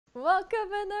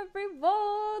Welcome in,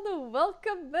 everyone!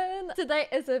 Welcome in! Today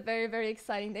is a very, very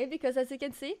exciting day because, as you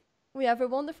can see, we have a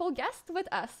wonderful guest with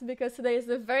us because today is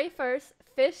the very first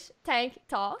Fish Tank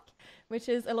Talk, which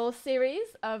is a little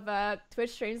series of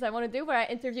Twitch streams I want to do where I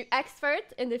interview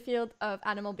experts in the field of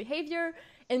animal behavior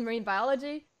in marine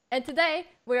biology. And today,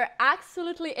 we're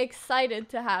absolutely excited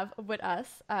to have with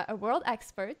us a world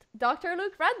expert, Dr.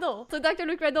 Luke Rendell. So Dr.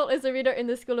 Luke Rendell is a reader in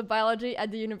the School of Biology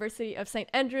at the University of St.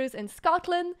 Andrews in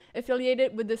Scotland,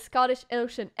 affiliated with the Scottish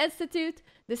Ocean Institute,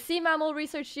 the Sea Mammal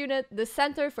Research Unit, the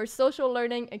Centre for Social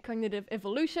Learning and Cognitive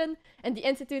Evolution, and the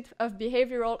Institute of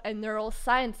Behavioral and Neural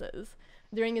Sciences.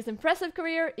 During his impressive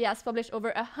career, he has published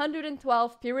over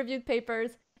 112 peer-reviewed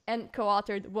papers and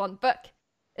co-authored one book.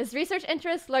 His research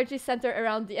interests largely center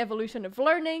around the evolution of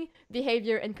learning,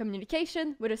 behavior, and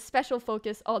communication, with a special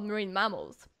focus on marine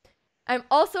mammals. I'm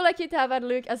also lucky to have had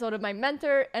Luke as one of my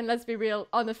mentor and, let's be real,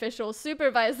 unofficial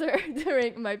supervisor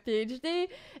during my PhD,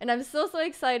 and I'm so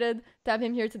excited to have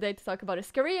him here today to talk about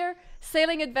his career,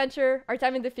 sailing adventure, our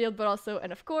time in the field, but also,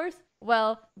 and of course,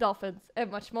 well, dolphins, and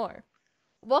much more.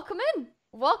 Welcome in!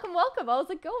 Welcome! How's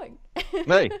it going?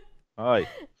 Hey, hi.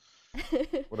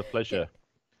 What a pleasure.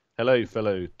 Hello,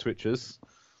 fellow Twitchers.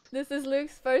 This is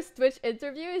Luke's first Twitch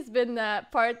interview. He's been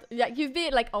you've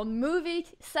been like on movie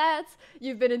sets,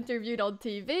 you've been interviewed on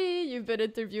TV, you've been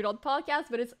interviewed on podcasts,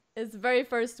 but it's his very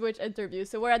first Twitch interview.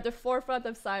 So we're at the forefront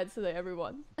of science today,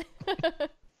 everyone.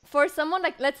 For someone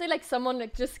let's say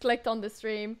someone just clicked on the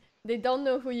stream, they don't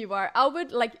know who you are. How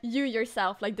would you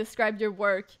yourself describe your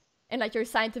work and your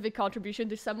scientific contribution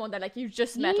to someone that you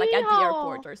just met at the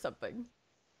airport or something?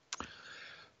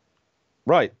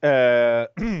 Right.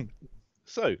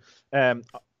 So,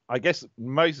 I guess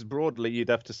most broadly, you'd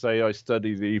have to say I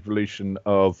study the evolution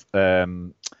of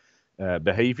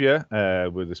behavior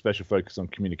with a special focus on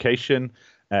communication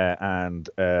and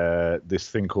this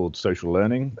thing called social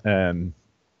learning.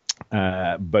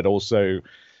 But also,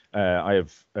 I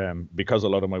have, because a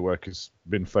lot of my work has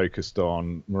been focused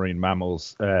on marine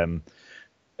mammals,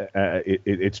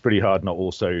 it's pretty hard not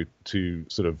also to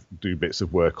sort of do bits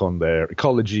of work on their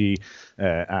ecology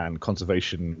and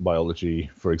conservation biology,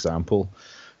 for example.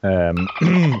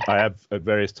 I have at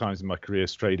various times in my career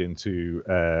strayed into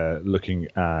looking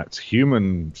at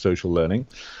human social learning,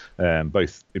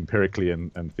 both empirically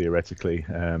and theoretically.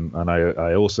 And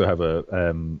I also have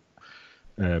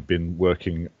been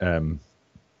working in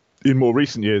more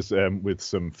recent years with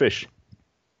some fish,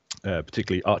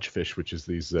 particularly archerfish, which is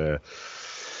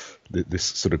this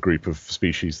sort of group of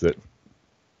species that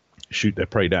shoot their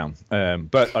prey down.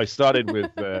 But I started with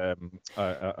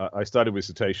I started with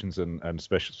cetaceans and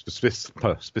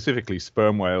specifically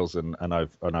sperm whales, and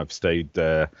I've stayed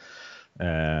in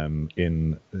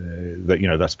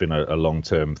that. That's been a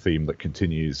long-term theme that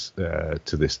continues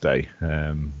to this day,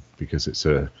 because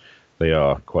they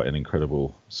are quite an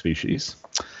incredible species.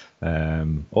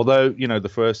 Although the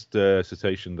first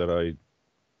cetacean that I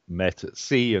met at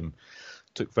sea and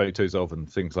took photos of and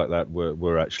things like that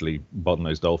were actually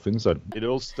bottlenose dolphins. It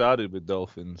all started with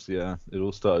dolphins. Yeah, it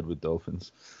all started with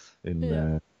dolphins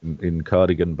in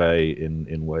Cardigan Bay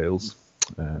in Wales.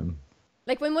 When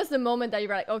was the moment that you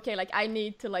were like, okay, I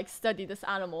need to study this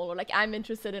animal, or I'm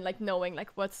interested in knowing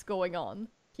what's going on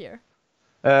here?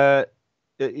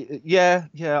 Yeah.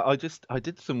 I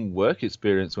did some work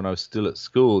experience when I was still at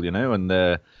school, and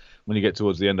when you get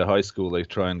towards the end of high school, they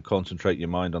try and concentrate your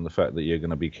mind on the fact that you're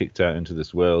going to be kicked out into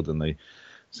this world, and they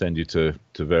send you to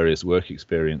various work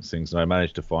experience things. And I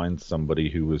managed to find somebody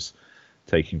who was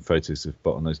taking photos of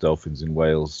bottlenose dolphins in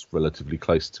Wales, relatively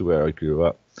close to where I grew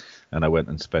up. And I went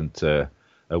and spent a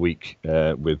week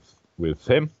with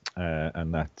him,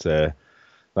 and that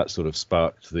sort of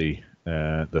sparked the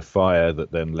fire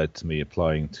that then led to me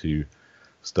applying to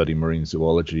study marine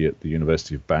zoology at the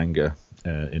University of Bangor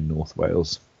in North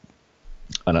Wales.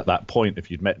 And at that point, if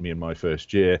you'd met me in my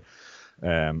first year,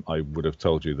 I would have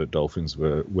told you that dolphins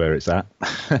were where it's at.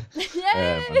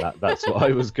 And that's what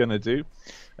I was going to do.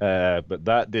 But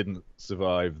that didn't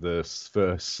survive the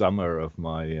first summer of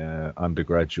my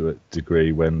undergraduate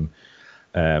degree, when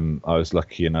I was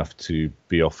lucky enough to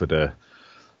be offered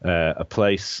a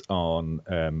place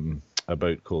on a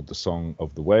boat called the Song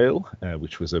of the Whale,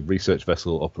 which was a research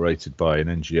vessel operated by an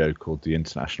NGO called the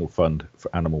International Fund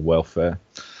for Animal Welfare.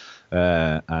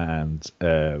 And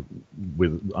the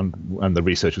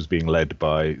research was being led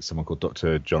by someone called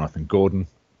Dr. Jonathan Gordon,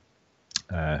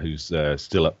 who's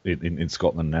still up in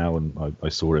Scotland now, and I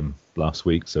saw him last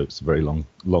week. So it's a very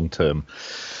long-term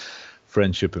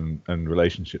friendship and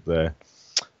relationship there.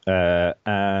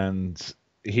 And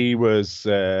he and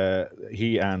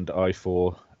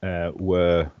I4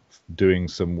 were doing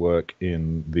some work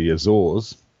in the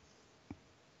Azores,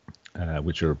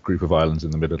 which are a group of islands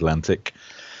in the mid-Atlantic,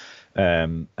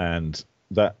 and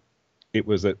that it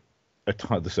was at a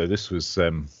time. So this was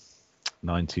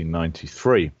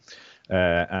 1993,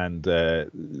 and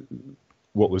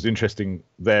what was interesting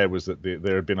there was that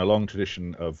there had been a long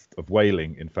tradition of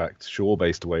whaling, in fact,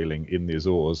 shore-based whaling in the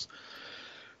Azores,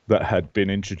 that had been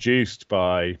introduced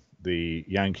by the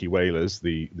Yankee whalers,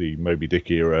 the Moby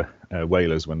Dick era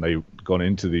whalers, when they gone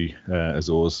into the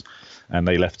Azores, and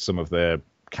they left some of their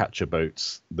catcher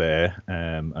boats there,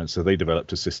 and so they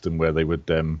developed a system where they would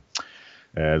the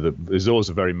Azores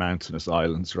are very mountainous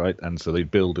islands, right? And so they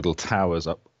build little towers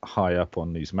up high up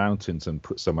on these mountains and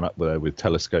put someone up there with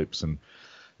telescopes and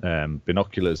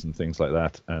binoculars and things like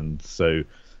that. And so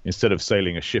instead of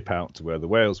sailing a ship out to where the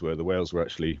whales were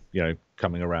actually,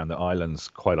 coming around the islands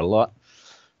quite a lot.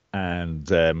 And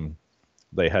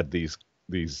they had these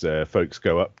folks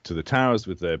go up to the towers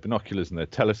with their binoculars and their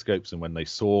telescopes, and when they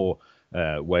saw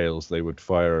whales, they would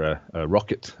fire a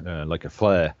rocket, like a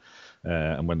flare.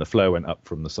 And when the flare went up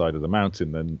from the side of the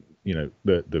mountain, then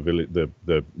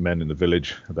the men in the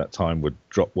village at that time would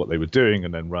drop what they were doing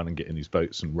and then run and get in these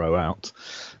boats and row out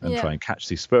and try and catch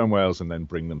these sperm whales and then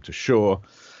bring them to shore.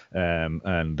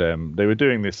 And they were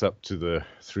doing this up to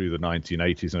through the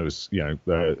 1980s, and it was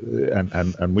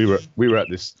and we were at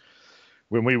this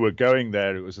when we were going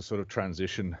there. It was a sort of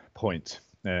transition point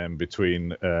between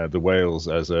the whales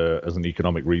as an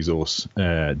economic resource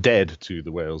dead to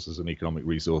the whales as an economic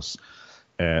resource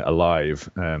alive,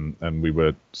 and we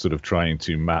were sort of trying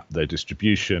to map their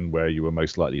distribution, where you were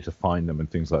most likely to find them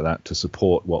and things like that, to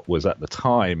support what was at the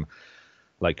time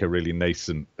like a really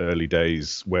nascent early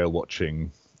days whale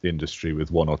watching industry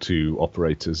with one or two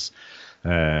operators,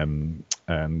 and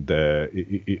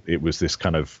it was this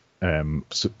kind of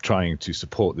trying to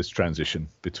support this transition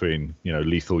between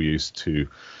lethal use to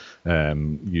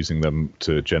using them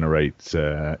to generate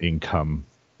income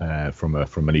from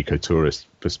an ecotourist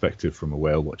perspective, from a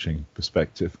whale watching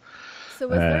perspective. So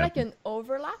was there like an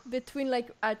overlap between like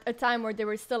at a time where they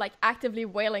were still like actively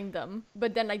whaling them,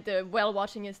 but then like the whale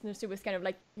watching industry was kind of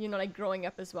like like growing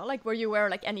up as well? Like were you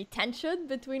aware like any tension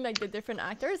between like the different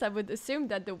actors? I would assume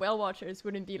that the whale watchers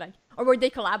wouldn't be like, or were they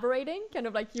collaborating? Kind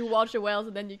of like you watch the whales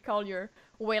and then you call your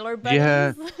whaler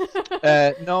buddies?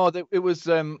 Yeah. No, it was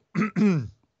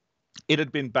it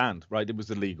had been banned, right? It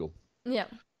was illegal. Yeah.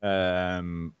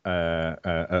 As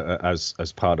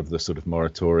part of the sort of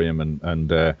moratorium,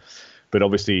 and but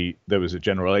obviously there was a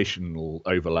generational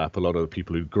overlap. A lot of the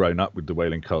people who'd grown up with the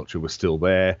whaling culture were still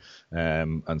there,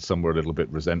 and some were a little bit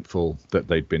resentful that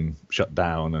they'd been shut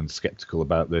down and skeptical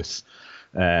about this.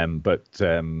 But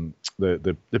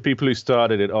the people who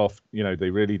started it off, they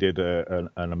really did an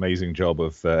amazing job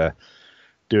of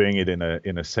doing it in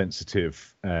a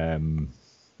sensitive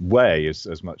way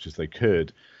as much as they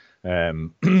could.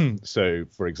 So,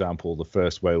 for example, the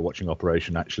first whale watching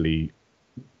operation actually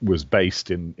was based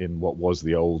in what was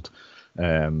the old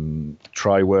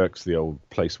Try Works, the old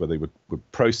place where they would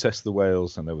process the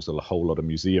whales, and there was a whole lot of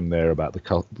museum there about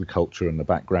the culture and the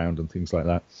background and things like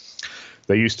that.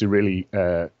 They used to really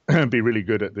be really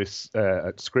good at this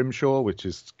at scrimshaw, which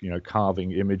is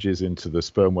carving images into the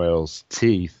sperm whale's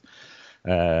teeth.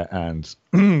 And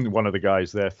one of the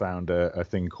guys there found a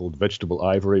thing called vegetable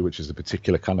ivory, which is a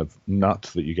particular kind of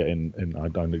nut that you get in I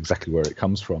don't know exactly where it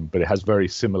comes from, but it has very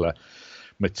similar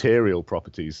material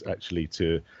properties actually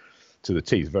to the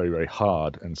teeth, very, very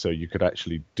hard. And so you could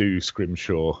actually do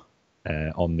scrimshaw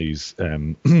on these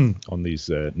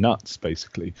nuts,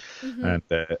 basically.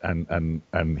 Mm-hmm.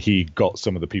 And he got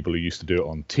some of the people who used to do it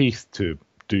on teeth to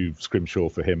do scrimshaw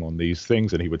for him on these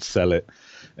things, and he would sell it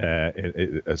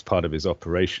as part of his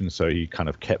operation. So he kind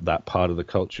of kept that part of the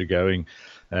culture going,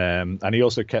 and he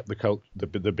also kept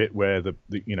the bit where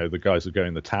the guys would go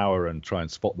in the tower and try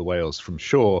and spot the whales from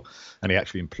shore, and he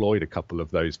actually employed a couple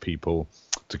of those people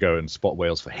to go and spot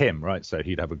whales for him, right? So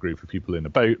he'd have a group of people in a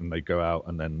boat, and they'd go out,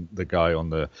 and then the guy in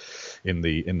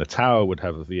the tower would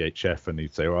have a VHF, and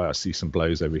he'd say, "All right, I see some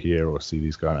blows over here, or I see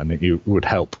these guys," and he would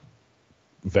help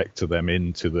vector them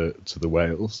into the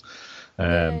whales.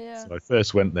 So I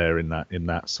first went there in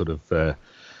that sort of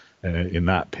in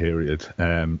that period,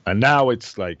 and now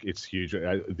it's huge.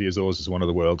 The Azores is one of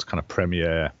the world's kind of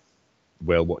premier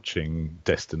whale watching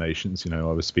destinations. I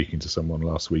was speaking to someone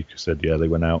last week who said, they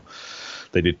went out,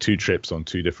 they did 2 trips on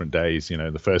 2 different days.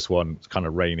 The first one was kind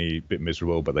of rainy, a bit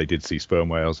miserable, but they did see sperm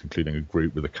whales, including a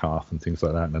group with a calf and things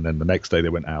like that. And then the next day they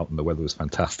went out and the weather was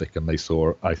fantastic, and they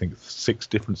saw, I think, 6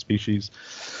 different species.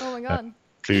 Oh my God.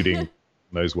 Including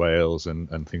those whales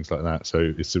and things like that.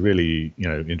 So it's a really,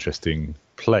 interesting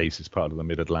place. It's part of the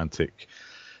Mid-Atlantic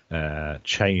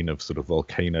chain of sort of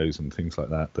volcanoes and things like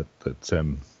that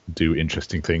do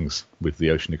interesting things with the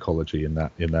ocean ecology in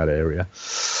that area.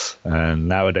 And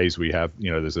nowadays we have,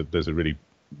 there's a really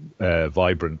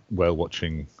vibrant whale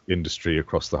watching industry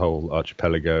across the whole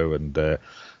archipelago, and there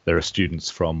are students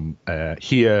from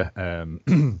here,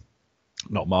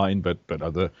 not mine, but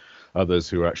others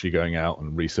who are actually going out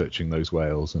and researching those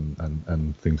whales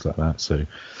and things like that. So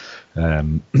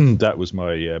that was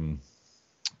my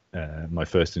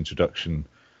first introduction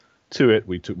to it.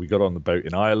 We got on the boat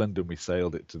in Ireland and we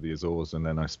sailed it to the Azores, and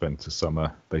then I spent a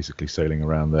summer basically sailing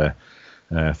around there,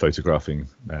 photographing,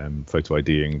 photo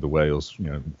IDing the whales,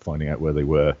 finding out where they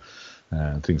were,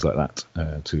 things like that,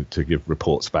 to give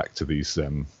reports back to these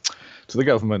to the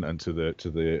government and to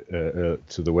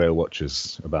the whale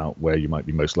watchers about where you might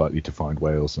be most likely to find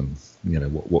whales, and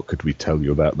what could we tell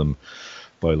you about them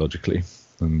biologically.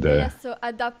 And yeah, so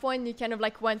at that point you kind of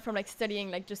like went from like studying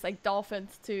like just like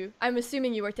dolphins to, I'm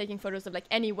assuming you were taking photos of like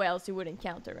any whales you would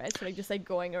encounter, right? So like just like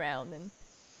going around and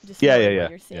just yeah.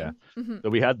 what you're seeing. Yeah. Mm-hmm. So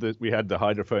we had the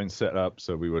hydrophone set up,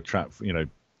 so we were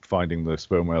finding the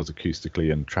sperm whales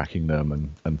acoustically and tracking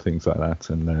them and things like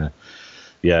that. And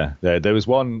there was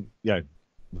one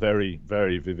very,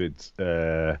 very vivid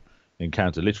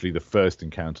encounter, literally the first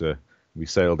encounter. We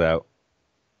sailed out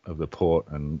of the port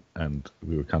and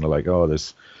we were kind of like, oh,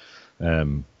 there's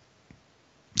and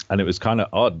it was kind of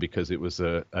odd because it was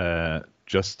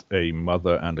just a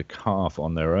mother and a calf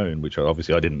on their own, which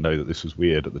obviously I didn't know that this was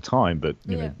weird at the time, but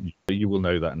you will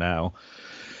know that now.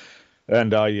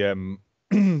 And I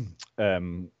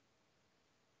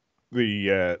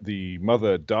the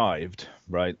mother dived,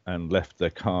 right, and left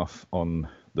their calf on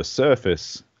the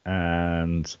surface,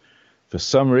 and for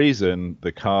some reason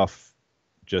the calf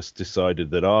just decided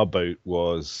that our boat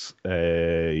was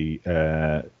a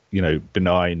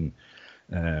benign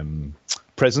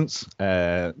presence,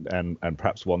 and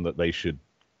perhaps one that they should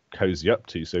cozy up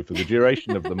to. So for the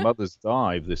duration of the mother's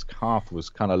dive, this calf was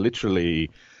kind of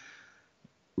literally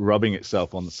rubbing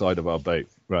itself on the side of our boat,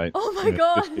 right? Oh my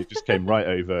God. It just came right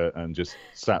over and just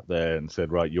sat there and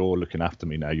said, right, you're looking after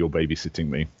me now, you're babysitting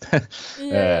me.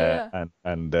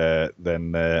 And then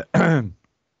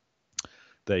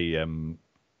they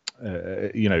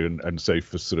and so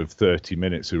for sort of 30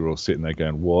 minutes we were all sitting there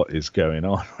going, what is going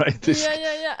on, right? This calf,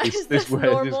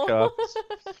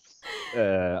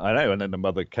 I know. And then the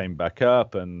mother came back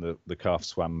up and the calf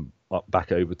swam up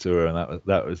back over to her, and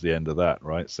that was the end of that,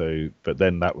 right? So but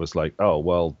then that was like, oh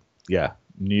well, yeah,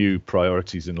 new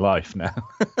priorities in life now.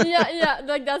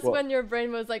 Like that's when your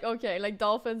brain was like, okay, like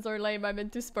dolphins are lame, I'm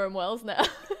into sperm whales now.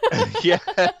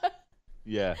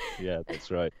 yeah,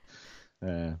 that's right.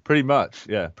 Pretty much.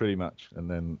 And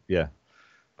then,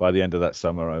 by the end of that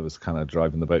summer, I was kind of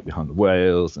driving the boat behind the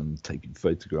whales and taking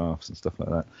photographs and stuff like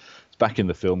that. It's back in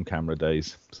the film camera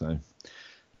days, so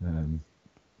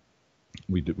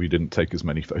we didn't take as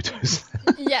many photos.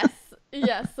 Yes.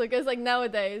 So because like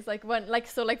nowadays, like when like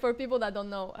for people that don't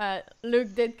know,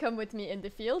 Luke did come with me in the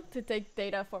field to take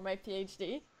data for my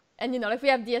PhD. And like we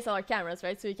have DSLR cameras,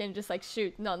 right? So you can just like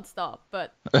shoot nonstop.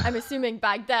 But I'm assuming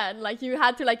back then, like you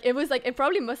had to like, it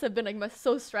probably must have been like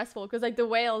so stressful because like the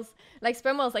whales, like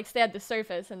sperm whales, like stay at the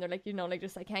surface and they're like, like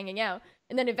just like hanging out.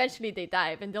 And then eventually they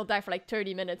dive, and they'll dive for like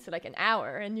 30 minutes to like an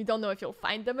hour, and you don't know if you'll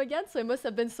find them again. So it must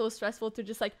have been so stressful to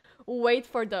just like wait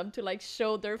for them to like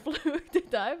show their fluke to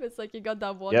dive. It's like you got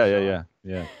that one shot.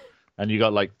 Yeah. And you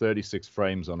got like 36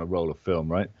 frames on a roll of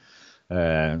film, right?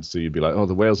 So you'd be like, oh,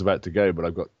 the whale's about to go, but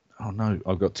I've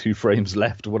got 2 frames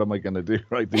left. What am I going to do?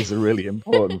 Right, these are really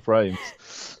important frames.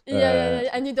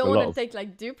 And you don't want to take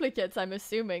like duplicates. I'm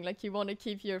assuming like you want to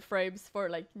keep your frames for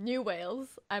like new whales.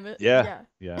 Yeah.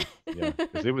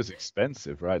 Because it was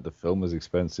expensive, right? The film was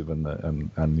expensive,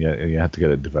 and you had to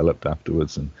get it developed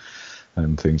afterwards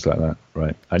and things like that,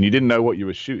 right? And you didn't know what you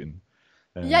were shooting.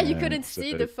 You couldn't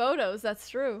see the photos. That's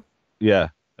true. Yeah,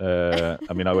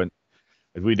 I mean,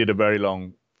 we did a very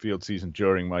long field season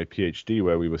during my PhD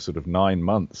where we were sort of 9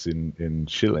 months in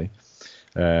Chile,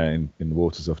 in the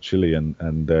waters off Chile,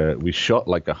 and we shot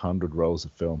like 100 rolls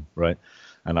of film, right?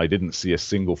 And I didn't see a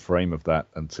single frame of that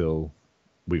until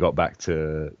we got back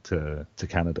to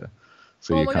Canada.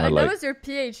 So oh my God, that was your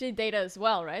PhD data as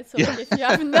well, right? So like, if you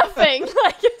have nothing,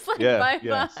 like it's like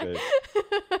bye. So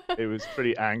it was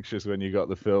pretty anxious when you got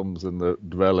the films and the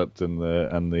developed and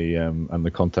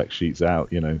the contact sheets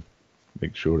out,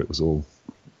 make sure it was all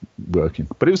working,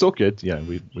 but it was all good.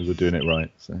 We were doing it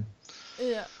right. So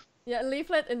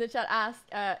Leaflet in the chat asked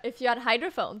if you had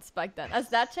hydrophones back then. Has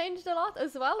that changed a lot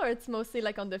as well, or it's mostly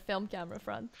like on the film camera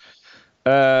front?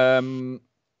 Um,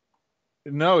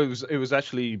 no, it was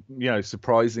actually,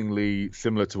 surprisingly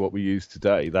similar to what we use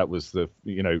today. That was the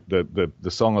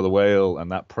Song of the Whale,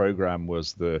 and that program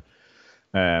was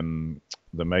um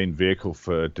the main vehicle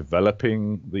for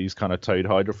developing these kind of towed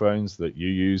hydrophones that we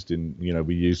used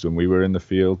when we were in the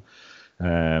field.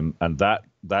 And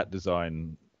that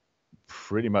design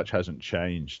pretty much hasn't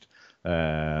changed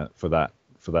for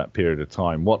that period of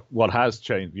time. What has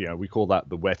changed, we call that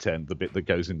the wet end, the bit that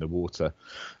goes in the water.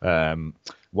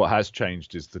 What has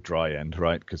changed is the dry end,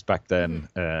 right? Because back then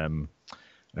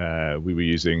we were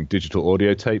using digital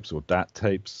audio tapes or DAT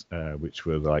tapes, which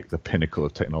were like the pinnacle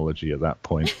of technology at that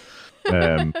point.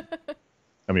 Um,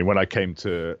 I mean, when I came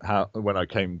to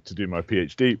do my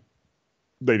PhD,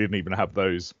 they didn't even have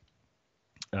those,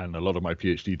 and a lot of my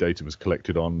PhD data was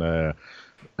collected on the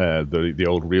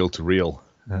old reel-to-reel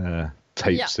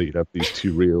tapes. Yeah. So you'd have these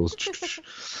two reels,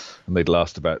 and they'd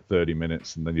last about 30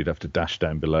 minutes, and then you'd have to dash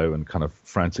down below and kind of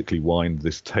frantically wind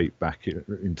this tape back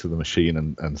into the machine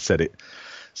and set it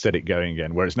going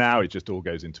again. Whereas now it just all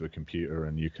goes into a computer,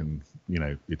 and you can,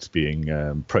 it's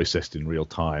being processed in real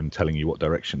time, telling you what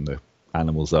direction the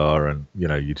animals are, and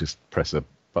you just press a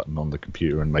button on the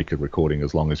computer and make a recording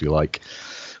as long as you like,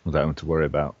 without having to worry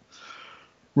about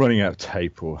running out of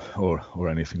tape or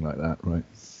anything like that, right?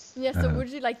 Yeah, so would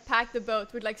you like pack the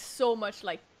boat with like so much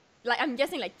like I'm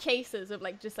guessing like cases of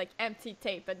like just like empty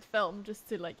tape and film just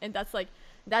to like, and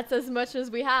that's as much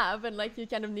as we have, and like you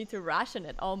kind of need to ration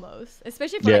it almost,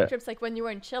 especially for like trips like when you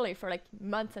were in Chile for like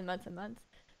months and months and months.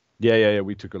 Yeah.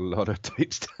 We took a lot of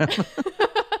tapes down.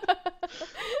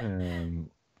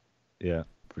 Yeah,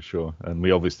 for sure. And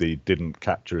we obviously didn't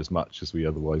capture as much as we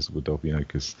otherwise would have,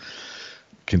 because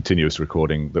continuous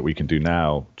recording that we can do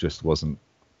now just wasn't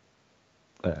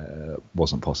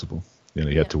possible.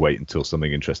 You had to wait until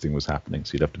something interesting was happening.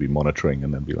 So you'd have to be monitoring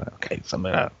and then be like, okay,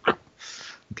 something out,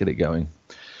 get it going.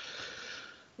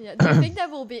 Yeah, do you think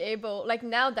that we'll be able, like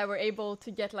now that we're able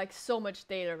to get like so much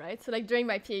data, right? So like during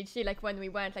my PhD, like when we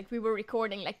went, like we were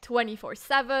recording like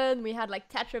 24/7, we had like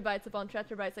tetrabytes upon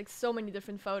tetrabytes, like so many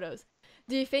different photos.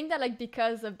 Do you think that like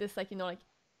because of this, like,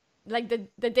 like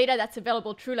the data that's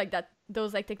available through like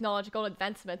those like technological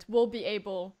advancements will be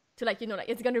able to like, like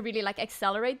it's going to really like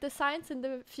accelerate the science in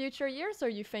the future years? Or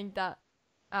you think that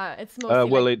it's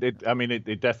mostly well, like...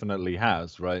 it definitely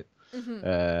has, right?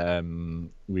 Mm-hmm.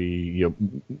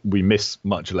 We miss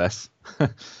much less,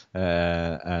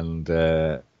 and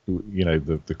the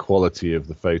quality of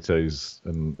the photos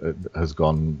has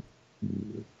gotten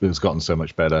so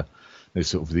much better. There's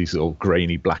sort of these little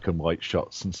grainy black and white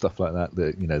shots and stuff like that.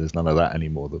 There's none of that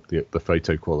anymore. The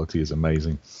photo quality is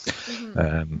amazing,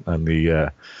 and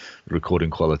the recording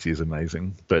quality is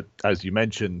amazing. But as you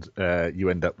mentioned, you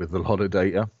end up with a lot of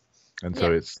data, and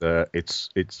so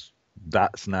it's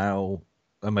that's now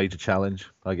a major challenge,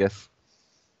 I guess.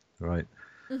 Right?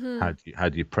 How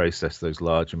do you process those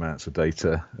large amounts of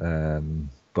data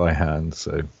by hand?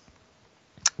 So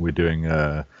we're doing.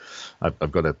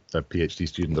 I've got a PhD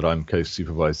student that I'm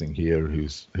co-supervising here,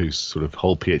 whose sort of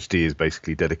whole PhD is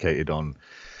basically dedicated on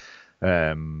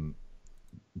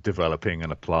developing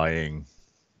and applying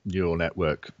neural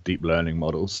network deep learning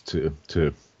models to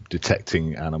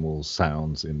detecting animals'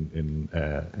 sounds in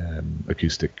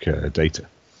acoustic data.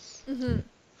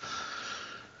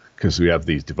 Because we have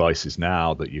these devices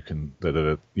now that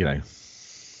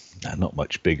are not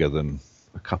much bigger than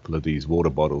a couple of these water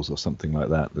bottles or something like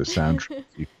that. The sound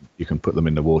you can put them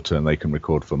in the water and they can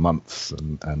record for months,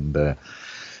 and you're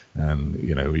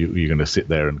going to sit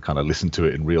there and kind of listen to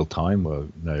it in real time. Well,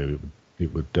 no,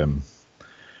 it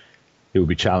would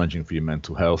be challenging for your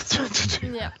mental health to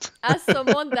do that. As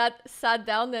someone that sat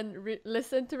down and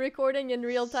listened to recording in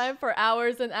real time for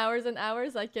hours and hours and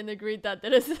hours, I can agree that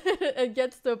it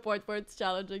gets to a point where it's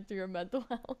challenging to your mental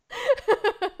health.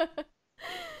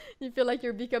 You feel like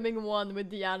you're becoming one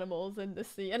with the animals and the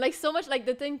sea. And like so much, like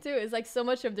the thing too is like so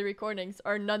much of the recordings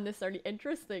are not necessarily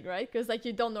interesting, right? Because like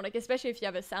you don't know, like especially if you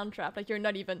have a sound trap, like you're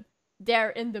not even there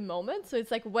in the moment. So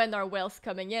it's like, when are whales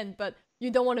coming in? But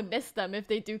you don't want to miss them if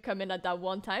they do come in at that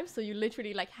one time. So you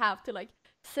literally like have to like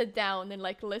sit down and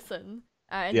like listen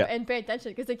and pay attention,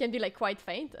 because they can be like quite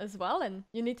faint as well. And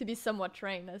you need to be somewhat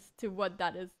trained as to what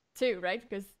that is too, right?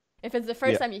 Because if it's the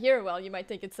first time you hear a whale, you might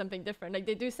think it's something different. Like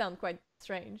they do sound quite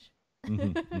strange.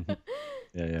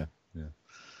 Yeah.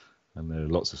 And there are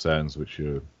lots of sounds which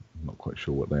you're not quite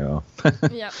sure what they are.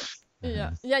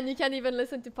 Yeah, and you can't even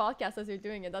listen to podcasts as you're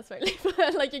doing it. That's right.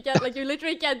 Like you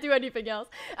literally can't do anything else.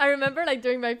 I remember like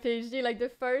during my PhD, like the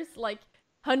first like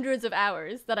hundreds of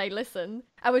hours that I listen,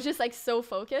 I was just like so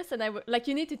focused, and I would like,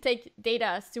 you need to take data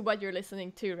as to what you're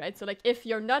listening to, right? So like if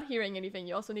you're not hearing anything,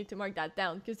 you also need to mark that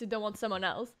down because you don't want someone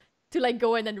else to like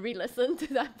go in and re-listen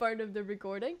to that part of the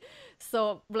recording.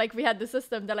 So like we had the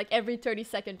system that like every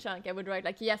 30-second chunk I would write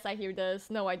like, yes, I hear this,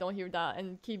 no, I don't hear that,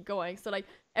 and keep going. So like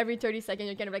every 30 seconds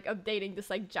you're kind of like updating this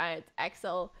like giant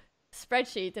Excel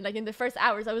spreadsheet. And like in the first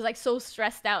hours I was like so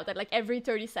stressed out that like every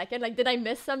 30 seconds, like, did I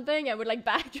miss something? I would like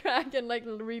backtrack and like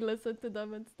re-listen to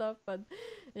them and stuff. But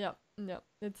yeah,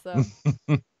 it's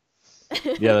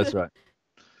Yeah, that's right.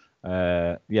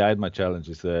 Yeah, I had my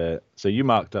challenges there. So you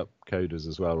marked up coders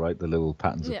as well, right? The little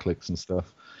patterns of clicks and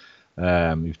stuff.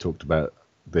 You've talked about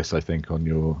this, I think, on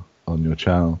your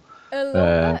channel. a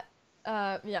little bit.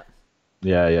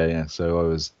 Yeah. Yeah. So I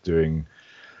was doing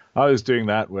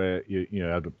that where you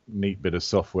had a neat bit of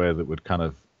software that would kind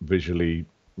of visually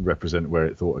represent where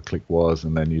it thought a click was,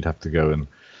 and then you'd have to go and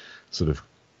sort of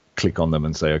click on them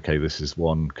and say, okay, this is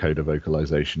one coda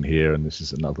vocalization here, and this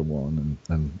is another one,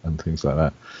 and things like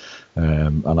that.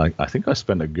 And I think I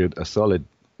spent a solid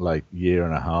like year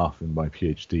and a half in my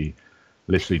PhD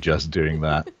literally just doing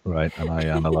that, right? And I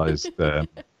analyzed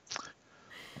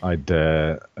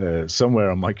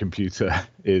somewhere on my computer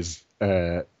is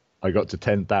I got to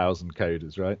 10,000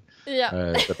 coders, right? Yeah.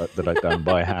 That I'd done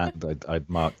by hand. I'd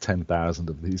marked 10,000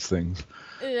 of these things,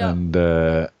 and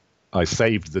I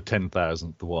saved the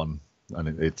 10,000th one,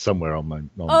 and it's somewhere on my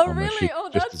really? my sheet, Oh,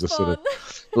 just that's as a fun. sort of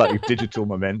like digital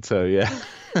memento. Yeah.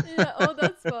 Yeah. Oh,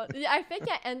 that's fun. Yeah, I think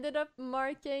I ended up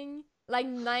marking like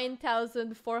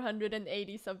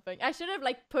 9,480 something. I should have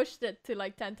like pushed it to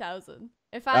like 10,000.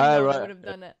 If I had known, Right. I would have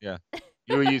done it. Yeah.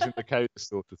 You were using the code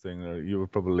sort of thing. You were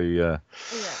probably Yeah.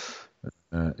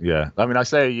 yeah. I mean, I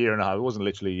say a year and a half. It wasn't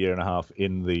literally a year and a half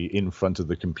in front of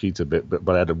the computer bit,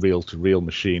 but I had a reel-to-reel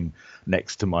machine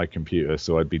next to my computer,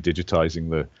 so I'd be digitizing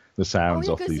the sounds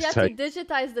off these tapes. Because you had to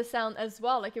digitize the sound as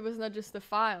well. Like it was not just the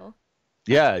file.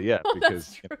 Yeah, Oh,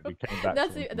 because we came back.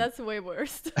 That's way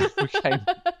worse. We came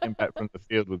back from the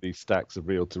field with these stacks of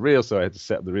reel-to-reel, so I had to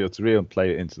set up the reel-to-reel and play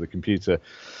it into the computer,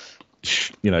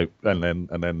 and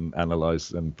then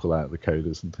analyze and pull out the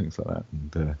coders and things like that.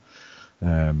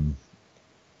 And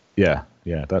yeah,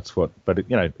 that's what. But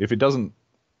if it doesn't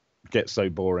get so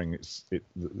boring,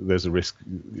 there's a risk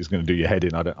it's going to do your head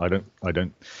in. I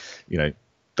don't.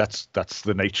 That's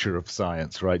the nature of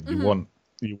science, right? Mm-hmm.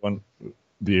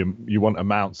 You want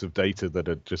amounts of data that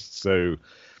are just so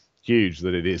huge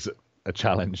that it is a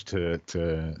challenge to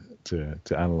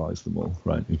analyze them all,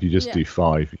 right? If you just do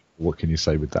 5, what can you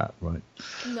say with that, right?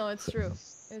 No, it's true.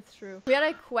 It's true. We had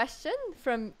a question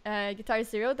from Guitar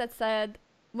Zero that said,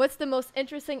 what's the most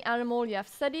interesting animal you have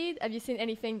studied? Have you seen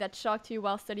anything that shocked you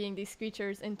while studying these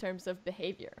creatures in terms of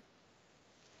behavior?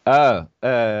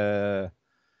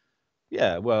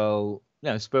 Yeah, well,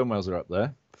 sperm whales are up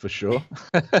there for sure.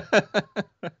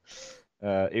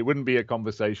 It wouldn't be a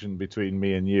conversation between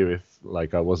me and you if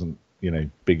like I wasn't,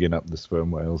 bigging up the sperm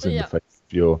whales in the face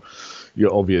of your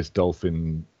obvious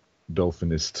dolphinist.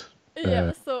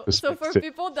 Yeah, so for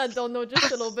people that don't know,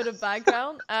 just a little bit of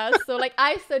background. So like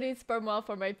I studied sperm whale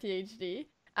for my PhD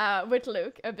with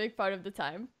Luke a big part of the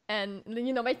time. And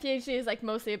my PhD is like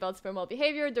mostly about sperm whale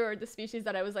behavior. There are the species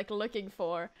that I was like looking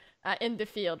for in the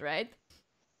field, right?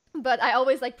 But I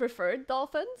always like preferred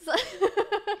dolphins.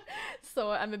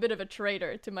 So I'm a bit of a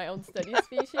traitor to my own study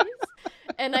species.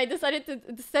 And I decided to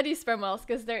study sperm whales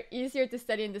because they're easier to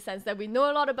study in the sense that we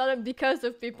know a lot about them because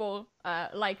of people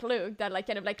like Luke that like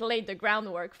kind of like laid the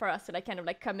groundwork for us to like kind of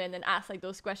like come in and ask like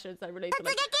those questions that relate to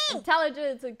like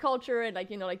intelligence and culture and like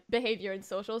like behavior and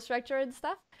social structure and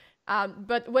stuff.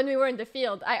 But when we were in the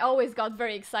field, I always got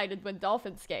very excited when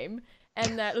dolphins came.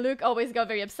 And Luke always got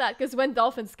very upset because when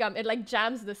dolphins come, it like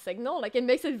jams the signal. Like it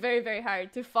makes it very, very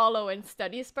hard to follow and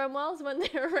study sperm whales when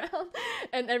they're around.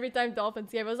 And every time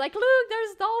dolphins came, I was like, Luke,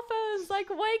 there's dolphins! Like,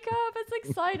 wake up, it's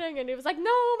exciting. And he was like, no,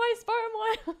 my sperm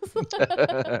whales!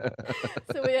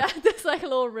 So we had this like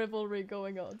little rivalry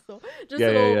going on. So just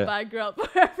a little background for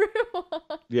everyone.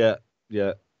 Yeah.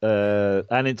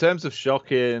 And in terms of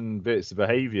shocking bits of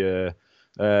behavior,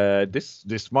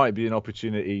 this might be an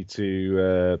opportunity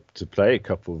to play a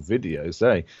couple of videos,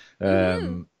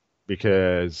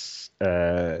 because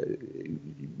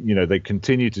they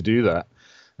continue to do that.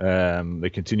 They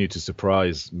continue to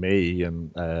surprise me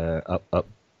and up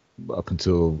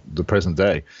until the present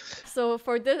day. So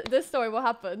for this story, what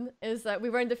happened is that we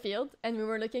were in the field and we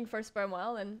were looking for sperm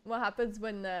whale. And what happens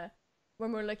when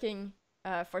we're looking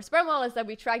for sperm whale is that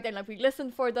we track them, like we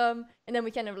listen for them, and then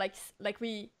we kind of like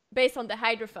we, based on the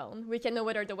hydrophone, we can know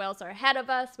whether the whales are ahead of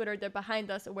us, whether they're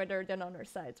behind us, or whether they're on our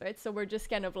sides, right? So we're just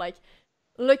kind of like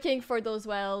looking for those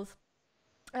whales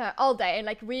all day. And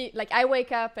like I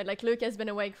wake up and like Luke has been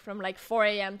awake from like 4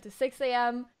 a.m. to 6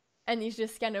 a.m. and he's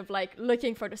just kind of like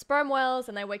looking for the sperm whales.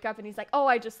 And I wake up and he's like, oh,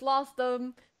 I just lost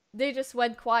them. They just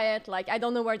went quiet. Like, I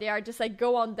don't know where they are. Just like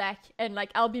go on deck and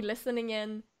like I'll be listening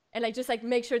in and like just like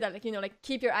make sure that like, you know, like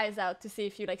keep your eyes out to see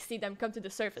if you like see them come to the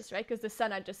surface, right? Because the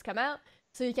sun had just come out.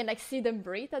 So you can like see them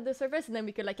breathe at the surface and then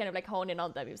we could like kind of like hone in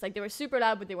on them. It was like they were super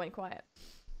loud, but they went quiet.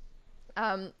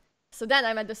 So then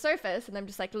I'm at the surface and I'm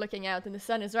just like looking out and the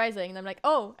sun is rising and I'm like,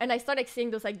 oh, and I start like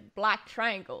seeing those like black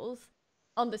triangles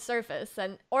on the surface.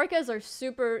 And orcas are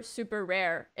super, super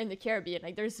rare in the Caribbean.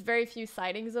 Like there's very few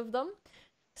sightings of them.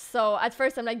 So at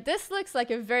first I'm like, this looks like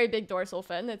a very big dorsal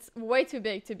fin. It's way too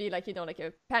big to be like, you know, like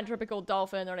a pantropical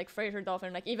dolphin or like Fraser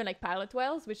dolphin, like even like pilot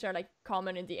whales, which are like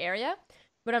common in the area.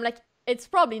 But I'm like, it's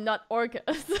probably not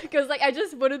orcas because like I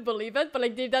just wouldn't believe it. But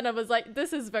like deep down I was like,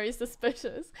 this is very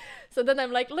suspicious. So then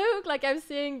I'm like, Luke, like I'm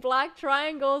seeing black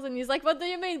triangles. And he's like, what do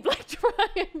you mean black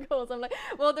triangles? I'm like,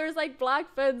 well, there's like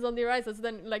black fins on the horizon. So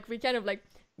then like we kind of like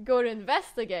go to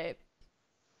investigate.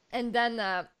 And then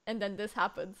this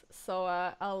happens. So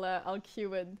I'll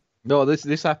cue in. No,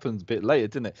 this happens a bit later,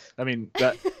 didn't it? I mean,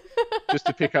 that just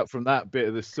to pick up from that bit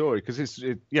of the story, because it's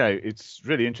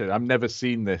really interesting. I've never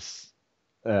seen this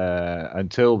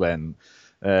until then,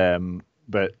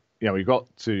 but you know, we got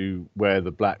to where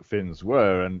the black fins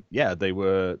were, and yeah, they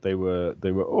were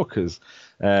orcas.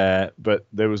 But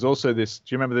there was also this.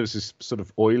 Do you remember there was this sort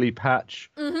of oily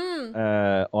patch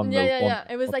on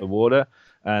It was like the water,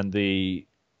 and the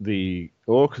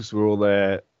orcas were all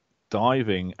there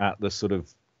diving at the sort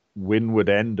of windward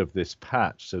end of this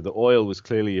patch. So the oil was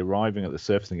clearly arriving at the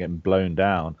surface and getting blown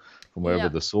down from wherever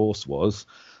the source was.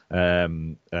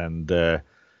 Not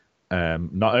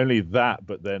only that,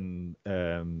 but then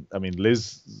I mean,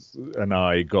 Liz and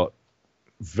I got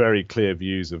very clear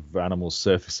views of animals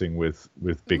surfacing with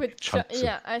big chunks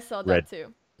yeah, I saw that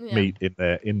too. Yeah. Meat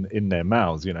in their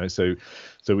mouths, you know. So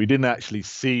we didn't actually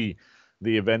see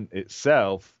the event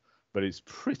itself, but it's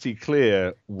pretty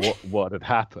clear what had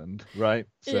happened, right?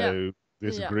 So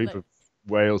this group of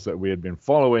whales that we had been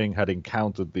following had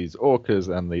encountered these orcas,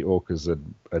 and the orcas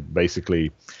had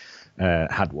basically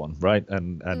had one, right?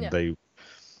 And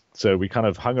so we kind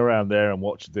of hung around there and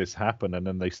watched this happen, and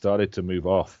then they started to move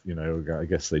off. You know, I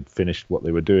guess they'd finished what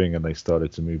they were doing and they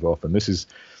started to move off. And this is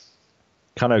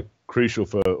kind of crucial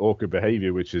for orca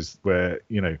behavior, which is where,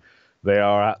 you know, they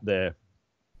are at their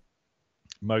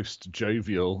most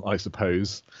jovial, I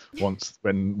suppose, once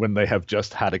when they have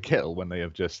just had a kill, when they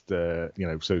have just you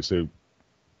know, so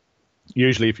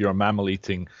usually if you're a mammal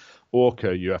eating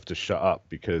orca, you have to shut up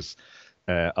because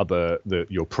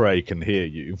your prey can hear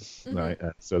you, right?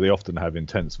 And so they often have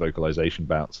intense vocalization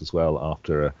bouts as well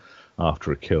after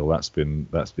a kill. That's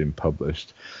been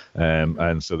published,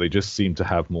 and so they just seem to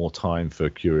have more time for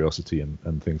curiosity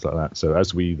and things like that. So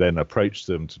as we then approached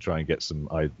them to try and get some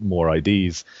more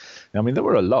IDs, I mean, there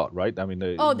were a lot, right? I mean,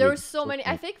 there were so many.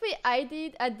 I think we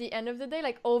ID'd at the end of the day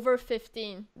like over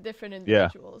 15 different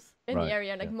individuals in the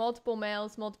area, like multiple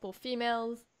males, multiple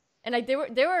females, and like they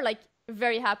were like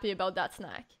very happy about that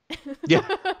snack. Yeah.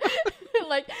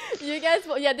 Like you guys,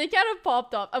 they kind of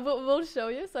popped up. We'll show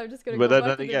you. So I'm just gonna. But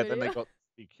then they got to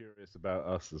be curious about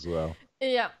us as well.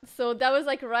 Yeah. So that was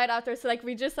like right after. So like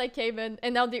we just like came in,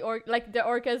 and now the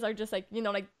orcas are just like, you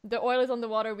know, like the oil is on the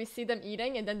water. We see them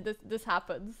eating, and then this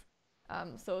happens.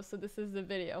 So this is the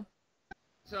video.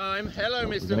 Time. Hello,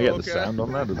 Mr. We're gonna Orca. get the sound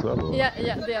on that as well. Or? Yeah,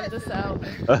 they have the sound.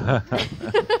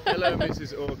 Hello,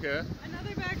 Mrs. Orca.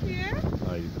 Another back here.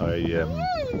 I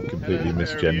completely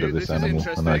misgender this animal,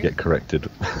 and I get corrected.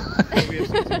 We have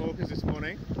some orcas this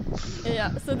morning.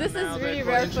 Yeah, so this is really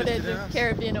rare footage of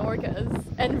Caribbean orcas,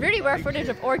 and really rare footage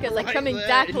of orcas like coming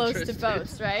that close to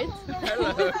boats, right?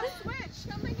 Hello.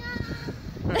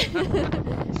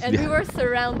 And we were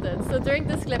surrounded. So during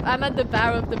this clip, I'm at the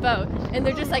bow of the boat, and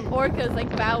they're just like orcas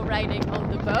like bow riding on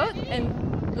the boat,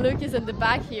 and Luke is in the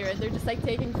back here, and they're just like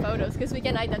taking photos because we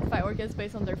can identify orcas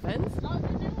based on their fins.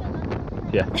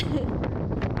 Yeah.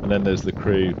 And then there's the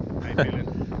crew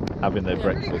having their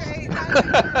breakfast.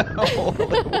 Oh,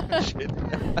 shit.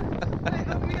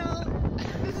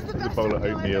 A bowl of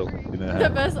oatmeal.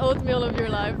 The best oatmeal of your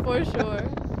life, for sure.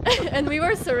 And we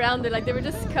were surrounded, like they were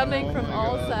just coming from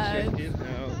all sides.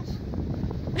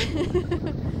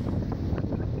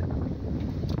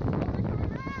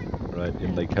 Right,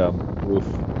 in they come. Woof.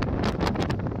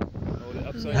 Hold it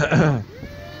upside down.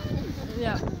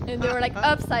 Yeah, and they were like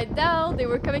upside down. They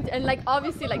were coming to, and like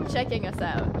obviously like checking us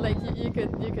out. Like you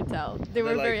could tell they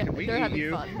were they're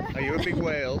having fun. Are you a big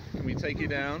whale? Can we take you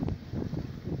down?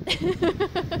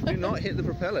 Do not hit the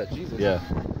propeller, Jesus. Yeah.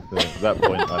 So at that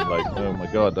point, I'm like, oh my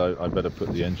god, I better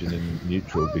put the engine in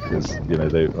neutral because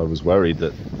I was worried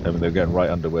that they're going right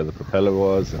under where the propeller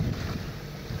was, and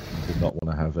did not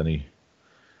want to have any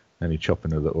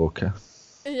chopping of the Orca.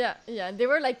 Yeah, yeah. They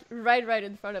were like right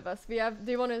in front of us. Do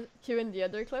you want to cue in the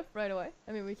other clip right away?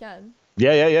 I mean, we can.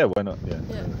 Yeah. Why not? Yeah.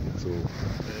 Yeah. It's all.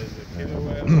 There's a killer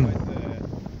whale right there.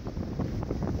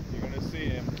 You're gonna see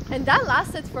him. And that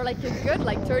lasted for like a good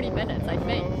 30 minutes, I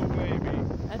think. Oh, baby.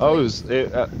 At Oh, least.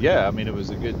 yeah. I mean, it was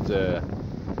a good.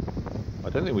 I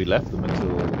don't think we left them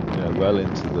until well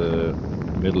into the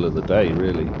middle of the day,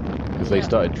 really, because they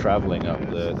started travelling up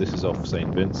this is off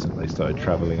St. Vincent. They started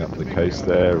travelling up the coast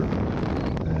there,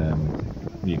 and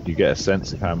you get a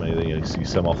sense of how many. You see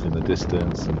some off in the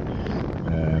distance,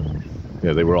 and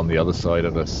they were on the other side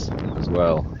of us as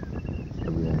well.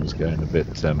 Everyone was going a bit.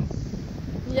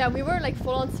 Yeah, we were like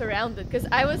full on surrounded because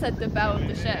I was at the bow of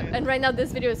the ship, and right now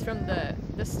this video is from the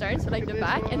stern, so like the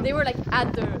back, and they were like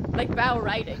at the bow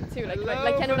riding too,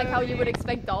 like kind of like how you would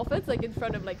expect dolphins, like in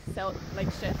front of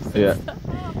ships. And Yeah. stuff.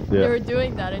 Yeah. They were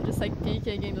doing that and just like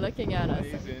peeking and looking at us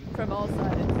from all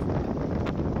sides.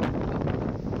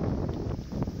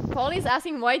 Paulie's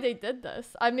asking why they did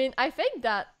this. I mean, I think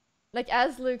that, like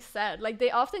as Luke said, like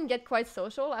they often get quite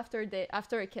social after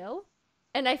a kill,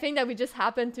 and I think that we just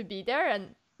happened to be there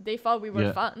and they thought we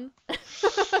were fun.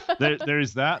 there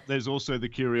is that. There's also the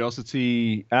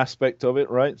curiosity aspect of it,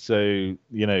 right? So,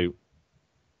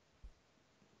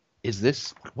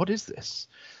 what is this?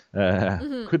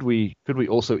 Could we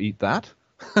also eat that?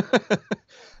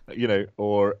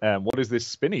 Or what is this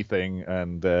spinny thing?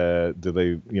 And do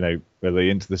they, are they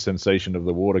into the sensation of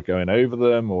the water going over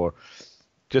them, or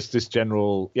just this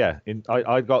general,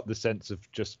 I got the sense of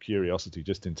just curiosity,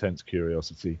 just intense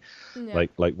curiosity,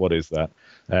 like what is that?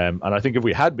 And I think if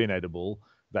we had been edible,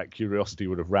 that curiosity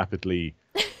would have rapidly,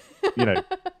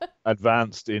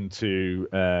 advanced into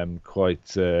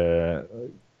quite a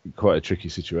tricky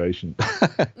situation.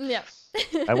 Yeah.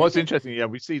 And what's interesting,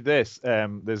 we see this.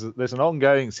 There's an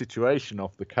ongoing situation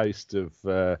off the coast of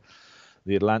the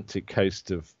Atlantic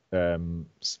coast of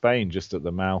Spain, just at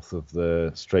the mouth of the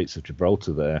Straits of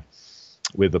Gibraltar there,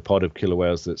 with a pod of killer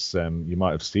whales that's you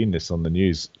might have seen this on the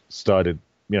news, started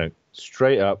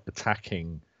straight up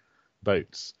attacking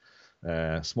boats,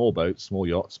 small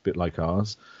yachts, a bit like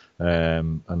ours,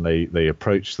 and they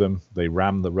approach them, they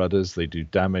ram the rudders, they do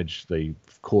damage, they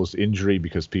caused injury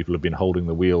because people have been holding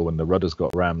the wheel when the rudders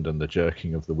got rammed, and the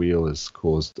jerking of the wheel has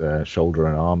caused shoulder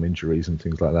and arm injuries and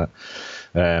things like that.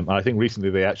 And I think recently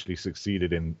they actually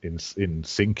succeeded in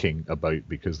sinking a boat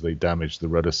because they damaged the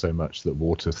rudder so much that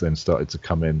water then started to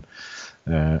come in,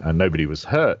 and nobody was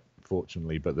hurt,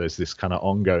 fortunately. But there's this kind of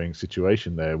ongoing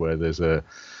situation there where there's a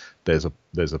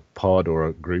pod or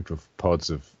a group of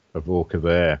pods of orca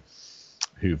there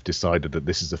who've decided that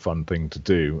this is a fun thing to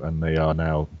do, and they are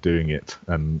now doing it.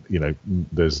 And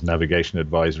there's navigation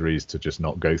advisories to just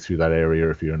not go through that area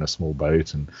if you're in a small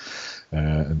boat, and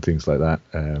things like that,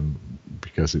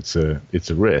 because it's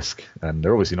a risk, and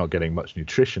they're obviously not getting much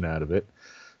nutrition out of it.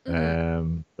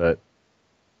 But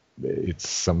it's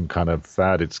some kind of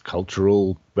fad. It's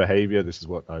cultural behavior. This is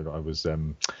what I was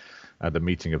at the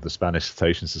meeting of the Spanish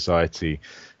Cetacean Society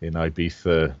in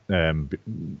Ibiza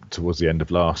towards the end of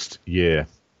last year,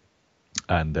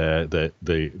 and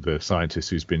the scientist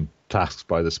who's been tasked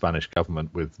by the Spanish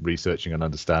government with researching and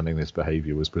understanding this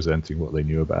behavior was presenting what they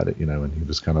knew about it, and he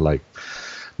was kind of like,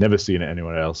 never seen it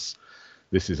anywhere else.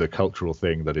 This is a cultural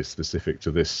thing that is specific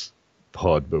to this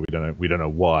pod, but we don't know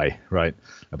why, right?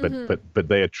 But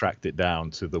they had tracked it down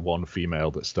to the one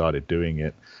female that started doing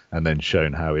it, and then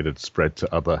shown how it had spread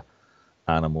to other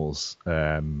animals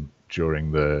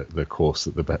during the course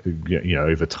of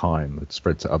over time. It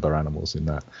spread to other animals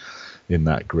in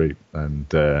that group, and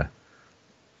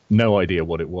no idea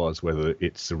what it was, whether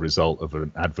it's a result of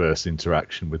an adverse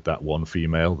interaction with that one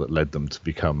female that led them to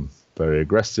become very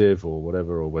aggressive or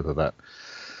whatever, or whether that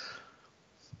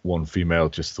one female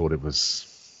just thought it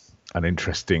was an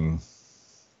interesting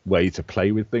way to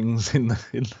play with things in the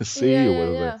sea,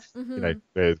 or whether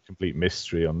there's complete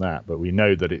mystery on that. But we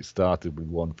know that it started with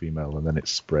one female and then it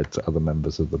spread to other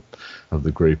members of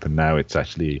the group, and now it's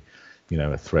actually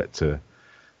a threat to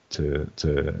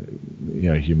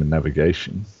human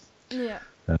navigation.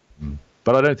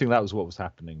 But I don't think that was what was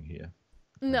happening here.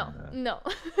 No.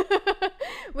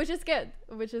 Which is good.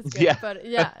 Yeah. But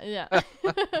yeah.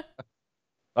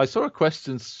 I saw a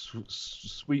question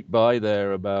sweep by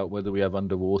there about whether we have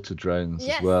underwater drones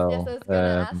as well. Yes, I was going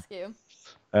to ask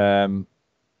you.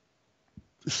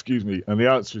 Excuse me, and the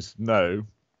answer is no.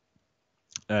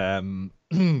 I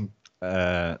don't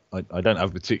have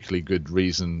a particularly good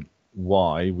reason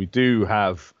why. We do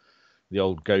have the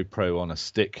old GoPro on a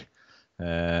stick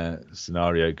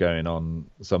scenario going on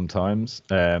sometimes.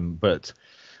 But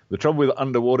the trouble with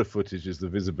underwater footage is the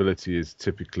visibility is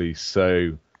typically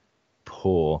so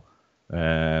poor.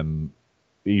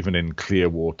 Even in clear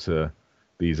water,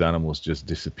 these animals just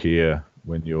disappear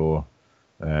when you're,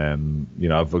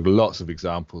 I've got lots of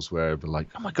examples where they're like,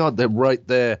 oh my God, they're right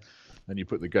there. And you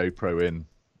put the GoPro in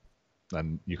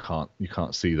and you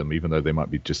can't see them, even though they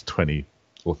might be just 20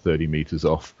 or 30 meters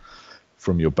off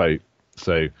from your boat.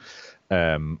 So,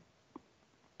 and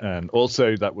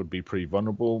also that would be pretty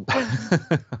vulnerable,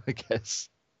 I guess,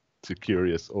 to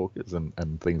curious orcas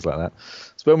and things like that.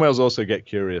 Sperm whales also get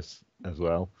curious as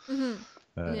well.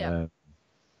 Yeah.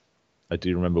 I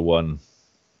do remember when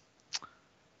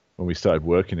we started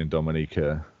working in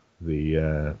Dominica,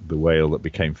 the whale that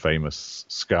became famous,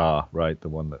 Scar, right? The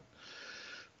one that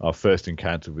our first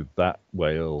encounter with that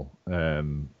whale,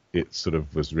 it sort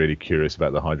of was really curious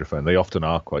about the hydrophone. They often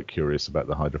are quite curious about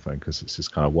the hydrophone because it's this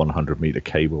kind of 100-meter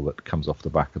cable that comes off the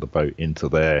back of the boat into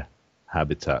their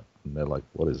habitat. And they're like,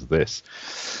 what is this?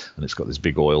 And it's got this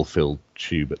big oil-filled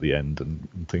tube at the end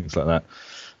and things like that.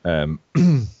 And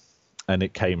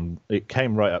it came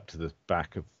right up to the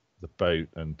back of the boat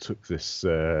and took this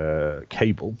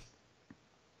cable.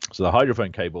 So the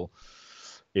hydrophone cable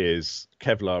is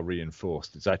Kevlar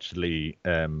reinforced. It's actually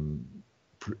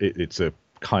it's a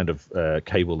kind of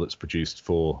cable that's produced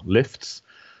for lifts,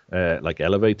 like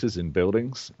elevators in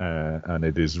buildings, and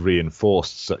it is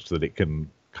reinforced such that it can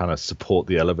kind of support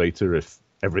the elevator if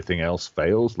everything else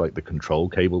fails. Like the control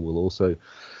cable will also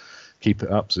keep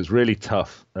it up. So it's really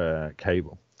tough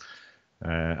cable.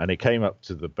 And it came up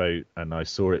to the boat, and I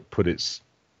saw it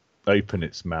open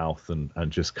its mouth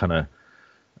and just kind of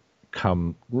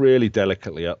come really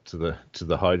delicately up to the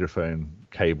hydrophone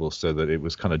cable, so that it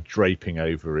was kind of draping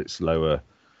over its lower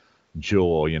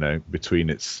jaw, between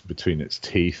its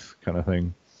teeth, kind of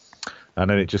thing. And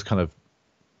then it just kind of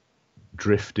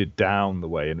drifted down the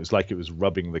way, and it's like it was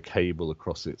rubbing the cable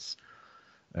across its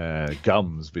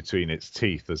gums between its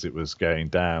teeth as it was going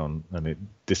down, and it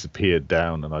disappeared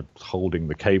down. And I'm holding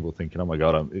the cable thinking, oh my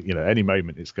God, any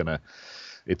moment it's gonna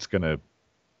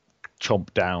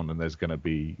chomp down and there's gonna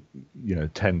be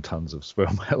 10 tons of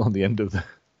sperm whale on the end of the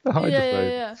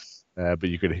hydrophone. But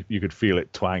you could feel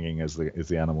it twanging as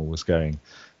the animal was going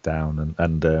down,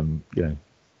 and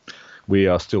we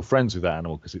are still friends with that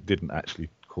animal because it didn't actually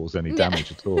cause any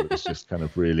damage at all. It was just kind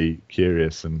of really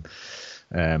curious, and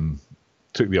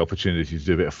took the opportunity to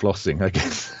do a bit of flossing, I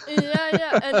guess.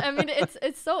 Yeah. And I mean,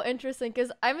 it's so interesting because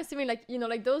I'm assuming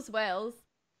like those whales,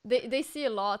 they see a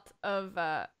lot of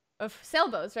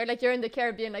sailboats, right? Like you're in the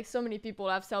Caribbean, like so many people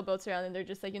have sailboats around and they're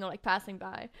just like, like passing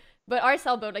by. But our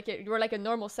sailboat, we're like a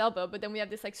normal sailboat, but then we have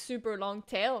this like super long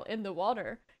tail in the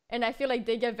water. And I feel like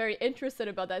they get very interested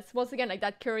about that. It's once again like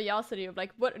that curiosity of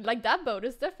like, what, like that boat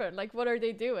is different. Like, what are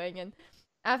they doing? And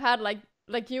I've had like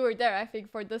you were there, I think,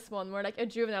 for this one, where like a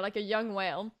juvenile, like a young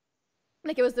whale.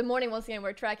 Like it was the morning once again,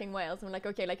 we're tracking whales. And we're like,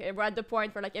 okay, like we're at the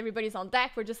point where like everybody's on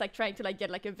deck. We're just like trying to like get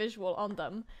like a visual on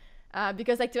them.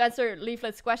 Because like to answer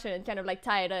Leaflet's question and kind of like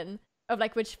tie it in of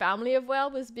like which family of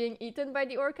whale was being eaten by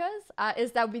the orcas,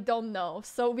 is that we don't know.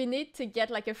 So we need to get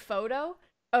like a photo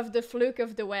of the fluke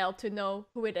of the whale to know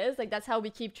who it is. Like that's how we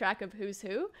keep track of who's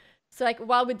who. So like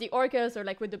while with the orcas or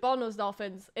like with the bottlenose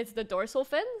dolphins, it's the dorsal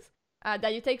fins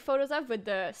that you take photos of. With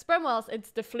the sperm whales,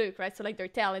 it's the fluke, right? So like their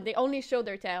tail, and they only show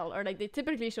their tail, or like they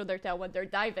typically show their tail when they're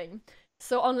diving.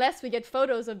 So unless we get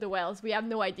photos of the whales, we have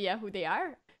no idea who they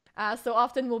are. So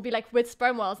often we'll be like with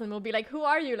sperm whales and we'll be like, who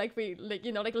are you? Like we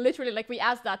like literally like we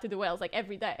ask that to the whales like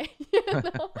every day,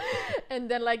 and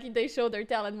then like they show their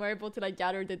tail and we're able to like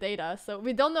gather the data. So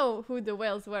we don't know who the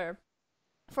whales were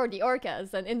for the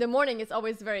orcas. And in the morning it's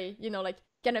always very like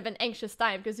kind of an anxious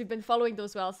time because you've been following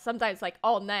those whales sometimes like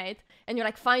all night, and you're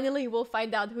like, finally we'll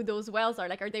find out who those whales are.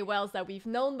 Like, are they whales that we've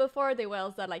known before? Are they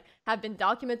whales that like have been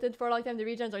documented for a long time in the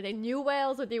regions? Are they new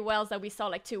whales? Are they whales that we saw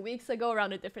like 2 weeks ago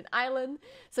around a different island?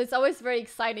 So it's always very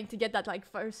exciting to get that like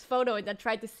first photo and then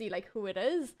try to see like who it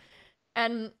is.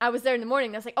 And I was there in the morning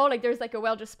and I was like, oh, like there's like a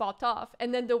whale just popped off,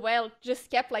 and then the whale just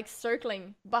kept like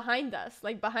circling behind us,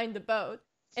 like behind the boat,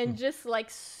 and just like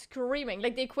screaming,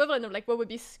 like the equivalent of like what would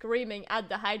be screaming at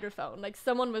the hydrophone. Like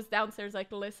someone was downstairs like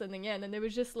listening in, and it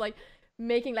was just like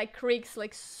making like creaks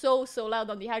like so loud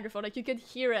on the hydrophone, like you could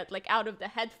hear it like out of the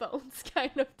headphones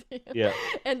kind of thing. Yeah.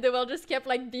 And the whale just kept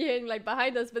like being like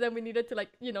behind us, but then we needed to like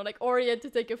like orient to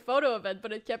take a photo of it,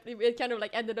 but it kind of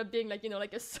like ended up being like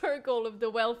like a circle of the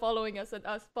whale following us and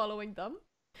us following them.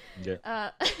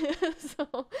 Yeah.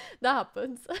 So that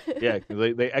happens. Yeah,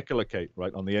 they echolocate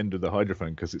right on the end of the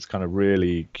hydrophone because it's kind of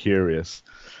really curious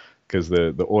because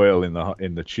the oil in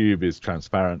the tube is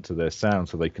transparent to their sound,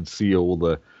 so they can see all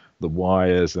the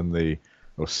wires and they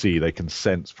can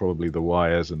sense probably the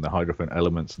wires and the hydrophone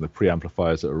elements and the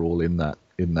preamplifiers that are all in that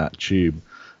tube.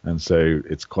 And so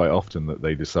it's quite often that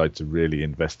they decide to really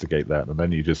investigate that, and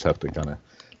then you just have to kind of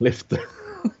lift the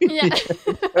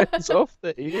heads off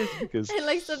the ears, because And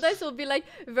like sometimes we'll be like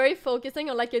very focusing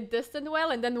on like a distant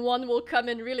whale, and then one will come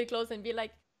in really close and be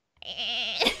like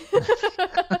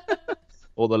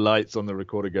all the lights on the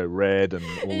recorder go red, and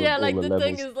all yeah, all like the the levels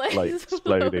thing is like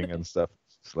exploding and stuff.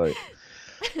 It's like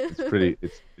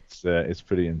it's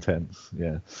pretty intense.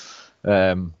 Yeah.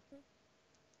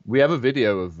 We have a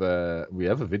video of that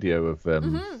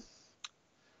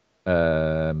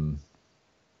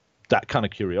kind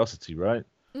of curiosity, right?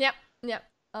 Yep,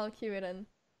 I'll cue it in.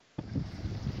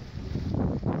 7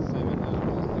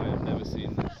 animals. I have never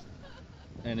seen this.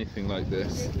 Anything like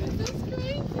this.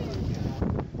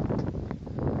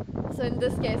 So in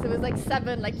this case, it was like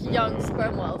 7 like young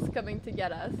sperm whales coming to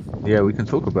get us. Yeah, we can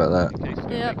talk about that. In case you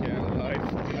don't Yep. make it out alive.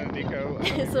 And Nico.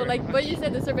 So like what you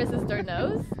said, the surface is their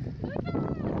nose.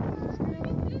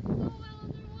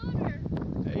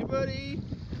 Hey, buddy.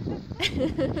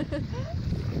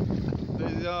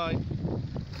 There's his eye.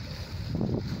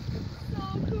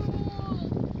 So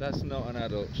cool! That's not an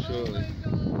adult, surely.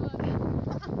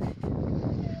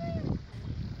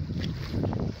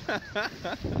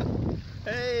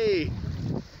 Hey!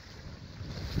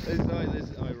 There's his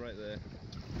eye right there.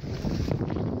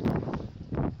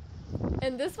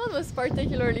 And this one was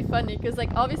particularly funny because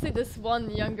like obviously this one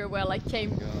younger whale like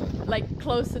came God. like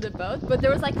close to the boat, but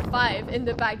there was like 5 in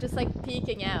the back just like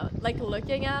peeking out, like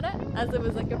looking at it as it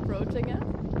was like approaching us.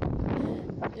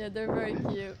 Yeah, they're very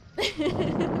cute.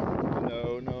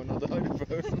 No, not the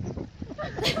hydrophone.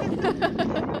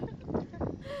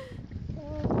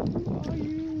 Who are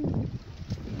you?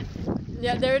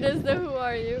 Yeah, there it is, the who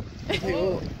are you?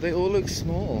 They all look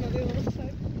small.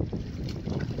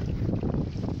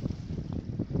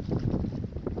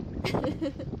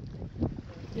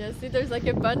 Yeah, see there's like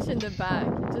a bunch in the back,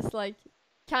 just like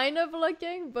kind of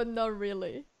looking, but not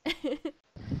really.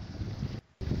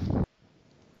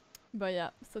 But yeah,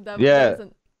 so that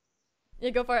wasn't... Yeah,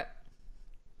 go for it.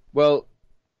 Well,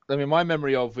 I mean, my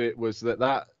memory of it was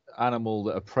that animal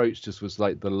that approached us was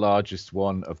like the largest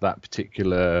one of that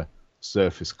particular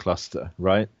surface cluster,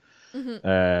 right? Mm-hmm.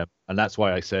 And that's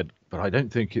why I said, but I don't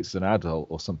think it's an adult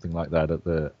or something like that at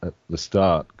the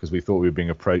start, because we thought we were being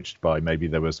approached by, maybe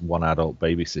there was one adult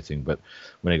babysitting, but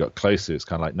when it got closer, it's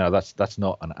kind of like, no, that's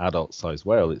not an adult sized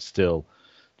whale. It's still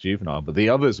juvenile. But the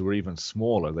others were even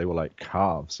smaller. They were like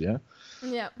calves, yeah.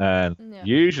 Yeah. And Yeah.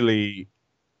 usually,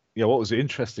 what was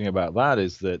interesting about that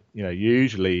is that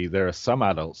usually there are some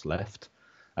adults left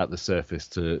at the surface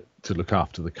to look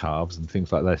after the calves and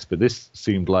things like this. But this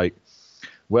seemed like,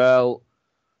 well,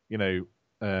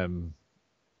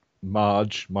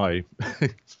 Marge, my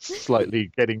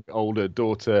slightly getting older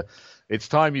daughter, it's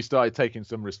time you started taking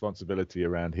some responsibility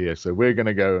around here. So we're going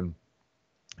to go and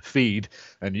feed,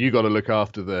 and you got to look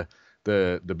after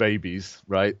the babies,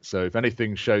 right? So if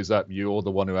anything shows up, you're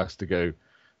the one who has to go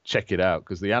check it out,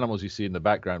 because the animals you see in the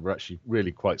background were actually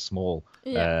really quite small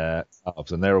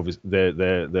calves, and they're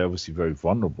obviously very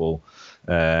vulnerable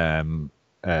to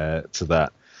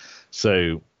that.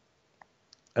 So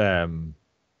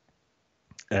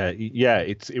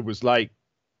it was like,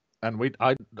 and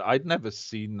I'd never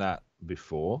seen that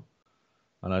before,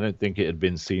 and I don't think it had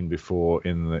been seen before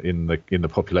in the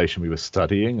population we were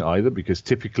studying either, because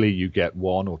typically you get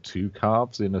 1 or 2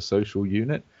 calves in a social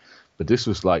unit, but this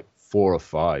was like 4 or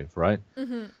 5, right?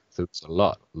 Mm-hmm. So it's a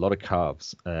lot of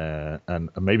calves, and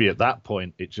maybe at that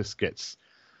point it just gets,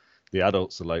 the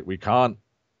adults are like, we can't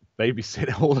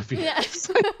babysit all of you. Yeah.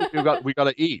 we got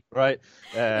to eat, right?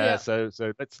 So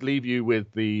let's leave you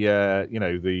with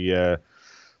the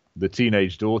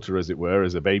teenage daughter, as it were,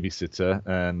 as a babysitter,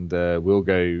 and we'll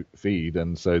go feed.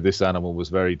 And so this animal was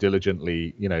very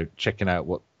diligently, checking out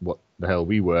what the hell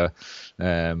we were,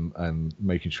 and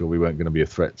making sure we weren't going to be a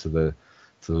threat to the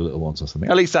little ones or something.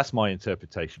 At least that's my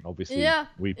interpretation. Obviously,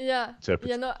 we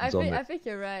interpret no, I think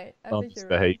you're right.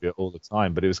 behavior all the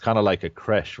time, but it was kind of like a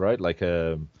creche, right? Like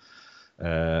a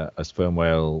sperm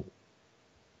whale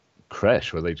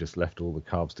creche where they just left all the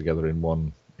calves together in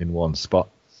one spot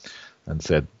and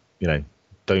said,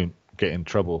 don't get in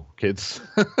trouble, kids.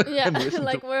 Yeah,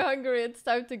 like we're hungry, it's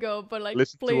time to go, but like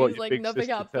listen please, to what your like big nothing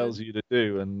sister happens. tells you to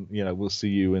do, and we'll see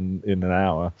you in an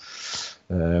hour.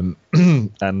 And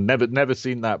never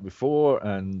seen that before,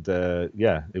 and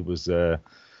it was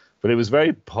but it was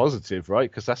very positive, right?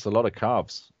 Because that's a lot of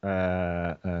calves,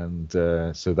 and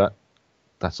so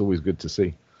that's always good to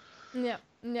see. Yeah,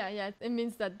 Yeah. It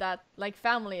means that like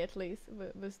family at least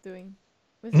was doing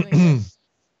good.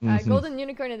 Golden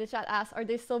Unicorn in the chat asks, are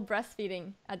they still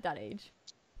breastfeeding at that age?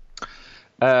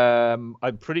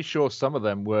 I'm pretty sure some of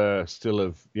them were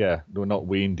still they were not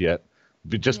weaned yet,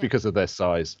 just because of their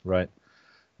size, right?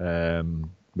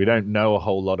 We don't know a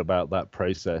whole lot about that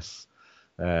process.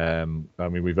 I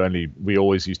mean, we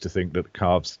always used to think that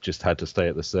calves just had to stay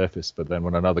at the surface, but then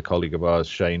when another colleague of ours,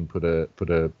 Shane, put a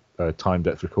time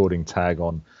depth recording tag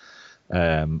on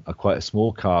quite a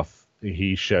small calf,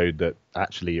 he showed that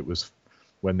actually it was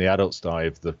when the adults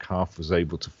dived, the calf was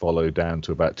able to follow down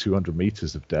to about 200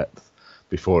 meters of depth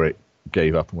before it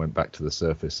gave up and went back to the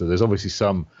surface. So there's obviously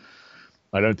some.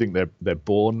 I don't think they're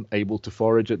born able to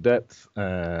forage at depth.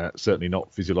 Certainly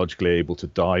not physiologically able to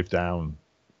dive down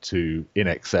to in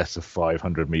excess of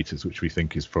 500 meters, which we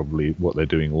think is probably what they're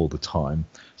doing all the time.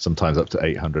 Sometimes up to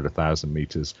 800, 1,000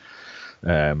 meters.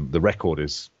 The record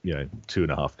is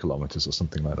 2.5 kilometers or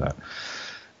something like that.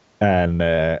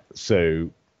 And so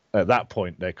at that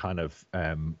point, they're kind of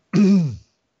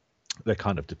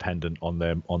dependent on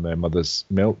their mother's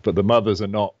milk. But the mothers are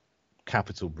not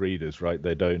capital breeders, right?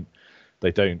 They don't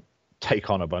take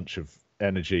on a bunch of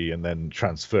energy and then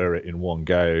transfer it in one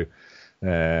go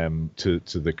to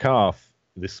the calf.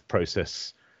 This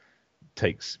process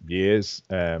takes years.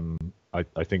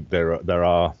 I think there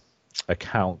are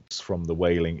accounts from the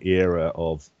whaling era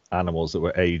of animals that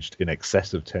were aged in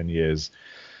excess of 10 years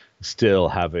still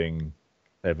having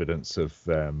evidence of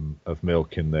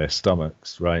milk in their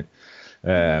stomachs, right?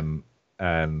 And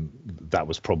that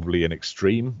was probably an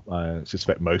extreme. I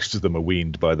suspect most of them are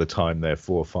weaned by the time they're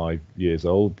 4 or 5 years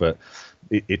old, but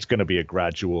it's going to be a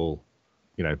gradual,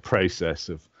 process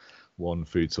of one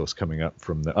food source coming up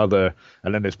from the other.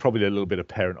 And then there's probably a little bit of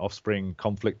parent offspring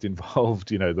conflict involved.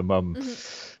 The mum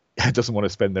doesn't want to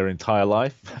spend their entire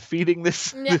life feeding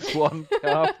this one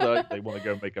calf. They want to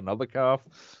go and make another calf.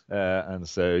 And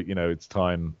so, it's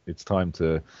time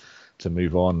to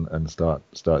move on and start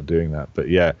doing that. But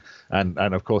and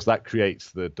of course that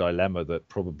creates the dilemma that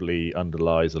probably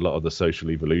underlies a lot of the social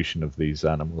evolution of these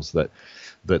animals, that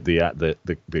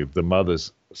the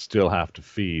mothers still have to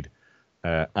feed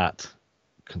at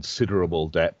considerable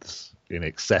depths in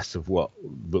excess of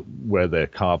where their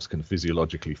calves can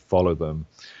physiologically follow them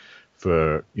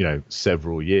for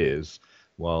several years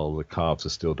while the calves are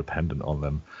still dependent on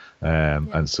them.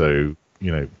 And so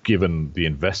given the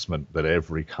investment that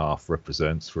every calf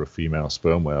represents for a female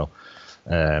sperm whale,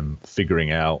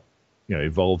 figuring out,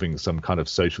 evolving some kind of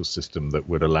social system that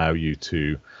would allow you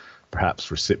to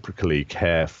perhaps reciprocally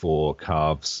care for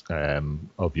calves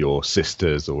of your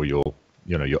sisters or your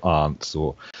aunts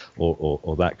or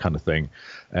that kind of thing,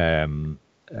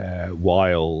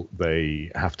 while they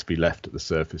have to be left at the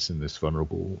surface in this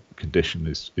vulnerable condition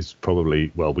is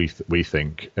probably, well, we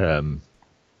think.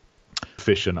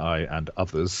 Fish and I and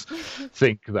others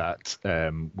think that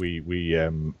that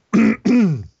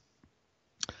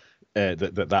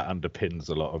underpins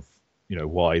a lot of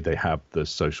why they have the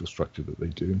social structure that they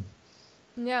do.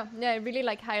 Yeah, it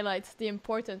really highlights the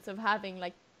importance of having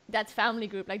that family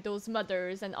group, those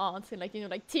mothers and aunts and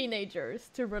teenagers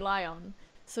to rely on,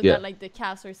 so that the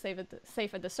calves are safe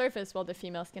at the surface while the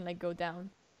females can go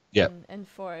down and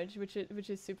forage, which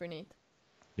is super neat.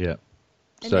 Yeah.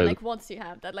 And then once you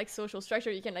have that social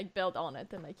structure, you can build on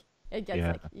it, and it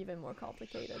gets even more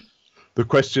complicated. The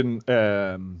question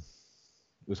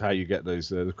was how you get those.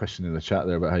 The question in the chat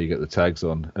there about how you get the tags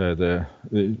on.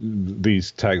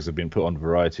 These tags have been put on a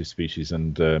variety of species,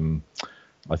 and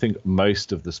I think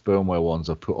most of the sperm whale ones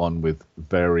are put on with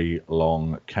very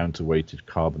long counterweighted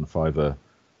carbon fiber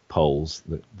poles.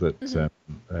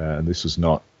 And this was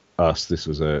not us. This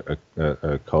was a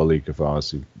colleague of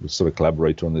ours who was sort of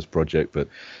collaborator on this project, but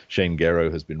Shane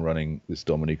Guerreau has been running this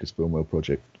Dominica sperm whale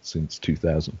project since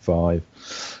 2005,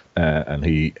 and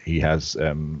he has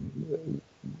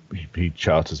he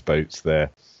charters boats there,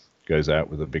 goes out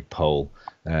with a big pole,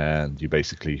 and you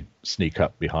basically sneak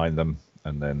up behind them,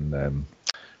 and then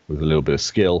with a little bit of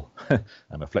skill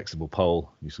and a flexible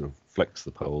pole, you sort of flex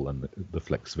the pole, and the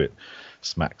flex of it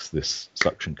smacks this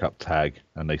suction cup tag,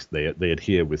 and they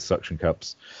adhere with suction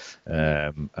cups,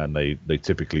 and they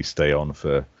typically stay on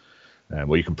for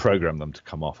well, you can program them to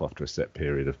come off after a set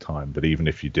period of time, but even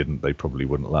if you didn't, they probably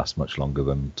wouldn't last much longer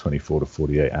than 24 to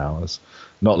 48 hours,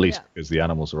 not least because the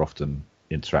animals are often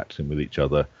interacting with each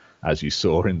other, as you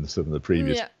saw in some of the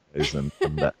previous videos,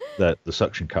 and that the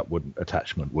suction cup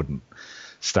attachment wouldn't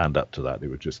stand up to that. It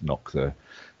would just knock the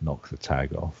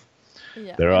tag off.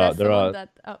 Yeah. There are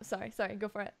oh, sorry, go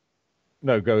for it.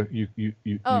 No, go. You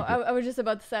I was just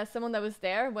about to say, as someone that was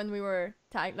there when we were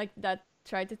that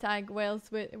try to tag whales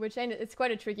with chain. It's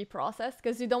quite a tricky process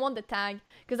because you don't want the tag,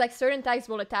 because like certain tags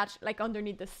will attach like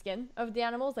underneath the skin of the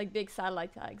animals, like big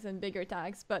satellite tags and bigger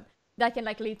tags, but that can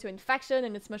like lead to infection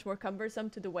and it's much more cumbersome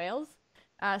to the whales.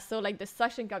 So like the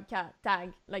suction cup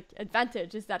tag like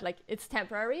advantage is that like it's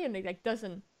temporary and it like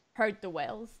doesn't hurt the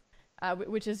whales,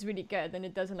 which is really good, and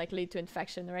it doesn't like lead to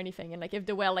infection or anything. And like if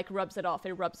the whale like rubs it off,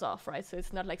 it rubs off, right? So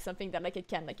it's not like something that like it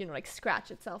can like, you know, like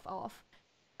scratch itself off.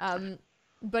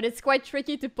 But it's quite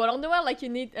tricky to put on the whale. Like you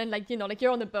need, and like, you know, like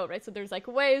you're on a boat, right? So there's like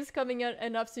waves coming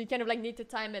in up, so you kind of like need to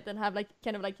time it and have like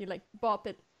kind of like you like bop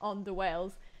it on the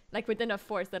whales like with enough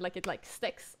force that like it like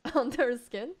sticks on their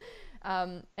skin.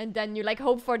 And then you like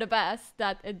hope for the best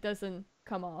that it doesn't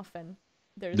come off, and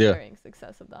there's varying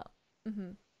success of that.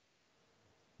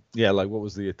 Yeah, like what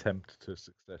was the attempt to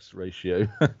success ratio?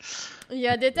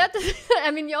 Yeah,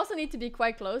 I mean, you also need to be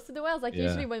quite close to the whales. Like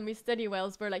usually when we study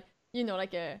whales, we're like, you know,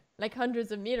 like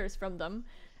hundreds of meters from them.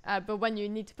 But when you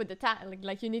need to put the tag,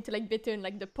 like you need to like between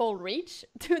like the pole reach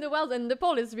to the whales, and the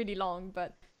pole is really long,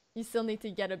 but you still need to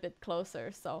get a bit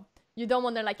closer. So you don't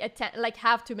want to like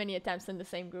have too many attempts in the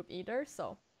same group either.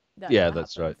 So that's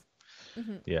happens. Right.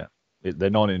 Yeah, they're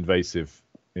non-invasive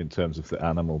in terms of the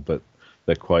animal, but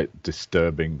they're quite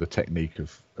disturbing. The technique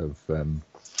of you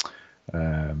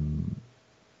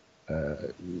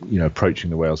know, approaching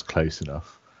the whales close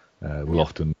enough will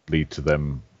often lead to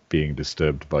them being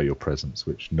disturbed by your presence,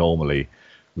 which normally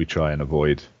we try and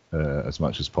avoid as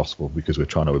much as possible because we're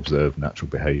trying to observe natural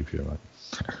behavior, right?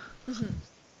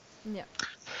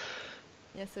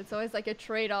 Yeah, so it's always like a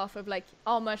trade-off of like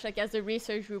how much like as a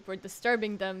research group we're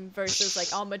disturbing them versus like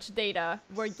how much data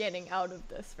we're getting out of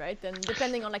this, right? And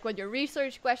depending on like what your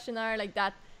research question are, like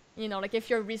that, you know, like if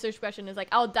your research question is like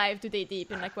how do they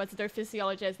deep and like what's their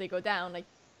physiology as they go down, like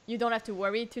you don't have to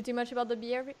worry too much about the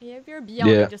behavior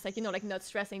beyond like, just like, you know, like not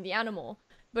stressing the animal.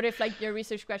 But if like your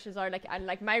research questions are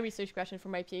like my research question for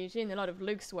my PhD and a lot of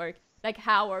Luke's work, like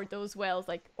how are those whales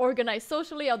like organized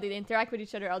socially, how do they interact with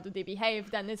each other, how do they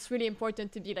behave, then it's really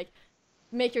important to be like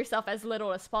make yourself as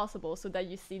little as possible so that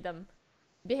you see them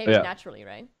behaving naturally,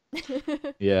 right?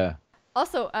 Yeah.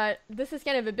 Also, this is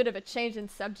kind of a bit of a change in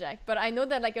subject, but I know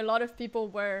that like a lot of people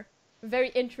were very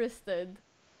interested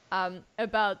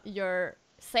about your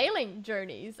sailing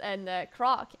journeys, and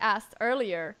Croc asked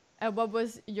earlier what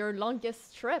was your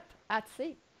longest trip at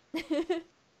sea?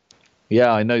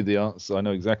 Yeah, I know the answer. I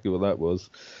know exactly what that was.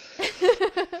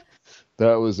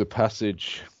 That was a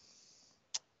passage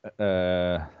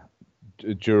during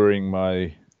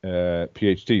my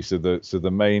PhD. So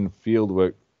the main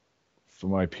fieldwork for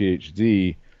my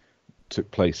PhD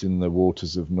took place in the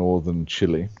waters of northern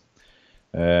Chile,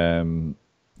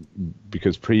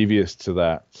 because previous to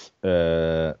that,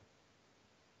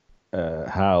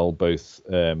 Hal, both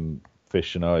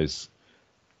Fish and I's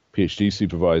PhD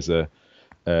supervisor,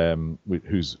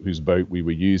 whose boat we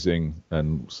were using,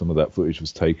 and some of that footage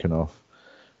was taken off,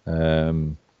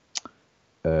 had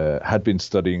been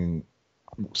studying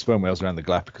sperm whales around the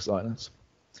Galapagos Islands,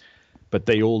 but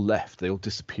they all left, they all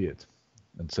disappeared,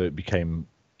 and so it became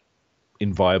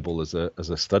inviable as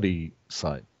a study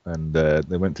site. And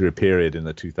they went through a period in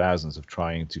the 2000s of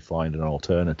trying to find an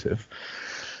alternative.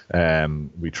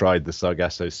 We tried the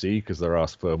Sargasso Sea because there are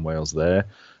sperm whales there,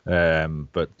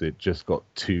 but it just got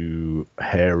too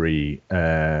hairy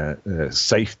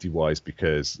safety-wise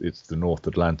because it's the North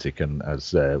Atlantic, and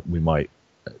as we might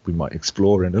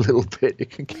explore in a little bit, it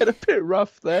can get a bit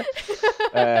rough there.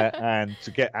 And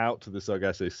to get out to the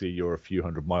Sargasso Sea, you're a few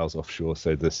hundred miles offshore,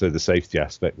 so the safety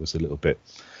aspect was a little bit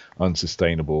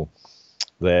unsustainable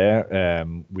there.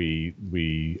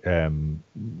 You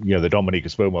know, the Dominica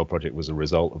Sperm Whale Project was a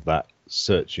result of that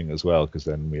searching as well, because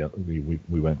then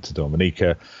we went to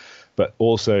Dominica. But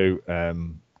also, at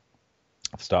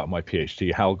the start of my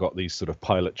PhD, Hal got these sort of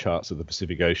pilot charts of the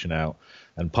Pacific Ocean out,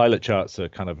 and pilot charts are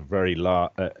kind of very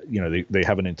large. You know, they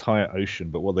have an entire ocean,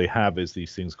 but what they have is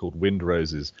these things called wind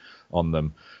roses on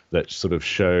them that sort of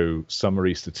show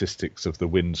summary statistics of the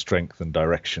wind strength and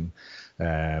direction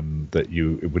that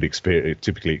you would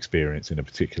typically experience in a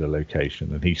particular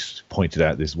location. And he pointed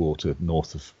out this water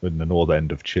in the north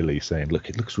end of Chile, saying, look,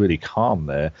 it looks really calm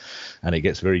there, and it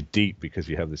gets very deep because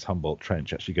you have this Humboldt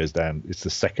Trench actually goes down. It's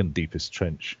the second deepest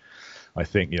trench, I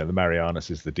think. You know, the Marianas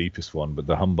is the deepest one, but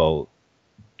the Humboldt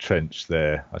Trench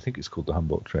there, I think it's called the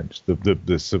Humboldt Trench,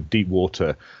 the sort of deep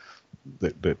water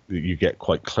that you get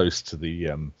quite close to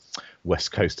the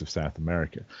west coast of South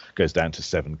America, goes down to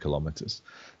 7 kilometers.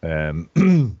 And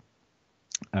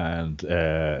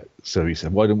so he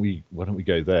said, why don't we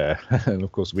go there? And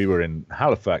of course we were in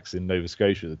Halifax in Nova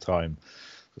Scotia at the time.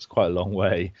 It's quite a long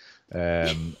way.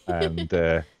 And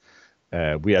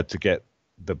we had to get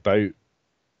the boat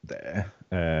there,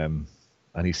 and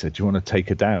he said, "Do you want to take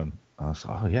her down?" I was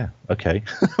like, "Oh yeah, okay,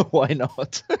 why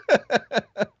not?"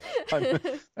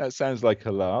 That sounds like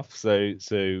a laugh. So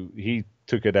he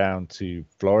took her down to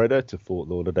Florida, to Fort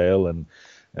Lauderdale, and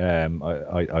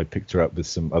I picked her up with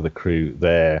some other crew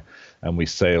there, and we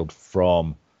sailed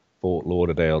from Fort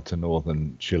Lauderdale to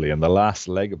northern Chile. And the last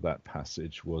leg of that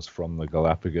passage was from the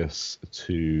Galapagos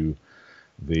to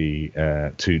the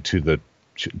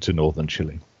to northern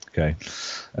Chile. Okay,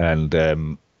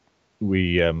 and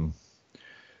we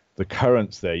the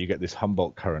currents there, you get this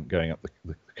Humboldt current going up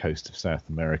the coast of South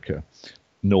America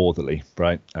northerly,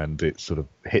 right? And it sort of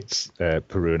hits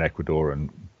Peru and Ecuador and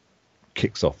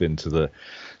kicks off into the.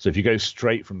 So if you go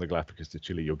straight from the Galapagos to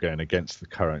Chile, you're going against the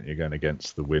current, you're going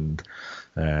against the wind.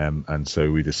 And so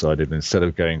we decided, instead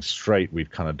of going straight, we'd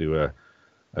kind of do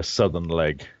a southern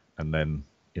leg and then,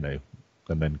 and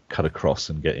then cut across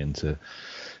and get into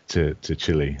to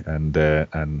Chile. And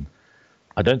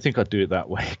I don't think I'd do it that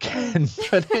way again.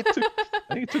 But I think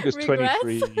it took us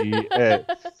 23.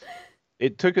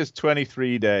 It took us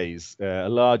 23 days, a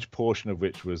large portion of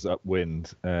which was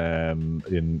upwind,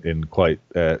 in quite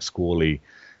squally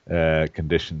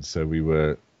conditions. So we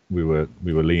were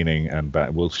leaning and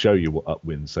back. We'll show you what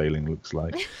upwind sailing looks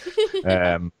like.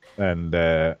 And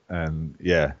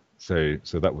yeah. So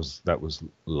that was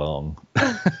long,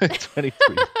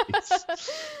 23 days,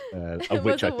 of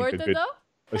which I think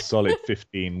a solid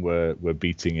 15 were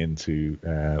beating into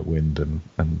wind and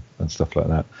stuff like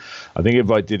that. I think if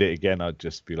I did it again, I'd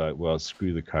just be like, well,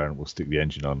 screw the current, we'll stick the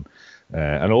engine on.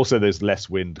 And also there's less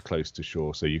wind close to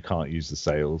shore, so you can't use the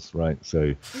sails, right?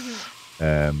 So,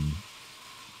 but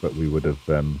we would have,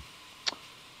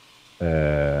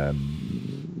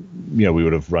 we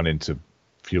would have run into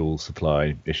fuel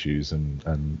supply issues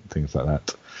and things like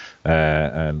that.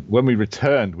 And when we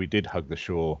returned, we did hug the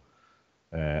shore.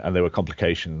 And there were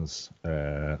complications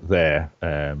there,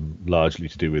 largely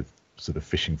to do with sort of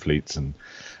fishing fleets and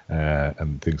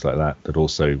things like that. That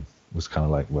also was kind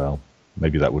of like, well,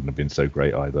 maybe that wouldn't have been so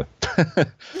great either.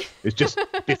 It's just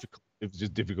difficult. It was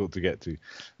just difficult to get to,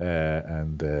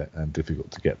 and difficult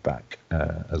to get back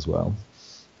as well.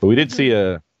 But we did see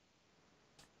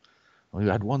we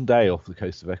had one day off the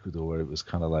coast of Ecuador where it was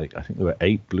kind of like, I think there were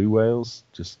 8 blue whales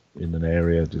just in an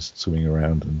area, just swimming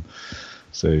around. And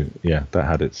so, yeah, that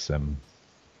had its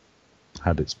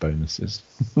bonuses.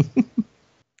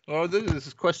 Oh, there's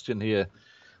this question here.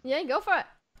 Yeah, go for it.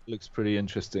 Looks pretty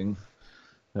interesting.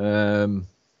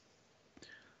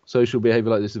 Social behavior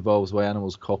like this evolves by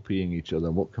animals copying each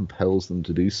other. What compels them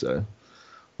to do so?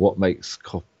 What makes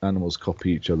animals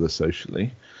copy each other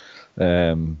socially?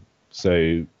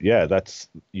 So, yeah, that's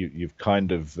you've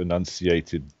kind of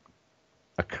enunciated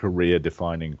a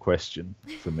career-defining question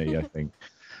for me, I think.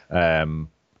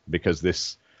 Because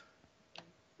this,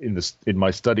 in my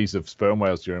studies of sperm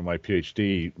whales during my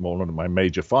PhD, one of my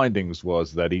major findings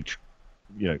was that each,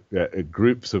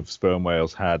 groups of sperm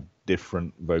whales had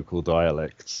different vocal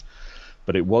dialects,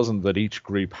 but it wasn't that each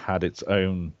group had its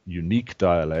own unique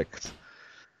dialect.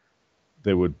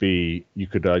 There would be, you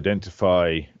could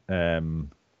identify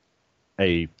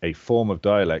a form of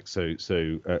dialect, so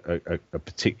a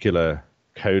particular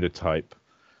coda type,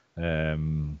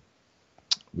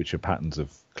 which are patterns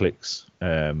of clicks.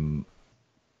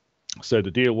 So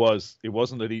the deal was, it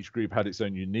wasn't that each group had its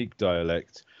own unique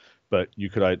dialect, but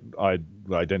you could I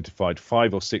identified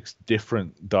 5 or 6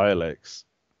 different dialects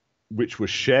which were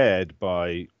shared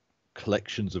by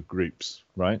collections of groups,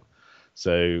 right?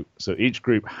 So each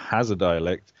group has a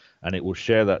dialect, and it will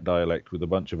share that dialect with a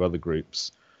bunch of other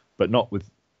groups, but not with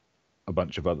a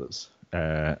bunch of others.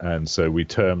 And so we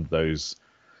termed those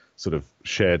sort of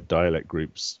shared dialect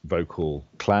groups vocal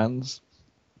clans.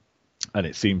 And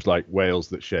it seems like whales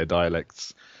that share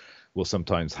dialects will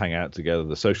sometimes hang out together.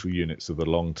 The social units are the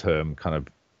long-term kind of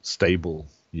stable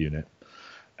unit,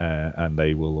 and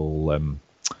they will all,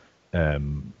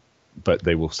 but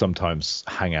they will sometimes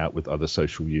hang out with other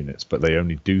social units, but they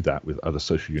only do that with other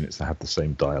social units that have the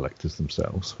same dialect as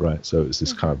themselves, right? So it's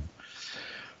this kind of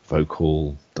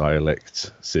vocal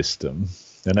dialect system.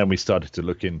 And then we started to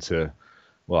look into,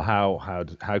 well, how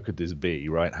could this be,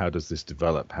 right? How does this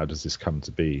develop? How does this come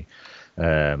to be?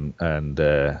 And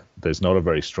there's not a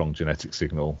very strong genetic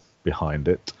signal behind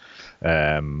it.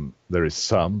 There is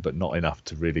some, but not enough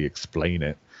to really explain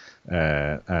it.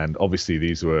 And obviously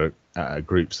these were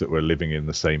groups that were living in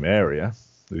the same area.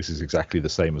 This is exactly the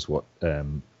same as what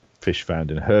Fish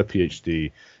found in her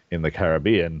PhD in the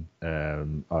Caribbean.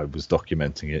 I was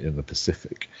documenting it in the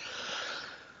Pacific.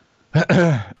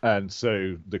 And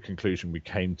so the conclusion we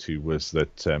came to was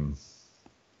that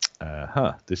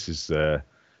this is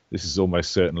this is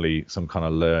almost certainly some kind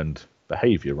of learned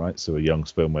behavior, right? So a young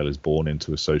sperm whale is born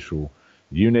into a social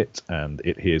unit, and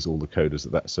it hears all the coders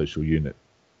that social unit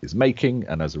is making,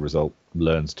 and as a result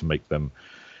learns to make them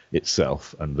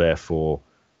itself, and therefore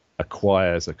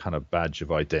acquires a kind of badge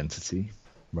of identity,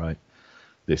 right?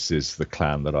 This is the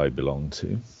clan that I belong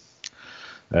to.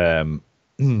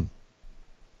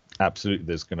 Absolutely,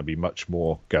 there's going to be much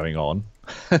more going on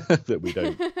that we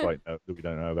don't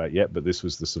know about yet. But this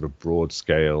was the sort of broad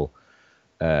scale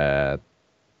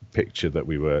picture that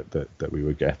we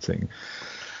were getting.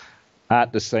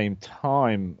 At the same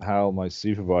time, Hal, my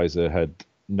supervisor, had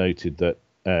noted that.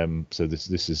 So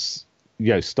this is,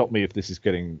 stop me if this is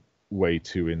getting way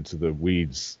too into the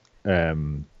weeds.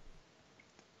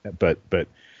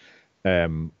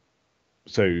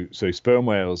 So sperm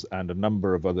whales and a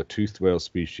number of other toothed whale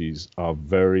species are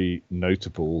very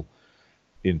notable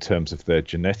in terms of their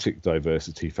genetic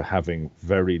diversity for having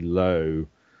very low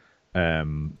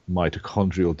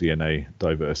mitochondrial DNA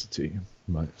diversity.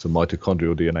 Right? So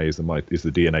mitochondrial DNA is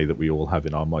the DNA that we all have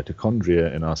in our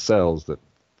mitochondria, in our cells, that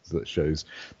shows,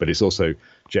 but it's also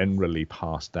generally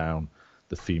passed down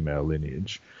the female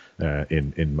lineage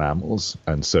in mammals,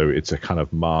 and so it's a kind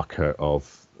of marker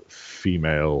of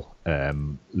female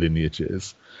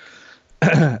lineages.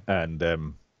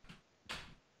 And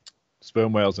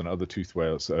sperm whales and other toothed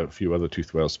whales, a few other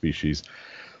toothed whale species,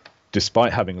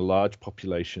 despite having large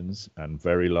populations and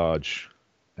very large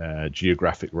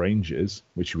geographic ranges,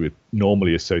 which we would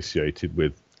normally associated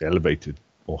with elevated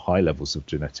or high levels of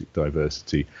genetic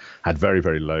diversity, had very,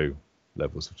 very low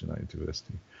levels of genetic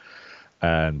diversity.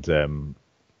 And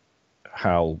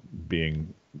Hal,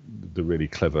 being the really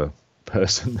clever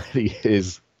person that he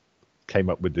is, came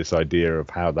up with this idea of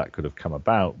how that could have come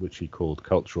about, which he called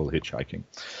cultural hitchhiking,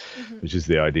 which is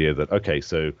the idea that, okay,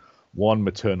 so one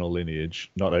maternal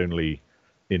lineage not only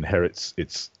inherits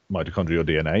its mitochondrial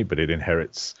DNA, but it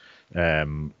inherits,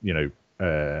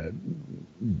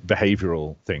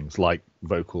 behavioral things like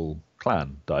vocal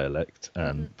clan dialect,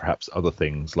 and perhaps other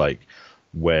things like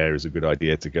where is a good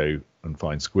idea to go and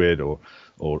find squid, or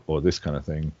this kind of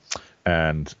thing.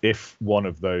 And if one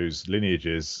of those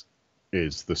lineages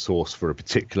is the source for a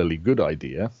particularly good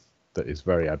idea that is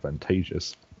very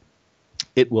advantageous,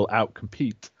 it will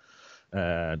outcompete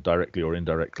directly or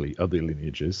indirectly other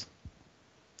lineages,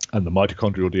 and the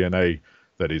mitochondrial DNA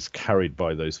that is carried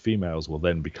by those females will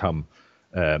then become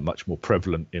much more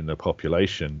prevalent in the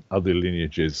population. Other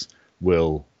lineages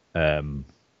will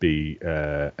be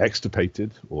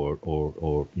extirpated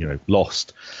or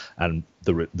lost, and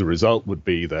the result would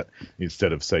be that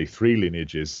instead of, say, 3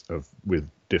 lineages with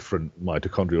different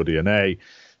mitochondrial DNA,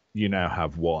 you now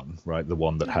have one, right? The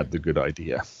one that had the good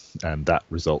idea, and that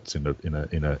results in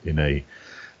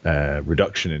a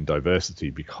reduction in diversity,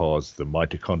 because the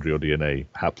mitochondrial DNA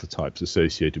haplotypes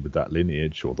associated with that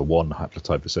lineage, or the one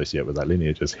haplotype associated with that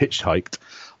lineage, has hitchhiked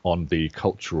on the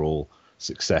cultural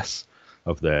success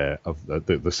of the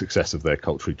success of their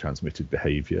culturally transmitted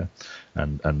behavior,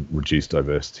 and reduce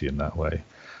diversity in that way.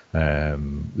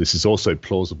 This is also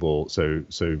plausible. So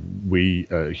we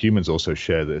humans also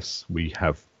share this. We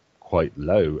have quite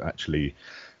low, actually,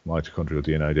 mitochondrial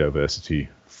DNA diversity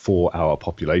for our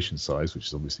population size, which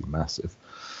is obviously massive.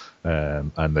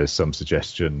 And there's some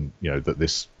suggestion, that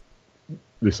this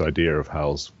idea of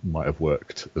Hal's might have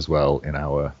worked as well in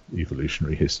our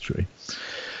evolutionary history.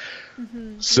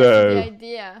 So the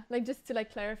idea, just to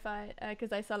clarify,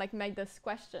 because I saw Meg this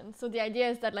question. So the idea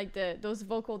is that those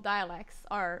vocal dialects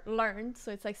are learned.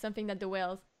 So it's something that the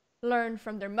whales learn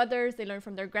from their mothers, they learn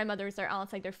from their grandmothers, their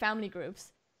aunts, their family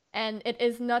groups. And it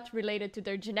is not related to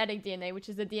their genetic DNA, which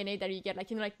is the DNA that you get, the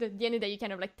DNA that you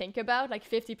kind of think about,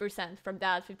 50% from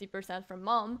dad, 50% from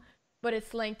mom. But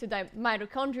it's linked to the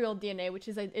mitochondrial DNA, which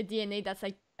is a DNA that's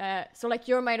so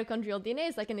your mitochondrial DNA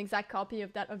is an exact copy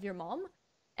of that of your mom.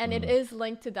 And it is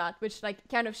linked to that, which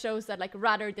kind of shows that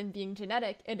rather than being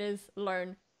genetic, it is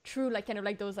learned through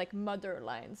those mother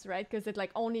lines, right? Because it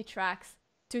only tracks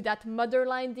to that mother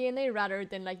line DNA rather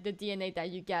than the DNA that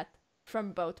you get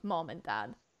from both mom and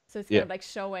dad. So it's kind of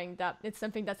showing that it's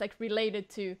something that's related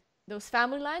to those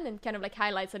family lines, and kind of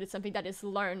highlights that it's something that is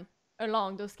learned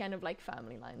along those kind of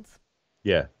family lines.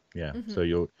 Yeah. So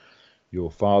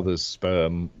your father's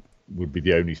sperm would be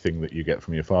the only thing that you get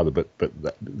from your father, but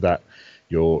that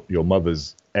your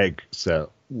mother's egg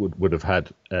cell would have had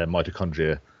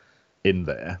mitochondria in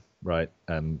there, right?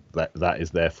 And that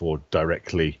is therefore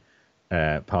directly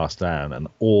passed down, and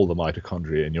all the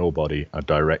mitochondria in your body are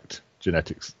direct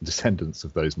genetic descendants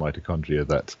of those mitochondria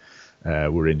that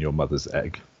were in your mother's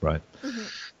egg, right?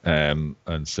 And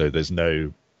so there's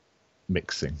no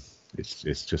mixing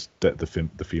It's just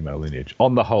the female lineage.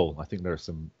 On the whole, I think there are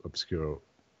some obscure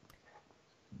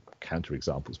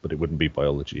counterexamples, but it wouldn't be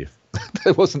biology if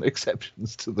there wasn't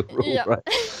exceptions to the rule, Yeah. right?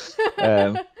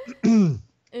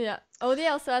 Yeah.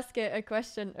 Odie also asked a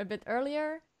question a bit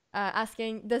earlier,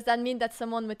 asking, does that mean that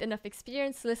someone with enough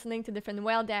experience listening to different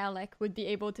whale dialect would be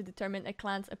able to determine a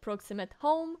clan's approximate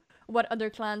home, what other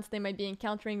clans they might be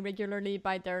encountering regularly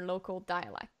by their local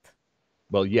dialect?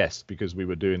 Well, yes, because we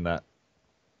were doing that,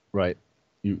 right?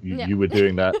 Yeah. You were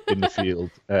doing that in the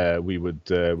field. We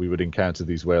would encounter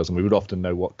these whales, and we would often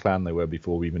know what clan they were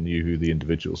before we even knew who the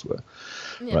individuals were,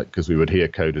 Yeah. right? Because we would hear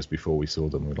coders before we saw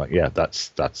them. We're like, yeah,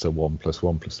 that's a 1 +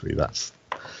 1 + 3. That's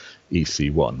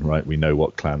EC1, right? We know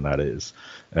what clan that is.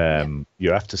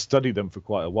 You have to study them for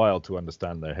quite a while to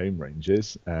understand their home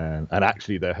ranges, and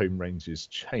actually their home ranges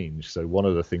change. So one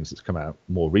of the things that's come out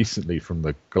more recently from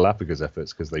the Galapagos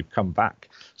efforts, because they've come back,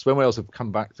 sperm whales have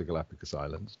come back to Galapagos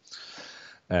Islands,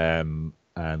 and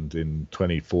in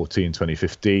 2014,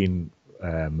 2015,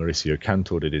 Mauricio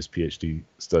Cantor did his PhD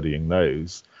studying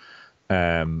those,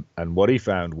 and what he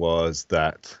found was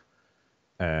that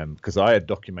because I had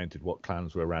documented what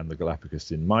clans were around the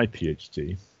Galapagos in my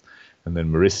PhD, and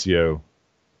then Mauricio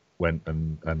went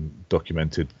and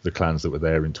documented the clans that were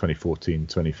there in 2014,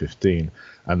 2015,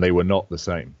 and they were not the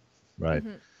same, right?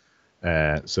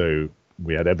 So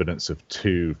we had evidence of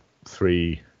 2,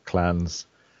 3 clans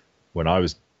when I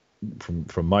was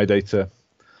from my data,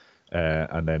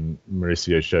 and then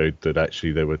Mauricio showed that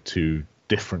actually there were 2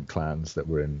 different clans that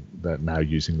now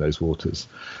using those waters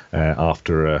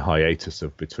after a hiatus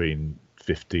of between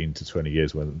 15 to 20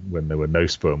 years when there were no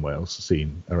sperm whales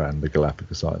seen around the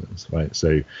Galapagos Islands, right?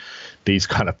 So these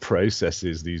kind of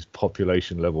processes, these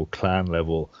population level, clan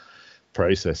level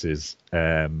processes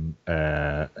are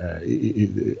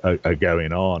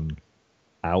going on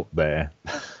out there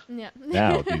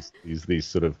now. These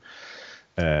sort of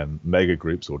mega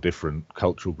groups or different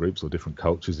cultural groups or different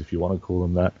cultures, if you want to call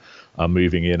them that, are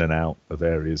moving in and out of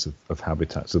areas of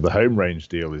habitat. So the home range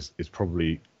deal is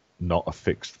probably not a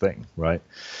fixed thing, right?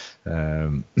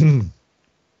 But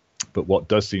what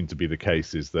does seem to be the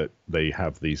case is that they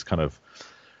have these kind of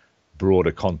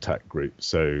broader contact groups.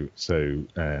 So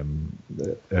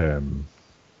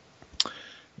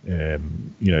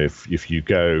if you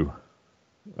go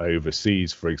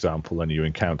overseas, for example, and you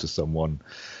encounter someone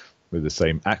with the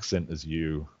same accent as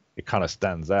you, it kind of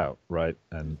stands out, right?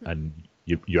 And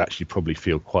you actually probably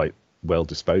feel quite well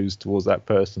disposed towards that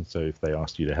person. So if they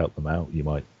asked you to help them out, you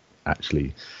might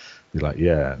actually be like,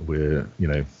 yeah, we're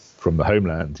from the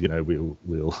homeland,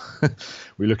 we'll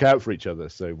we look out for each other,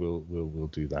 so we'll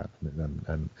do that.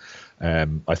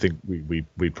 And I think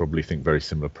we probably think very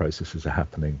similar processes are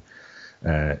happening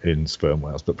in sperm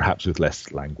whales, but perhaps with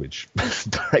less language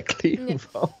directly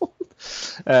involved.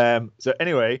 So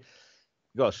anyway,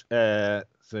 gosh, so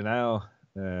now,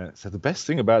 so the best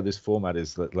thing about this format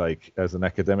is that, like, as an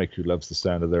academic who loves the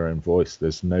sound of their own voice,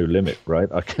 there's no limit, right?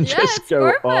 I can just go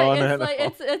perfect. on it's and like,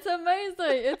 on. It's amazing.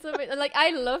 It's amazing. Like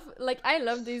I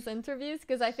love these interviews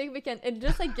because I think it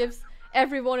just like gives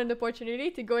everyone an opportunity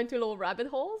to go into little rabbit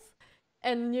holes,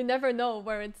 and you never know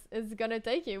where it's gonna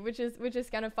take you, which is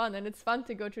kind of fun. And it's fun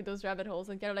to go through those rabbit holes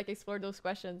and kind of like explore those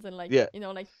questions and like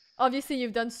like obviously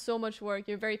you've done so much work,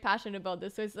 you're very passionate about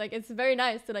this, so it's very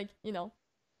nice to like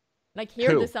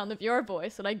hear the sound of your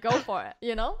voice, so like go for it,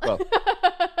 Well,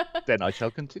 then I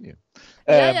shall continue.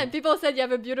 Yeah, people said you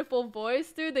have a beautiful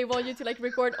voice too. They want you to like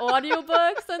record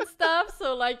audiobooks and stuff,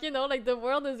 so like like the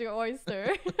world is your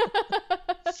oyster.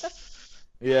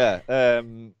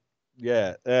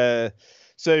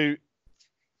 So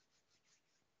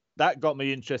that got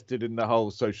me interested in the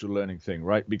whole social learning thing,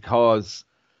 right? Because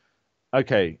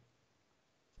okay,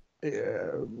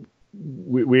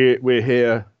 we're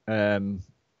here and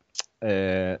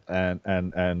we're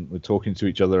talking to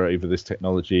each other over this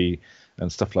technology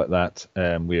and stuff like that.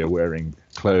 We are wearing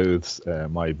clothes.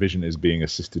 My vision is being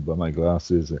assisted by my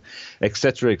glasses,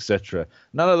 etc., etc.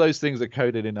 None of those things are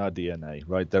coded in our DNA,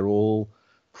 right? They're all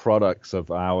products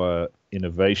of our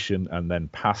innovation and then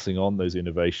passing on those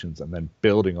innovations and then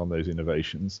building on those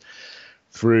innovations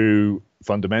through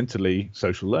fundamentally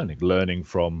social learning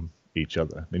from each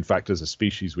other. In fact, as a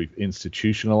species, we've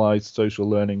institutionalized social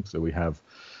learning. So we have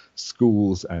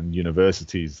schools and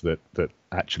universities that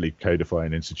actually codify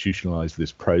and institutionalize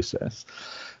this process.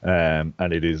 And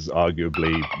it is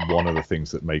arguably one of the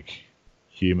things that make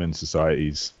human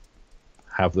societies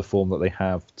have the form that they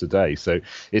have today. So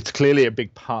it's clearly a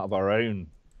big part of our own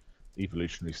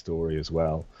evolutionary story as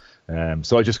well.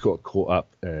 So I just got caught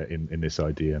up in this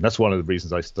idea, and that's one of the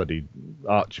reasons I studied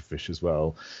archerfish as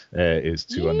well, is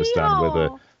to understand whether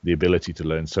the ability to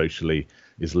learn socially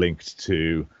is linked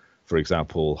to, for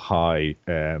example, high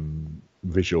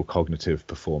visual cognitive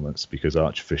performance, because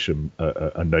archerfish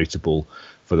are notable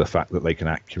for the fact that they can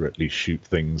accurately shoot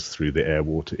things through the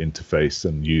air-water interface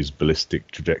and use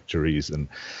ballistic trajectories and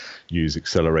use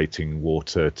accelerating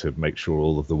water to make sure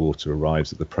all of the water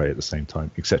arrives at the prey at the same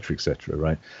time, etc., etc.,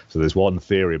 right? So there's one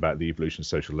theory about the evolution of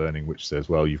social learning which says,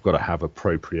 well, you've got to have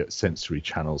appropriate sensory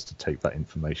channels to take that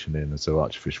information in, and so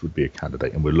archerfish would be a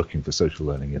candidate, and we're looking for social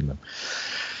learning in them.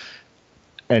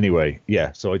 Anyway,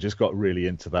 yeah, so I just got really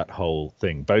into that whole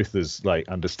thing, both as like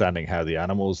understanding how the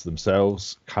animals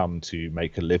themselves come to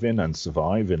make a living and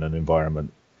survive in an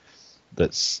environment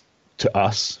that's, to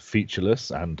us,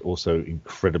 featureless and also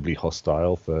incredibly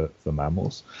hostile for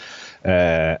mammals.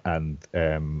 And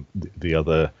the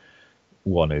other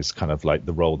one is kind of like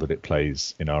the role that it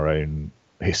plays in our own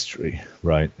history,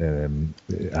 right? And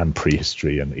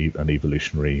prehistory and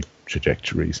evolutionary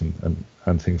trajectories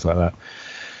and things like that.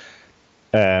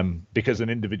 Because an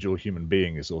individual human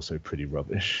being is also pretty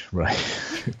rubbish, right?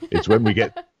 It's when we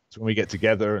get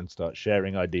together and start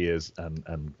sharing ideas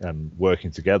and working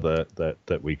together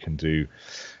that we can do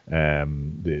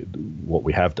what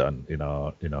we have done in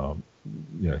our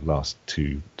last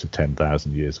 2 to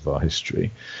 10,000 years of our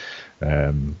history,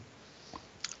 and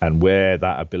where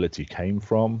that ability came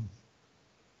from,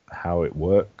 how it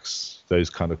works, those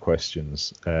kind of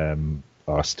questions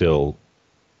are still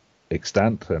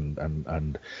extant,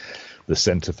 and the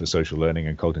Center for Social Learning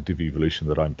and Cognitive Evolution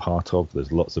that I'm part of,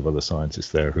 there's lots of other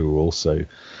scientists there who are also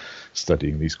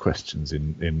studying these questions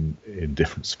in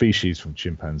different species, from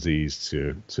chimpanzees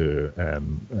to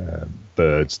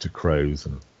birds to crows,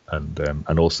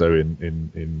 and also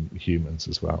in humans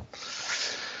as well.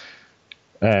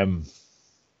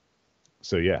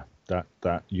 So yeah,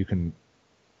 that you can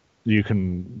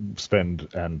spend,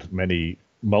 and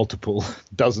multiple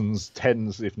dozens,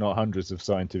 tens, if not hundreds of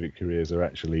scientific careers are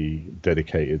actually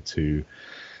dedicated to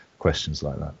questions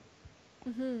like that.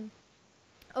 Mm-hmm.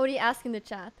 Odie asked in the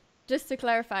chat, just to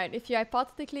clarify, if you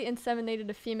hypothetically inseminated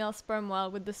a female sperm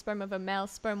whale with the sperm of a male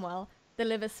sperm whale, they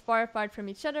live as far apart from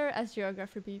each other as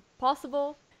geographically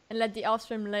possible, and let the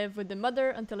offspring live with the mother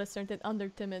until a certain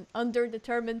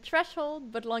underdetermined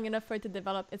threshold, but long enough for it to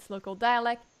develop its local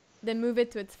dialect, then move it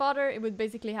to its father, it would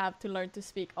basically have to learn to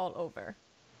speak all over.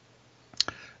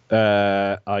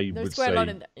 I would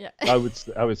say, yeah. I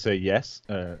would say yes,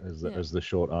 as the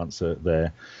short answer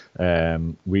there.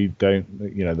 We don't,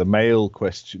 the male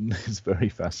question is very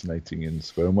fascinating in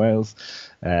sperm whales.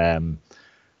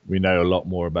 We know a lot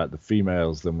more about the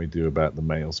females than we do about the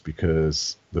males,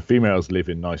 because the females live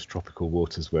in nice tropical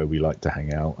waters where we like to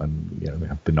hang out, and they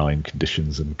have benign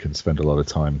conditions and can spend a lot of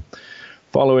time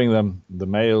following them. The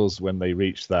males, when they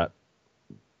reach that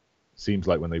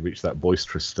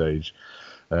boisterous stage.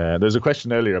 There's a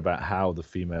question earlier about how the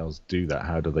females do that.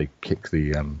 How do they kick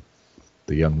the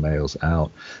young males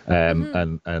out?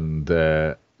 And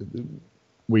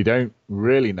we don't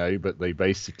really know, but they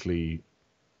basically,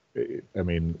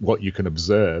 what you can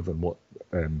observe, and what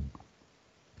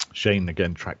Shane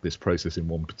again tracked this process in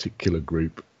one particular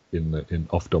group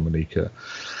off Dominica.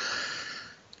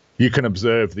 You can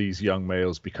observe these young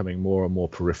males becoming more and more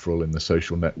peripheral in the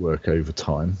social network over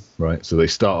time, right? So they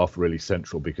start off really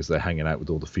central because they're hanging out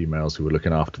with all the females who are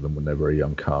looking after them when they're very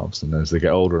young calves. And as they get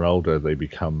older and older, they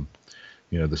become,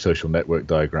 the social network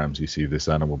diagrams, you see this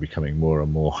animal becoming more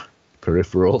and more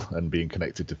peripheral and being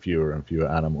connected to fewer and fewer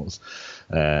animals,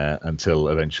 until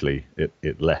eventually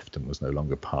it left and was no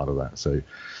longer part of that. So,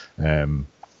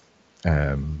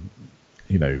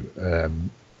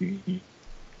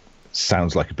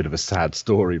 sounds like a bit of a sad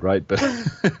story, right? But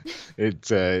it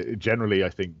generally, I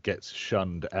think, gets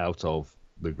shunned out of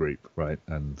the group, right?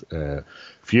 And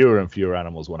fewer and fewer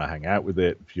animals want to hang out with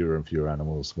it. Fewer and fewer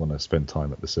animals want to spend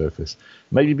time at the surface.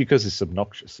 Maybe because it's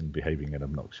obnoxious and behaving in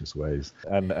obnoxious ways,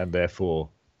 and therefore,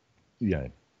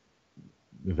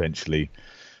 eventually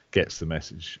gets the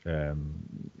message.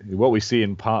 What we see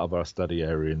in part of our study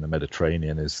area in the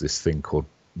Mediterranean is this thing called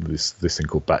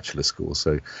bachelor school.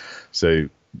 So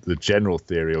the general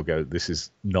theory will go, this is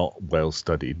not well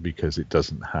studied because it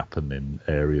doesn't happen in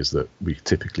areas that we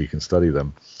typically can study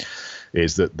them,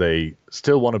 is that they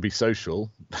still want to be social,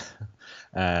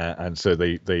 and so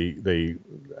they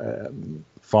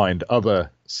find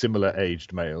other similar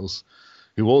aged males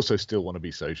who also still want to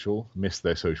be social, miss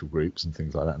their social groups and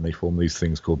things like that, and they form these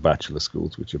things called bachelor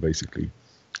schools, which are basically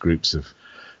groups of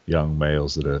young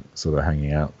males that are sort of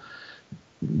hanging out.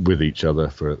 with each other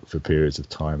for periods of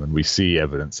time, and we see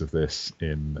evidence of this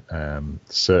in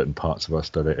certain parts of our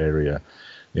study area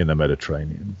in the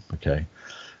Mediterranean. Okay,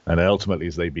 and ultimately,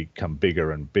 as they become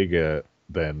bigger and bigger,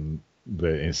 then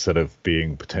instead of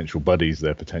being potential buddies,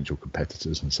 they're potential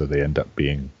competitors, and so they end up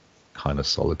being kind of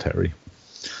solitary.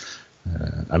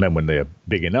 And then when they're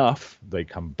big enough, they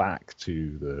come back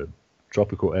to the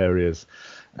tropical areas,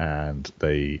 and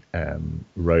they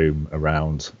roam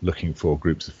around looking for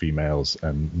groups of females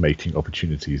and mating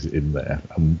opportunities in there.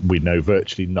 And we know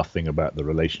virtually nothing about the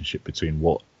relationship between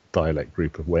what dialect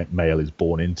group of male is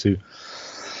born into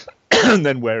and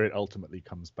then where it ultimately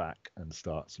comes back and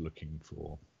starts looking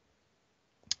for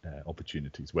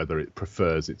opportunities, whether it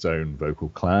prefers its own vocal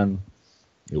clan.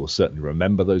 It will certainly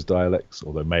remember those dialects,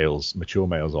 although mature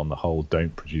males on the whole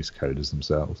don't produce codas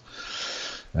themselves.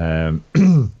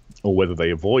 Or whether they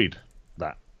avoid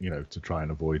that, to try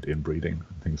and avoid inbreeding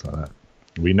and things like that.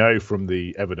 We know from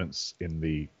the evidence in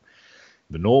the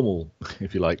normal,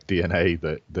 if you like, DNA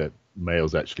that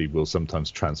males actually will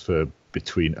sometimes transfer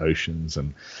between oceans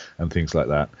and things like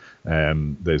that.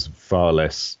 There's far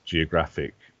less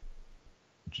geographic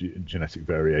genetic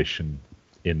variation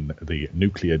in the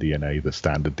nuclear DNA, the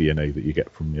standard DNA that you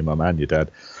get from your mum and your dad,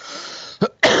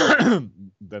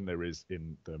 than there is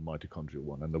in the mitochondrial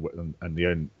one. And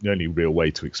the only real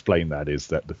way to explain that is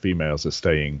that the females are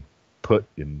staying put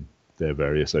in their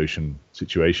various ocean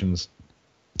situations,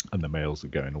 and the males are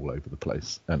going all over the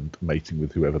place and mating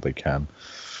with whoever they can.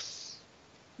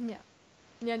 Yeah,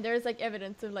 and there's like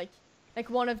evidence of like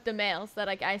one of the males that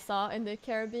like I saw in the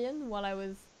Caribbean while I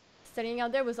was studying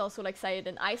out there was also like sighted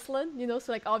in Iceland,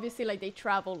 so like obviously like they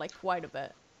travel like quite a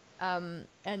bit,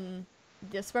 and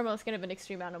the sperm whale is kind of an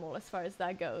extreme animal as far as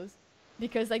that goes,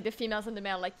 because like the females and the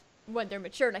male, like when they're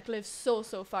mature, like live so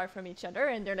far from each other,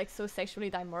 and they're like so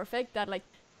sexually dimorphic that like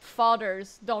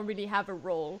fathers don't really have a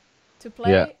role to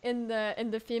play in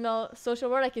the female social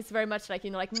world. Like it's very much like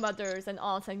like mothers and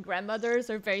aunts and grandmothers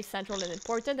are very central and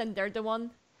important, and they're the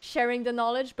one sharing the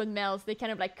knowledge, but males, they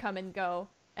kind of like come and go,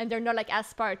 and they're not like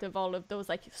as part of all of those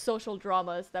like social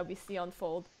dramas that we see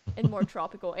unfold in more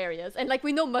tropical areas, and like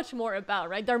we know much more about,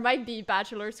 right? There might be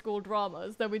bachelor school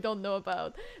dramas that we don't know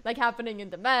about, like happening in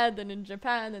the Med and in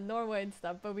Japan and Norway and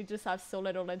stuff, but we just have so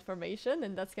little information,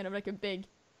 and that's kind of like a big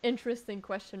interesting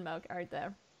question mark out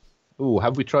there. Oh,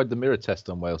 have we tried the mirror test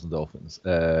on whales and dolphins?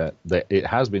 It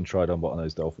has been tried on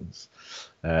bottlenose dolphins,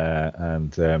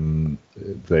 and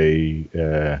they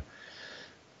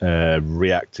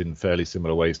react in fairly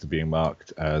similar ways to being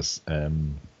marked as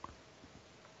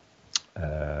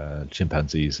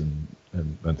chimpanzees and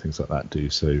things like that do.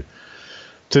 So,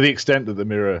 to the extent that the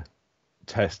mirror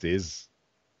test is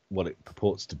what it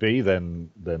purports to be,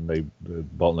 then the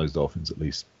bottlenose dolphins at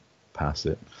least pass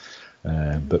it.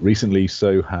 But recently,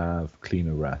 so have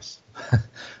cleaner wrasse,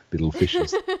 little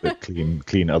fishes that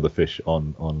clean other fish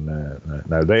on.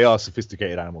 Now they are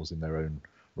sophisticated animals in their own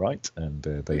right, and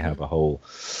they have a whole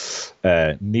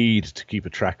need to keep a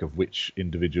track of which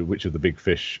of the big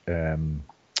fish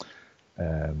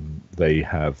they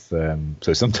have.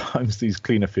 So sometimes these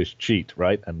cleaner fish cheat,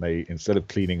 right? And they, instead of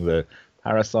cleaning the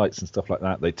parasites and stuff like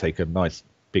that, they take a nice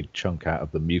big chunk out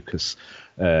of the mucus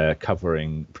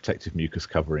protective mucus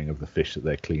covering of the fish that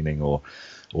they're cleaning, or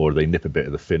they nip a bit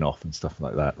of the fin off and stuff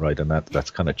like that, right? And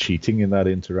that's kind of cheating in that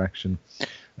interaction.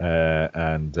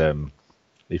 And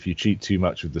if you cheat too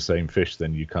much with the same fish,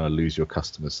 then you kind of lose your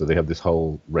customers. So they have this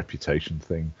whole reputation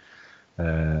thing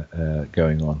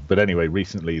going on. But anyway,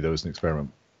 recently there was an experiment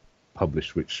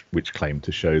published which claimed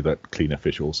to show that cleaner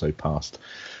fish also passed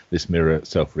this mirror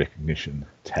self-recognition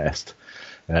test,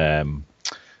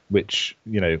 which,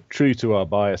 true to our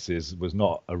biases, was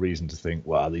not a reason to think,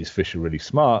 wow, these fish are really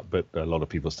smart. But a lot of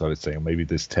people started saying, maybe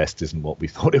this test isn't what we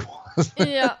thought it was.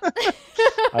 Yeah.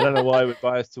 I don't know why we're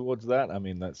biased towards that. I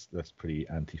mean, that's pretty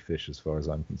anti-fish as far as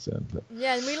I'm concerned. But...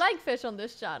 yeah, and we like fish on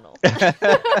this channel.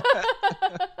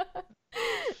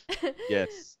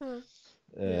 Yes.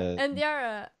 And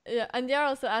Diara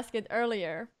also asked it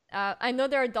earlier. I know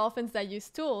there are dolphins that use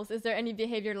tools. Is there any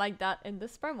behavior like that in the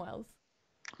sperm whales?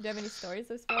 Do you have any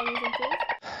stories of sperm whales using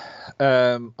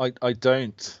tools? I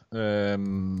don't.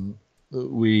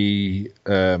 We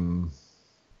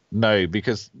no,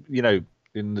 because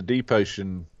in the deep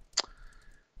ocean,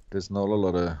 there's not a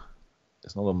lot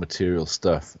of material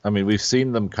stuff. I mean, we've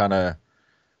seen them kind of. Do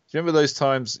you remember those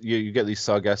times you get these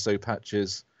sargasso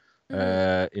patches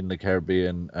in the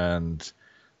Caribbean, and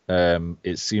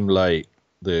it seemed like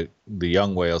the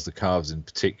young whales, the calves in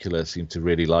particular, seem to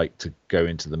really like to go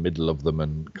into the middle of them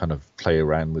and kind of play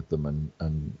around with them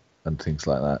and and things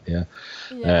like that. Yeah.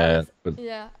 Yeah, But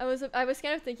I was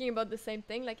kind of thinking about the same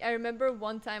thing. Like I remember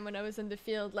one time when I was in the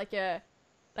field, like a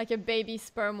baby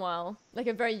sperm whale, like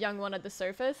a very young one at the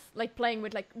surface, like playing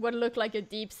with like what looked like a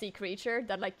deep sea creature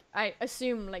that like I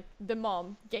assume like the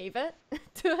mom gave it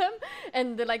to him,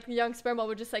 and the like young sperm whale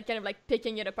were just like kind of like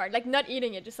picking it apart, like not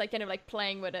eating it, just like kind of like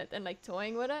playing with it and like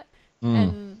toying with it. mm,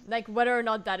 And like whether or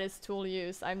not that is tool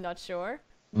use, I'm not sure,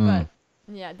 mm, but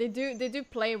yeah, they do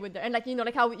play with it, and like you know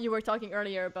like how you were talking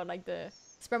earlier about like the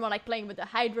sperm whale like playing with the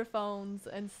hydrophones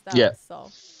and stuff. yeah. So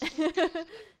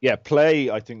Yeah, play.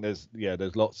 I think there's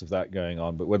lots of that going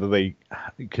on, but whether they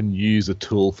can use a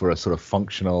tool for a sort of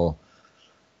functional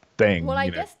well, thing, I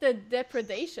you know. guess the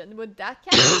depredation, would that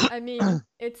count? I mean,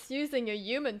 it's using a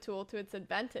human tool to its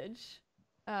advantage.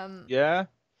 Um, Yeah.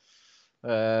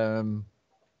 Um,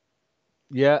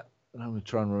 yeah. I'm gonna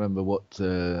try and remember what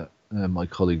my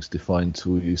colleagues define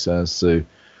tool use as. So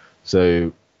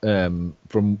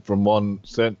from one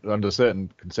certain under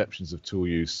certain conceptions of tool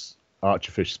use,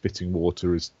 archerfish spitting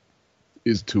water is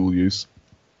tool use.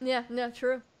 yeah, no,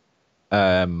 true.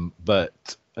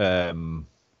 But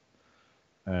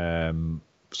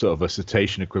sort of a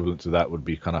cetacean equivalent to that would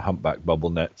be kind of humpback bubble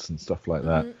nets and stuff like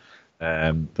that.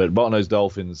 Mm-hmm. But bottlenose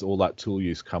dolphins, all that tool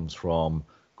use comes from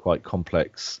quite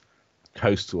complex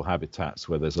coastal habitats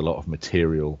where there's a lot of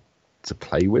material to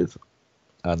play with.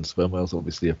 And sperm whales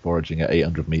obviously are foraging at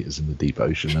 800 meters in the deep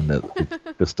ocean, and it's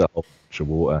just a whole bunch of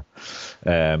water.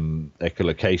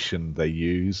 Echolocation they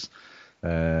use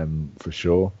for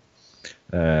sure.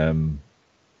 Some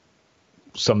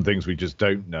things we just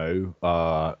don't know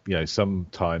are,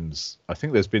 sometimes I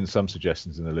think there's been some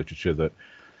suggestions in the literature that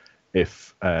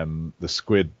if the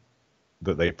squid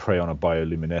that they prey on are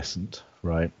bioluminescent,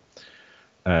 right?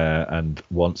 And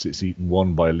once it's eaten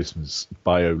one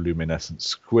bioluminescent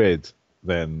squid,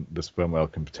 then the sperm whale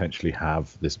can potentially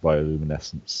have this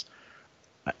bioluminescence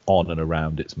on and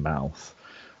around its mouth,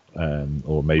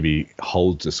 or maybe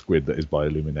holds a squid that is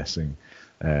bioluminescing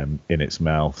in its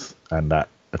mouth, and that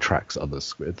attracts other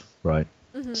squid, right?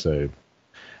 Mm-hmm. So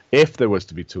if there was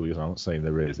to be tool use, I'm not saying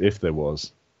there is, if there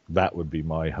was, that would be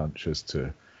my hunch as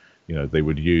to, they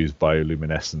would use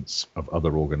bioluminescence of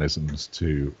other organisms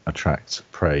to attract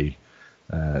prey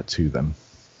to them.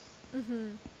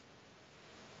 Mm-hmm.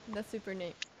 That's super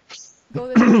neat.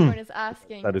 Golden Unicorn is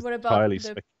asking, That is what about entirely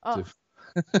the... speculative.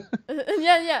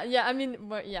 yeah. I mean,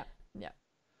 well, yeah.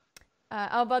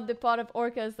 How about the pot of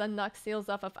orcas that knock seals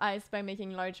off of ice by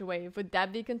making large wave? Would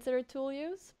that be considered tool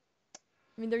use?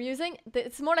 I mean, they're using...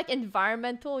 It's more like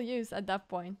environmental use at that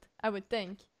point, I would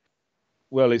think.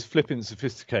 Well, it's flipping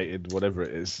sophisticated, whatever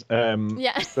it is.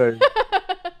 Yeah. So,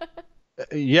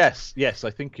 yes, I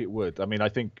think it would. I mean, I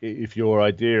think if your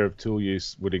idea of tool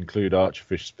use would include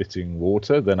archerfish spitting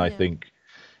water, then I Yeah. think,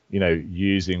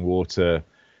 using water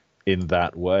in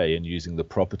that way and using the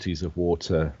properties of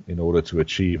water in order to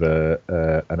achieve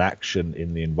an action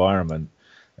in the environment,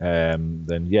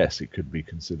 then yes, it could be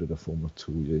considered a form of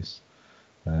tool use.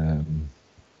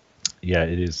 Yeah,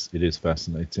 it is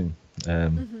fascinating.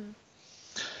 Mm-hmm.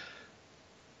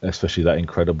 Especially that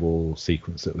incredible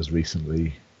sequence that was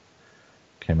recently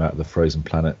came out of the Frozen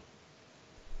Planet,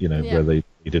 where they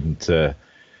didn't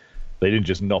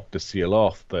just knock the seal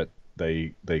off, but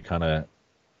they kind of,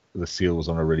 the seal was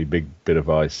on a really big bit of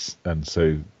ice, and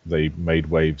so they made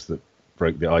waves that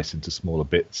broke the ice into smaller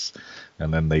bits,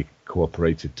 and then they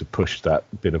cooperated to push that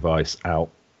bit of ice out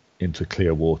into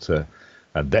clear water,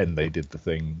 and then they did the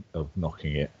thing of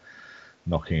knocking it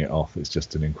off. It's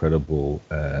just an incredible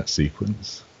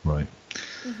sequence, right?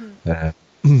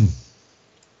 Mm-hmm.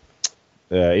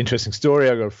 Interesting story.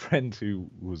 I got a friend who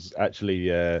was actually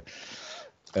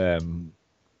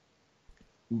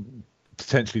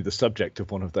potentially the subject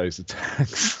of one of those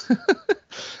attacks.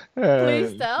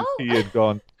 Please tell. He had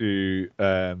gone to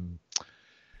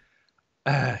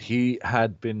he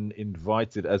had been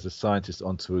invited as a scientist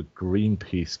onto a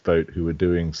Greenpeace boat who were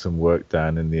doing some work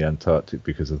down in the Antarctic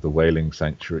because of the whaling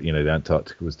sanctuary. The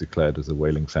Antarctica was declared as a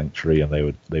whaling sanctuary, and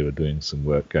they were doing some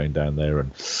work going down there,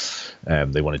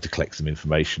 and they wanted to collect some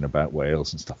information about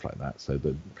whales and stuff like that. So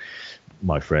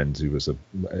my friend, who was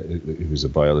a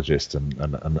biologist, and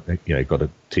got a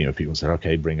team of people and said,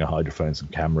 okay, bring a hydrophone, some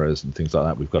cameras and things like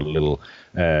that. We've got a little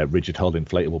rigid hull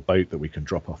inflatable boat that we can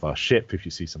drop off our ship if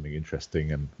you see something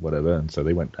interesting and whatever. And so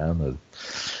they went down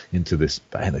into this,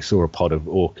 and they saw a pod of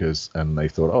orcas, and they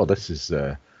thought, oh, this is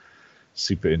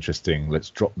super interesting. Let's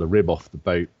drop the rib off the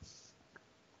boat,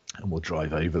 and we'll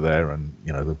drive over there. And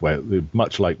the whale,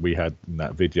 much like we had in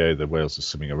that video, the whales are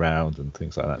swimming around and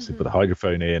things like that. So they put a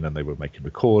hydrophone in, and they were making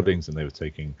recordings, and they were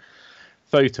taking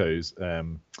photos.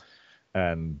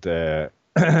 And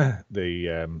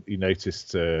he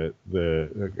noticed a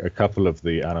couple of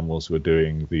the animals were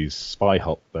doing these spy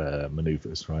hop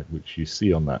maneuvers, right, which you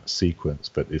see on that sequence.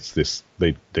 But it's this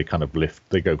they kind of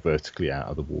they go vertically out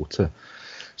of the water,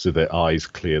 so their eyes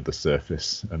clear the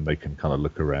surface and they can kind of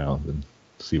look around and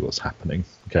see what's happening.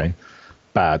 Okay,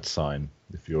 bad sign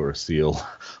if you're a seal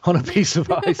on a piece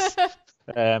of ice.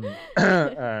 And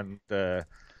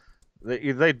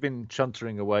they'd been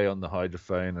chuntering away on the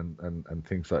hydrophone and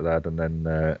things like that. And then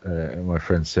my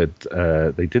friend said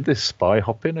they did this spy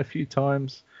hopping a few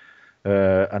times,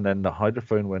 and then the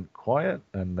hydrophone went quiet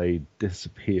and they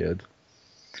disappeared.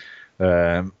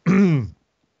 And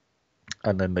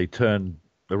then they turned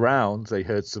around. They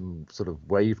heard some sort of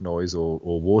wave noise or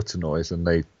water noise, and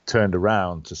they turned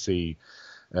around to see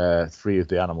three of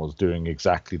the animals doing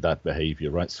exactly that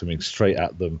behavior, right? Swimming straight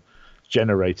at them,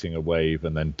 generating a wave,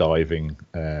 and then diving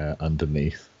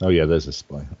underneath. Oh yeah, there's a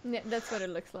spy. Yeah, that's what it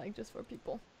looks like, just for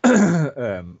people.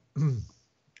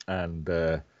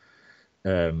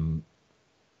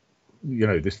 You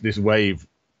know, this wave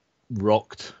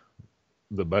rocked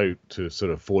the boat to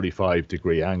sort of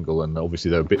 45-degree angle, and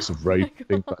obviously there were bits of rope,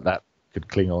 things like that could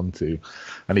cling on to.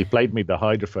 And he played me the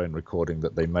hydrophone recording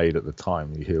that they made at the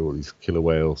time. You hear all these killer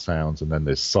whale sounds, and then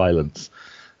there's silence,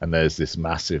 and there's this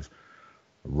massive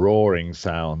roaring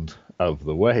sound of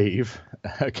the wave,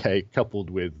 okay, coupled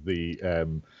with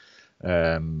the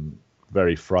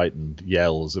very frightened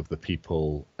yells of the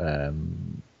people,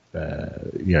 you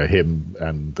know, him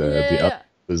and the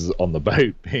others on the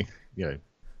boat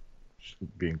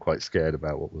being quite scared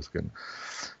about what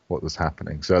was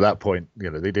happening. So at that point,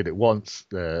 you know, they did it once,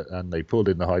 and they pulled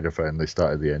in the hydrophone, they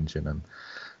started the engine,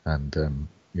 and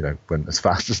you know, went as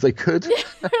fast as they could.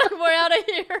 We're out of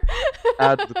here.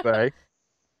 Out of the bay.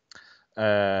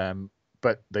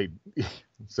 But they,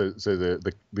 so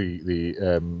the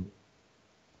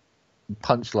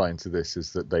punchline to this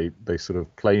is that they sort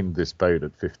of planed this boat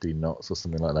at 15 knots or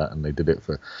something like that, and they did it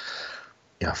for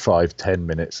 5-10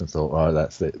 minutes and thought, oh,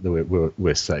 that's it,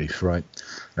 we're safe, right?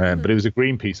 But it was a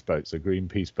Greenpeace boat, so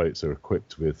Greenpeace boats are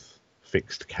equipped with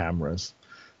fixed cameras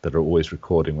that are always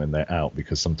recording when they're out,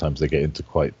 because sometimes they get into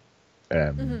quite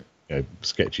you know,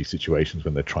 sketchy situations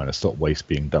when they're trying to stop waste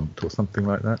being dumped or something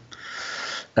like that.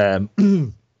 And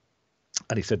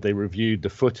he said they reviewed the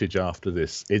footage after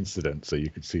this incident, so you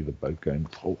could see the boat going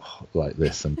like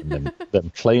this, and then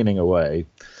them planing away,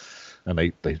 and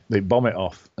they bomb it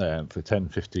off for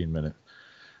 10-15 minutes,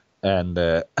 and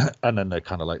then they're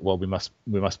kind of like, well, we must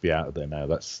be out of there now.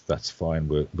 That's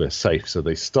fine. We're safe. So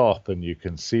they stop, and you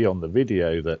can see on the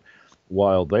video that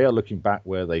while they are looking back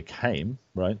where they came,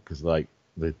 right, because like,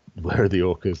 where are the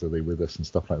orcas? Are they with us and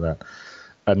stuff like that?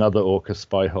 Another orca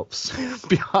spy hops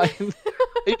behind.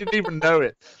 He didn't even know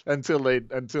it until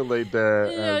they'd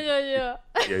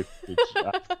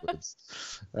afterwards.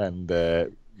 And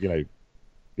you know,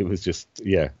 it was just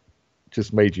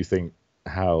made you think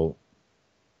how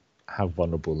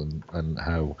vulnerable and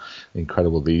how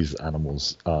incredible these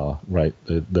animals are, right?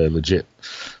 They're legit.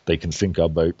 They can sink our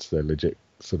boats. They're legit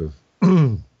sort of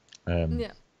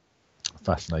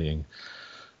fascinating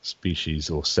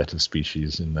species or set of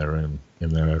species in their own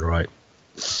right.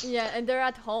 Yeah, and they're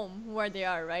at home where they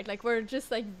are, right? Like, we're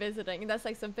just like visiting. That's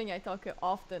like something I talk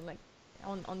often, like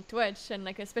on Twitch, and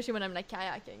like especially when I'm like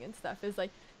kayaking and stuff, is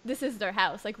like, this is their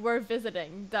house. Like, we're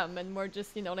visiting them, and we're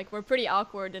just, you know, like, we're pretty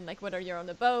awkward, and like whether you're on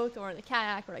a boat or in a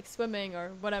kayak or like swimming or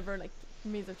whatever, like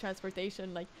means of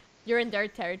transportation, like you're in their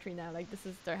territory now. Like, this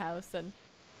is their house, and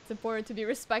it's important to be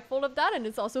respectful of that. And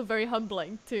it's also very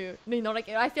humbling to, you know, like,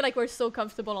 I feel like we're so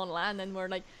comfortable on land, and we're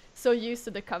like so used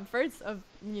to the comforts of,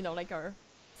 you know, like our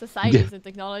societies and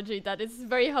technology, that it's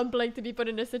very humbling to be put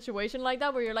in a situation like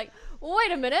that where you're like,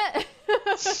 wait a minute.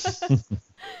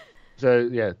 So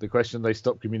yeah, the question, they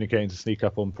stop communicating to sneak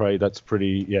up on prey, that's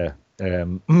pretty,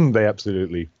 they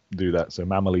absolutely do that. So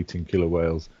mammal eating killer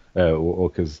whales or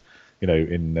orcas, you know,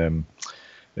 in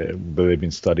they've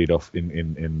been studied off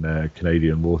in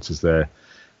Canadian waters, they're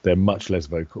much less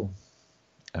vocal,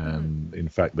 and in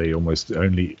fact they almost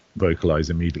only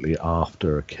vocalize immediately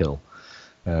after a kill,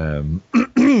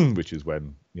 which is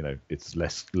when, you know, it's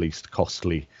least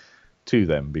costly to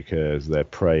them, because their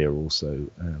prey are also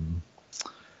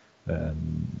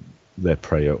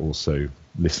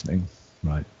listening,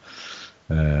 right?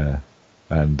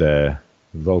 And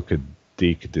Volker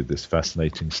Dieck did this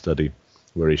fascinating study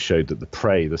where he showed that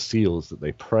the seals that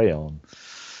they prey on,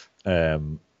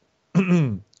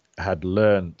 had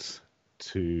learnt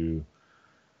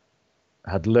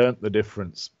the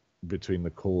difference between the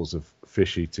calls of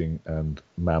fish eating and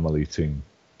mammal eating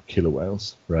killer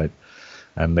whales, right?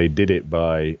 And they did it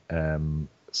by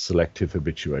selective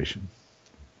habituation.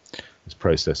 this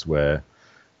process where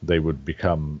they would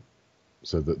become,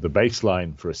 so that the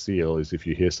baseline for a seal is if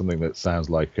you hear something that sounds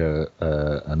like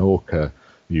an orca,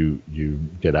 you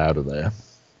get out of there,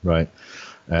 right?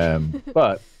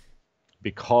 But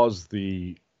because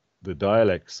the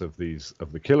dialects of the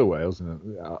killer whales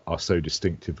are so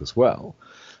distinctive as well,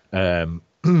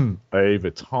 over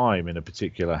time in a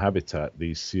particular habitat,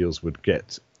 these seals would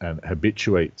get and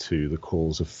habituate to the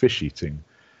calls of fish-eating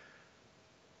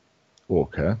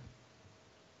orca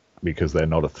because they're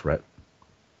not a threat.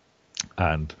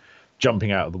 And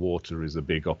jumping out of the water is a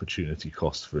big opportunity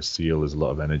cost for a seal. There's a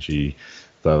lot of energy,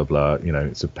 blah, blah, blah.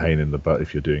 It's a pain in the butt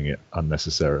if you're doing it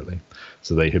unnecessarily.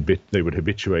 So they would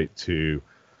habituate to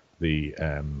the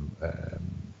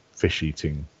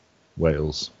fish-eating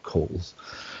whales calls.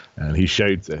 And he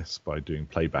showed this by doing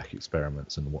playback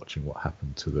experiments and watching what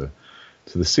happened to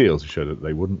the seals. He showed that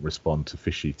they wouldn't respond to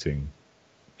fish-eating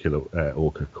killer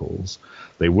orca calls.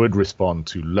 They would respond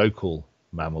to local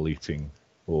mammal-eating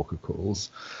orca calls,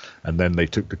 and then they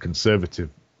took the conservative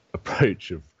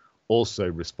approach of also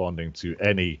responding to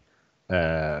any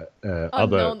other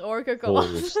orca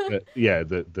calls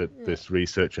that this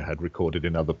researcher had recorded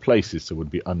in other places, so would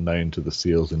be unknown to the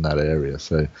seals in that area.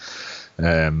 So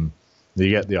you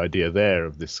get the idea there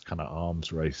of this kind of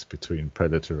arms race between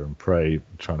predator and prey,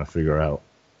 trying to figure out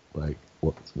like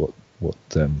what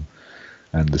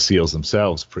and the seals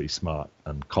themselves pretty smart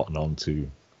and cotton on to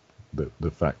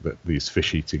the fact that these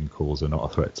fish-eating calls are not a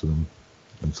threat to them,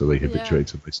 and so they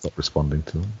habituate and they stop responding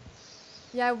to them.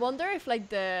 Yeah, I wonder if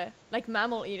the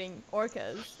mammal-eating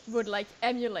orcas would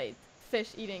emulate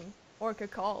fish-eating orca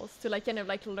calls to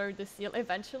lure the seal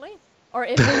eventually, or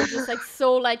if they're just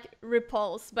so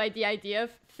repulsed by the idea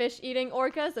of fish-eating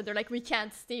orcas that they're we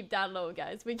can't steep that low,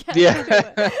 guys. We can't do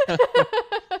it.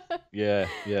 yeah,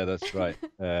 that's right.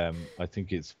 I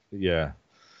think it's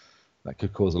that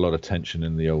could cause a lot of tension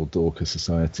in the old Orca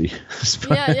society.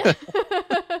 Yeah.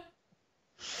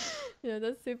 Yeah,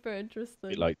 that's super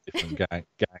interesting. Like different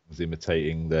gangs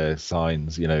imitating their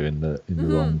signs, in the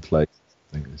wrong place.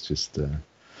 I think it's just,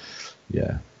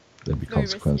 there'd be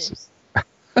consequences.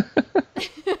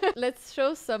 Let's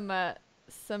show some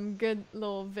good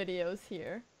little videos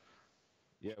here.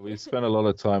 Yeah, we spent a lot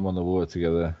of time on the water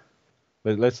together.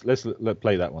 Let's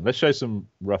play that one. Let's show some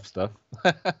rough stuff.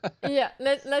 Yeah,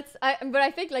 let's. But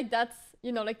I think that's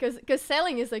because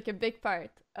sailing is a big part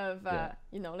of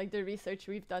the research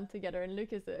we've done together, and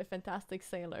Luke is a fantastic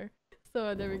sailor.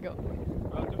 So there we go.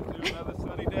 Welcome to another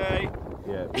sunny day.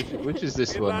 Yeah, which is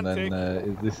this one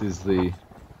then? This is the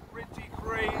Pretty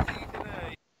crazy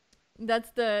today. That's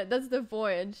the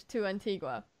voyage to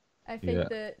Antigua. I think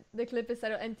the clip is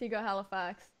titled Antigua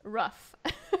Halifax Rough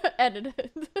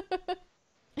edited.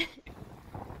 This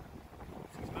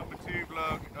is number 2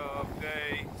 vlog of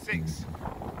day 6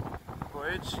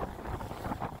 voyage.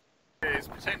 Is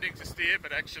pretending to steer,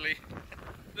 but actually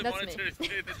the That's monitor me. is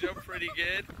doing the job pretty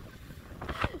good.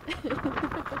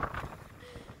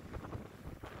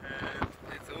 And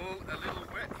it's all a little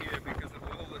wet here because of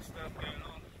all the stuff going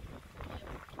on.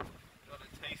 Got a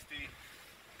tasty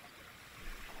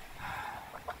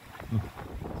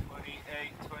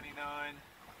 28, 29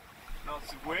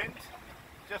 knots of wind,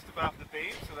 just above the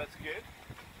beam, so that's good.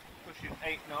 Pushing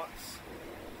 8 knots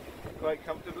quite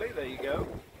comfortably. There you go.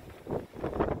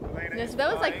 Yes,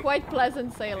 that was quite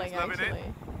pleasant sailing Loving it.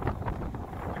 actually.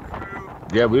 The crew,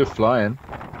 yeah, we were flying.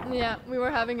 Yeah, we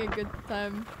were having a good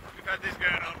time. we've had this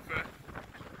going on for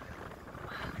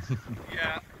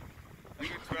a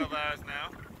good 12 hours now.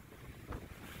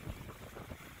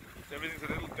 So everything's a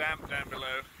little damp down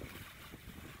below.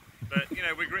 But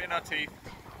we're gritting our teeth.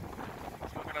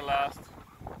 It's not going to last.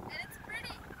 And it's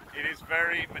pretty. It is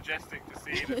very majestic to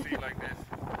see the sea like this.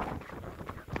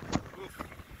 Oof.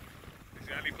 It's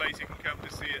the only place you can come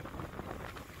to see it.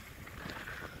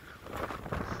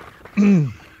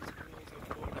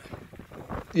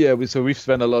 Yeah, so we've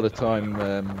spent a lot of time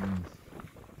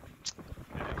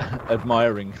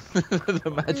admiring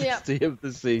the majesty of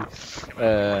the sea,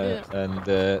 and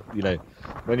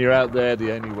when you're out there,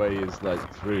 the only way is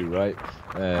through, right?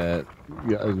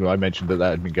 I mentioned that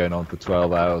had been going on for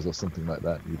 12 hours or something like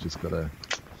that. You just gotta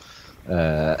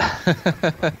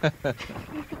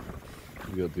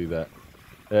you gotta do that.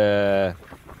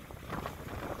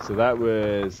 So that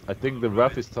was, I think, the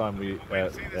roughest time we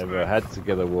ever had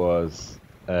together was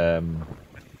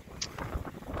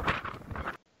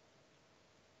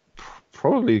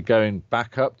probably going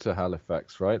back up to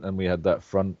Halifax, right? And we had that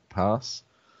front pass.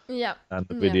 Yeah. And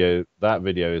that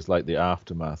video is like the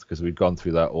aftermath, because we'd gone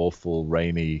through that awful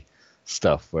rainy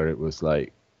stuff where it was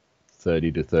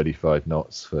 30 to 35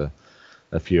 knots for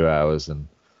a few hours, and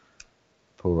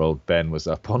poor old Ben was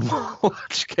up on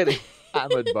watch getting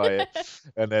hammered by it,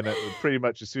 and then pretty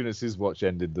much as soon as his watch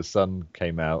ended, the sun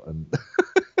came out, and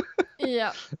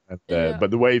Yeah.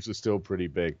 but the waves are still pretty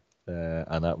big,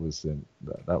 and that was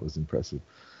impressive.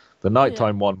 The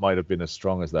nighttime one might have been as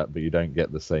strong as that, but you don't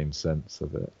get the same sense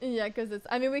of it. Yeah, because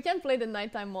I mean, we can play the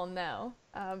nighttime one now.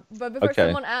 But before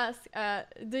someone asks,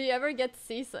 do you ever get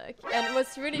seasick? And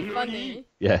what's really funny,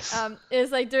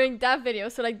 is like during that video.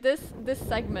 So like this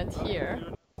segment here.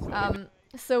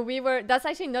 So that's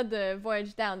actually not the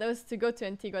voyage down. That was to go to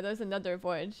Antigua. That was another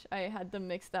voyage. I had them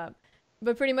mixed up.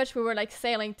 But pretty much we were like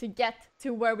sailing to get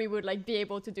to where we would like be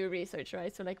able to do research,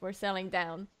 right? So like we're sailing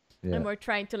down. Yeah. And we're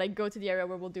trying to like go to the area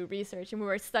where we'll do research, and we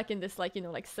were stuck in this like, you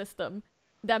know, like system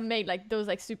that made like those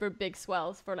like super big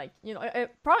swells for like, you know,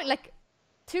 probably like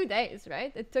 2 days,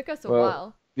 right? It took us a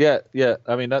while. Yeah.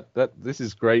 I mean that this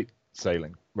is great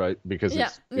sailing, right? Because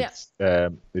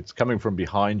it's coming from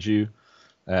behind you,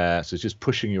 so it's just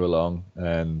pushing you along,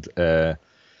 and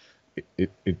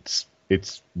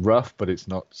it's rough, but it's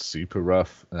not super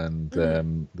rough, and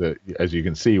as you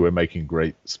can see, we're making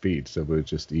great speed, so we're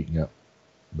just eating up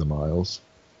the miles.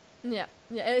 Yeah,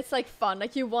 it's like fun.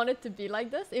 Like you want it to be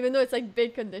like this, even though it's like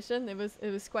big condition. It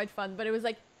was quite fun, but it was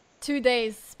like 2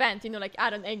 days spent, you know, like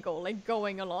at an angle, like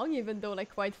going along, even though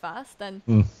like quite fast. And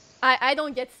I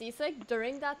don't get seasick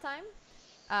during that time.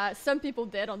 Some people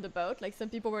did on the boat, like some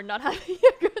people were not having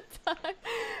a good time,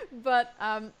 but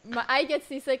I get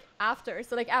seasick after.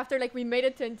 So like after like we made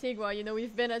it to Antigua, you know,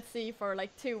 we've been at sea for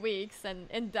like 2 weeks and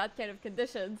in that kind of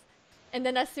conditions, and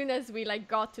then as soon as we like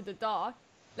got to the dock,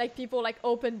 like people like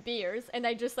opened beers, and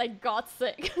I just like got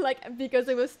sick, like because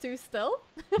it was too still.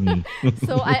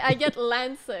 So I get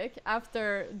land sick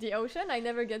after the ocean. I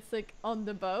never get sick on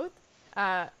the boat.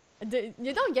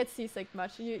 You don't get seasick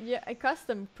much. You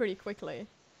accustom pretty quickly.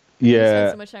 You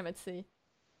spend so much time at sea.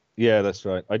 Yeah, that's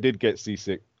right. I did get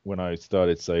seasick when I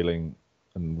started sailing,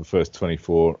 and the first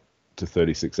 24 to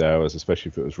 36 hours,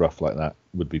 especially if it was rough like that,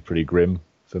 would be pretty grim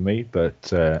for me.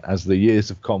 But as the years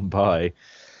have gone by,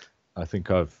 I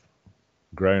think I've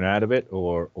grown out of it,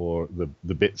 or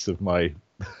the bits of my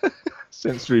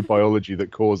sensory biology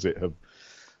that cause it have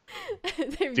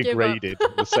degraded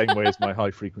the same way as my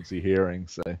high frequency hearing.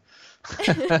 So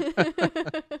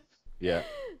yeah.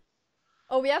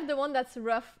 Oh, we have the one that's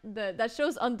rough, that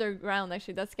shows underground.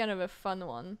 Actually, that's kind of a fun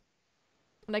one,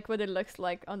 like what it looks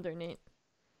like underneath.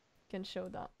 Can show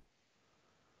that.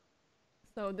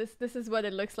 So this is what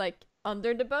it looks like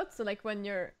under the boat. So like when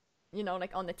you're, you know,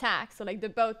 like on the tack, so like the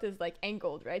boat is like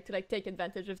angled, right, to like take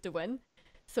advantage of the wind.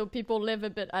 So people live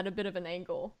at a bit of an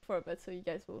angle for a bit, so you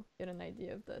guys will get an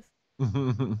idea of this.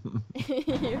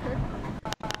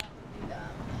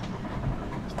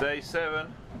 It's day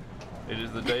 7. It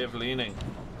is the day of leaning.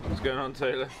 What's going on,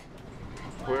 Taylor?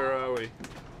 Where are we?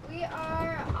 We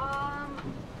are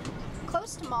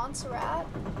close to Montserrat.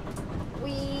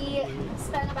 We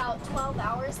spent about 12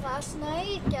 hours last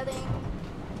night getting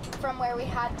from where we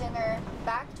had dinner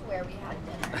back to where we had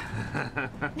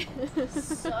dinner.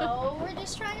 So we're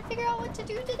just trying to figure out what to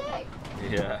do today.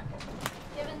 Yeah.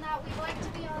 Given that we like to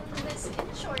be on this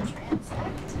inshore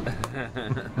transect,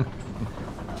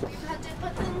 we've had to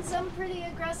put in some pretty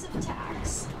aggressive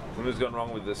tacks. Something's gone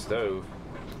wrong with the stove.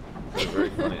 It's a very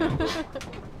funny angle.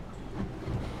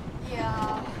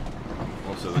 Yeah.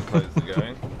 Also, the clothes are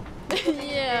going.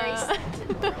 Yeah.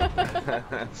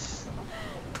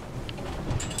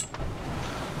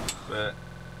 But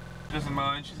doesn't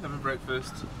mind, she's having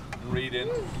breakfast and reading.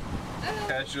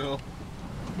 Casual.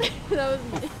 That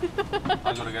was me. I've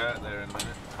got to go out there in a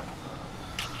minute.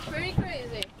 Pretty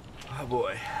crazy. Oh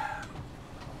boy.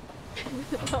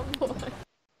 Oh boy.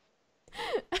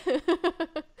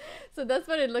 So that's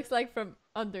what it looks like from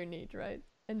underneath, right?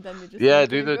 And then we just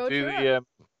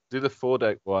do the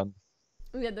foredeck one.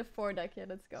 Yeah, the foredeck. Yeah,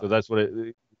 let's go. So that's what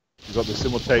you've got the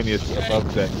simultaneous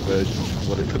above deck version of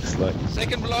what it looks like.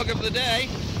 Second vlog of the day.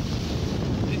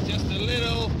 It's just a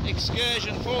little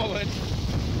excursion forward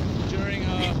during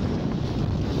our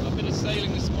bit of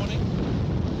sailing this morning.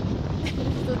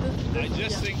 So I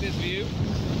just think this view.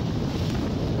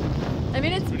 I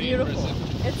mean, it's pretty beautiful.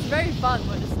 impressive. It's very fun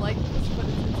when it's like this, but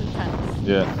it's intense.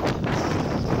 Yeah.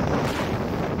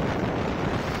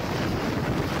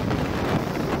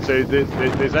 So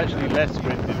there's actually less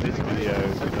wind in this video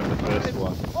than the first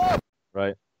one,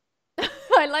 right?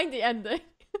 I like the ending.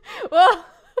 Whoa!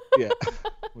 Yeah,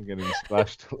 we're getting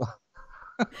splashed a lot.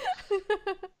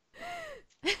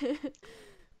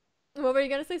 What were you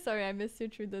gonna say? Sorry, I missed you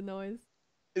through the noise.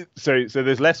 So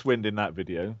there's less wind in that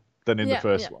video than in the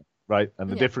first one, right? And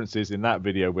the difference is in that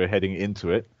video we're heading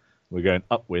into it, we're going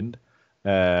upwind,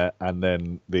 And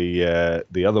then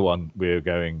the other one we're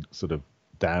going sort of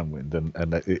downwind,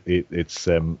 and it's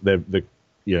they're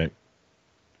you know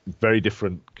very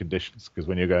different conditions, because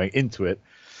when you're going into it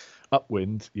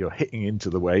upwind, you're hitting into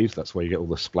the waves. That's why you get all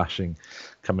the splashing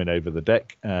coming over the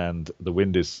deck, and the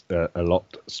wind is a lot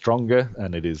stronger,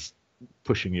 and it is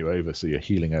pushing you over, so you're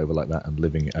heeling over like that and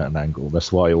living at an angle.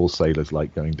 That's why all sailors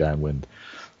like going downwind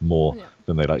more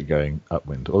than they like going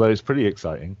upwind, although it's pretty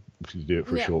exciting if you do it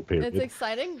for a short period. It's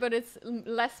exciting, but it's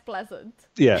less pleasant.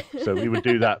 Yeah, so we would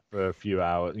do that for a few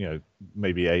hours,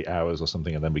 maybe 8 hours or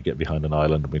something, and then we'd get behind an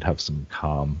island and we'd have some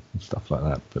calm and stuff like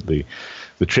that. But the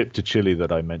trip to Chile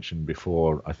that I mentioned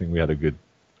before, I think we had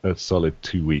a solid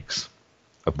 2 weeks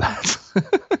of that.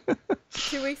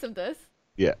 2 weeks of this?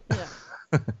 Yeah.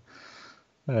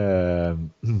 The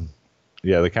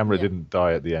camera didn't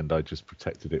die at the end. I just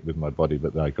protected it with my body,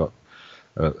 but then I got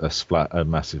a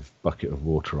massive bucket of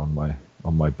water on my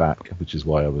back, which is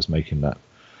why I was making that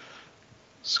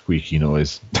squeaky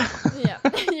noise. Yeah,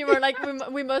 you were like,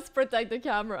 we must protect the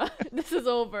camera. This is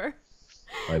over.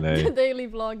 I know. The daily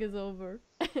vlog is over.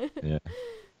 Yeah.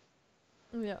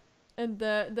 Yeah, and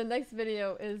the next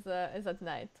video is at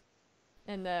night,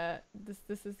 and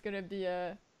this is gonna be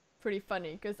pretty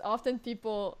funny, because often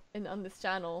people on this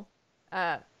channel,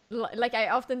 like I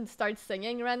often start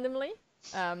singing randomly.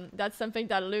 That's something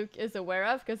that Luke is aware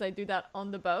of, because I do that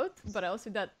on the boat, but I also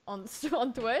do that on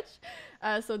Twitch.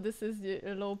 So this is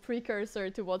a little precursor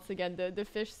to, once again, the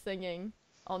fish singing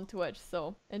on Twitch.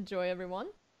 So enjoy, everyone.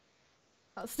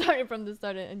 I'll start it from the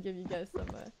start and give you guys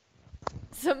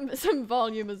some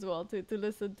volume as well to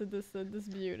listen to this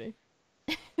beauty.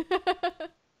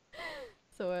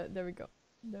 So there we go.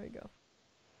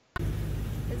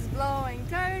 It's blowing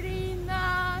 30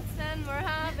 knots and we're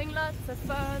having lots of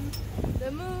fun.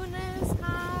 The moon is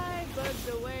high, but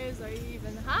the waves are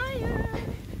even higher.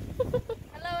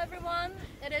 Hello everyone,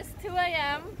 it is 2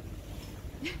 a.m.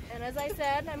 and as I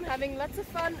said, I'm having lots of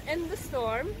fun in the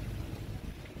storm.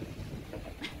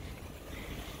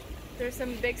 There's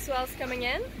some big swells coming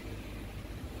in.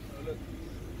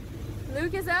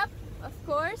 Luke is up, of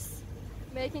course,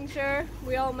 making sure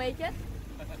we all make it.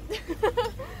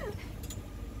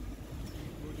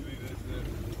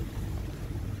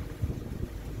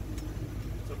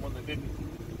 Someone that didn't.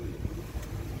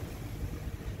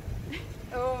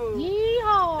 Oh,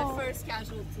 Yeehaw! the first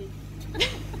casualty.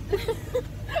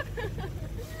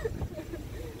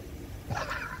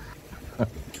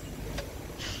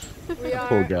 We are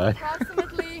Poor guy.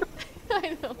 approximately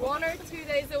I know, 1 or 2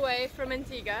 days away from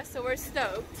Antigua, so we're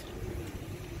stoked.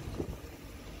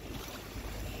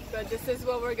 But this is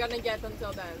what we're gonna get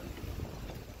until then.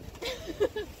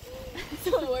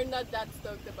 So we're not that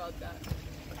stoked about that.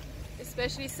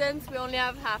 Especially since we only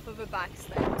have half of a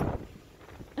backstay.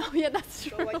 Oh yeah, that's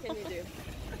true. So what can you do?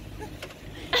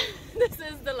 This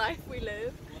is the life we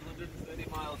live. 130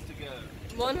 miles to go.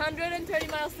 130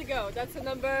 miles to go. That's a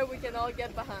number we can all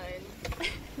get behind.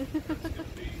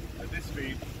 At this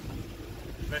speed,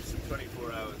 less than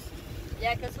 24 hours.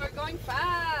 Yeah, because we're going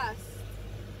fast.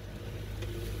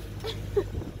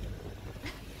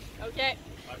 Okay.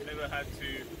 I've never had to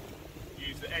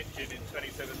use the engine in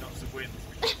 27 knots of wind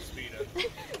to keep the speed up.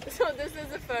 So this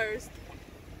is a first.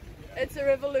 It's a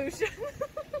revolution.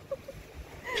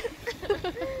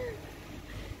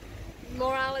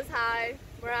 Morale is high.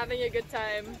 We're having a good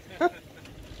time. But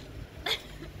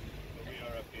we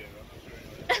are up here, I'm not sure.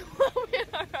 We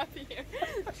are up here.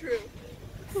 True.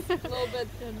 A little bit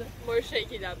more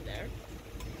shaky down there.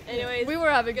 Anyways, we were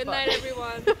having good night,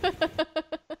 everyone.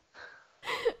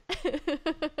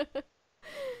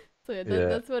 So yeah,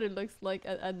 that's what it looks like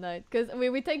at night. Because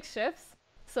we take shifts.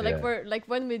 So like we're like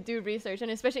when we do research, and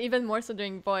especially even more so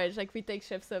during voyage, like we take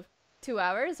shifts of 2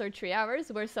 hours or 3 hours,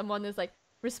 where someone is like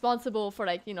responsible for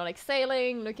like like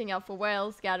sailing, looking out for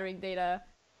whales, gathering data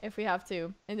if we have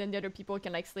to, and then the other people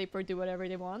can like sleep or do whatever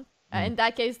they want. In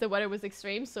that case, the weather was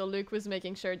extreme, so Luke was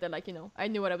making sure that like I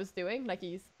knew what I was doing. Like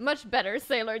he's much better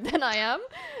sailor than I am.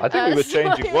 I think we were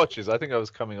changing watches. I think I was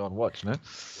coming on watch, no?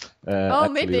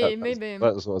 Maybe.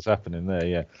 That's what's happening there.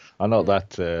 Yeah, I'm not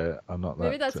that.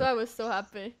 Maybe that's why I was so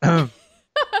happy. You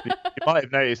might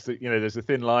have noticed that there's a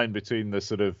thin line between the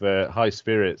sort of high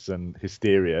spirits and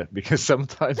hysteria, because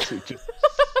sometimes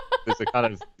there's a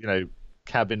kind of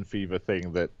cabin fever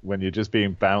thing that when you're just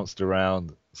being bounced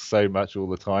around so much all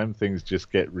the time, things just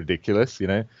get ridiculous.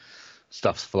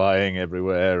 Stuff's flying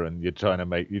everywhere, and you're trying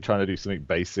to do something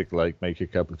basic like make a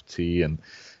cup of tea, and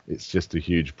it's just a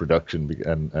huge production.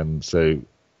 And so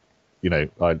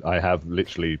I have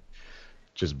literally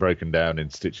just broken down in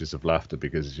stitches of laughter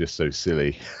because it's just so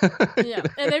silly. Yeah,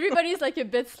 and everybody's like a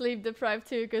bit sleep deprived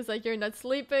too, because like you're not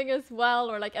sleeping as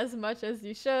well or like as much as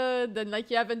you should, and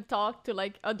like you haven't talked to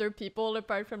like other people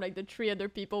apart from like the 3 other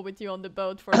people with you on the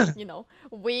boat for like, you know,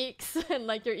 weeks, and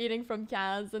like you're eating from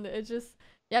cans, and it's just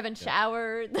you haven't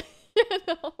showered. You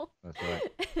know? That's right.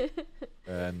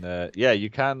 And yeah, you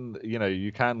can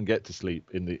get to sleep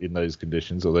in those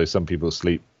conditions, although some people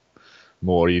sleep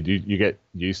more. You get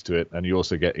used to it, and you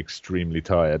also get extremely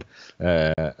tired,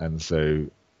 and so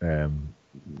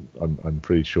I'm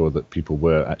pretty sure that people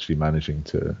were actually managing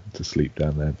to sleep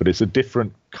down there, but it's a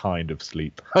different kind of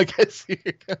sleep. I guess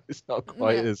it's not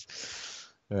quite as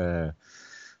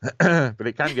but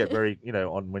it can get very,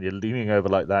 on when you're leaning over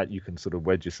like that, you can sort of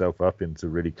wedge yourself up into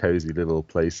really cozy little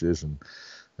places and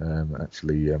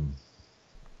actually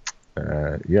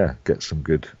get some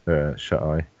good shut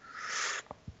eye.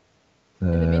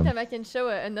 In the meantime, I can show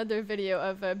another video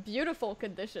of beautiful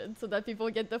conditions so that people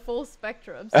get the full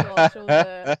spectrum. So I'll show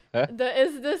the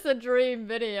 "Is this a dream?"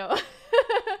 video.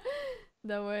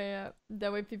 That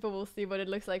way people will see what it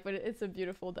looks like. But it's a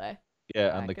beautiful day.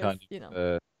 Yeah, and the kind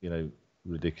of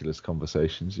ridiculous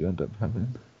conversations you end up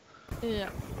having.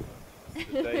 Yeah.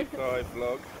 The day 5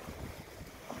 vlog.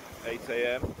 8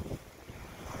 a.m.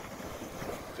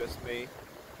 Just me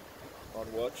on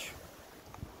watch.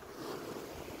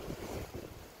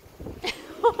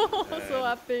 So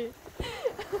happy.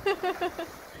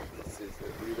 This is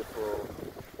a beautiful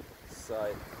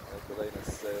sight as the Lena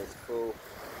sails full,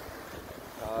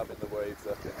 calming the waves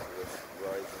up into this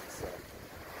rising sun.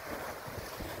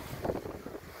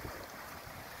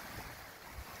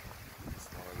 It's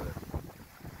one of the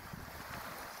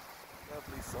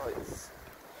lovely sights.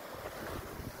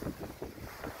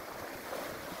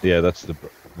 Yeah, that's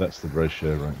the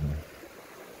brochure right now.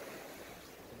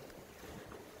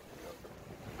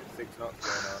 6 knots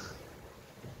going on,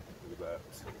 with about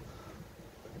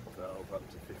 12 up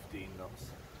to 15 knots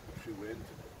true wind.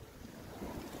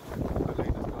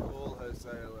 Elena's got all her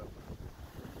sail up,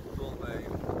 full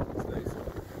main,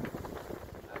 staysail,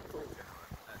 and full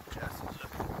gallant, and Jess is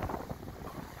looking.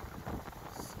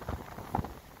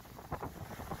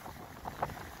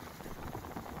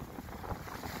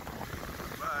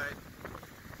 Bye.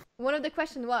 One of the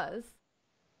question was,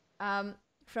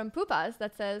 from Pupas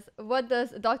that says, what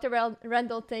does Dr.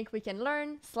 Rendell think we can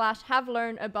learn / have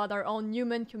learned about our own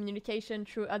human communication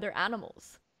through other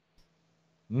animals?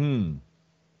 Let's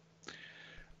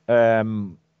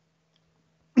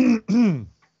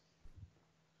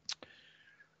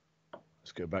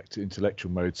go back to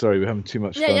intellectual mode. Sorry, we're having too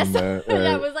much fun. Yes.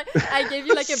 Yeah, it was like, I gave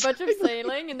you like a bunch of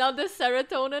sailing, and now the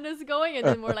serotonin is going, and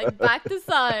then we're like back to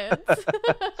science.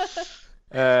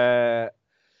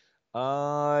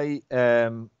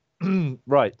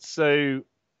 Right. So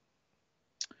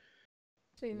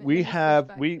we have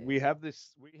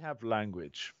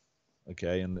language,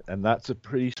 okay, and that's a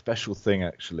pretty special thing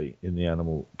actually in the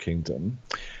animal kingdom,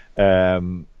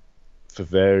 for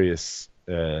various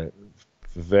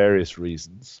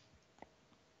reasons.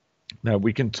 Now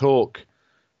we can talk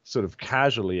sort of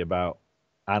casually about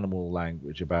animal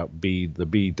language, about the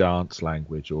bee dance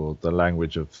language, or the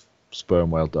language of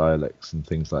sperm whale dialects and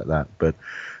things like that, but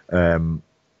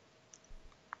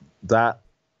that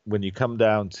when you come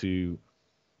down to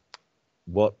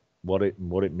what it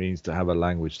means to have a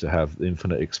language, to have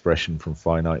infinite expression from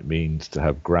finite means, to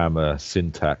have grammar,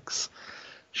 syntax,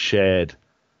 shared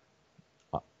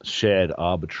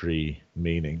arbitrary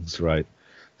meanings, right?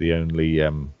 The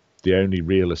only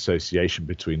real association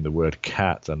between the word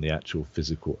cat and the actual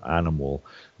physical animal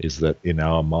is that in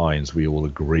our minds we all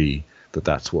agree that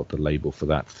that's what the label for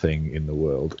that thing in the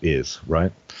world is,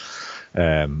 right?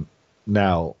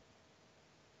 Now,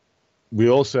 we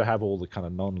also have all the kind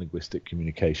of non-linguistic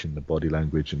communication, the body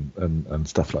language and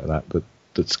stuff like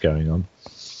that's going on.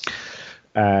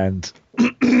 And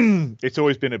it's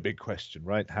always been a big question,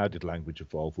 right? How did language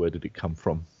evolve? Where did it come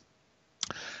from?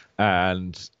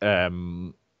 And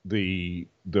the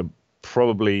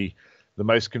probably the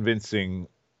most convincing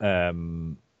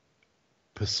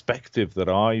perspective that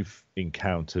I've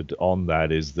encountered on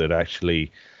that is that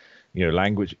actually,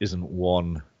 language isn't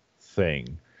one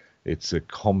thing. It's a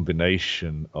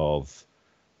combination of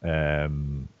a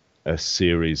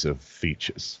series of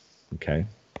features. Okay.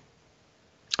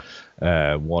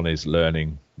 One is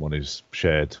learning, one is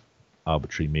shared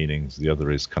arbitrary meanings, the other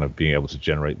is kind of being able to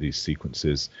generate these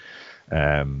sequences,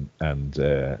 and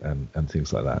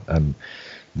things like that. And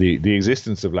the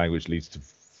existence of language leads to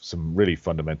some really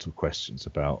fundamental questions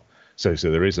about. So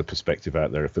there is a perspective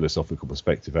out there, a philosophical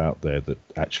perspective out there, that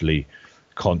actually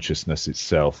consciousness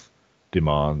itself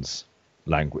demands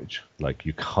language. Like,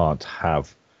 you can't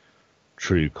have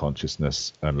true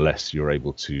consciousness unless you're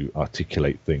able to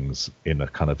articulate things in a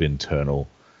kind of internal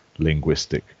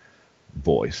linguistic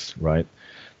voice, right?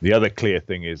 The other clear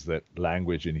thing is that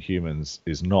language in humans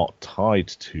is not tied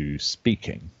to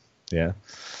speaking, yeah,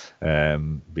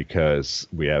 because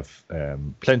we have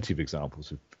plenty of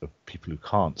examples of people who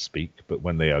can't speak, but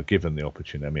when they are given the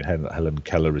opportunity, I mean, Helen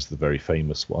Keller is the very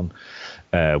famous one,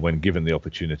 when given the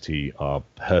opportunity, are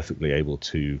perfectly able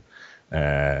to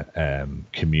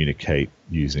communicate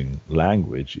using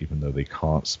language, even though they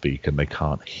can't speak and they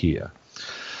can't hear.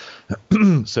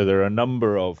 So there are a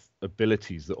number of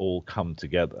abilities that all come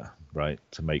together, right,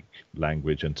 to make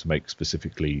language, and to make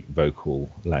specifically vocal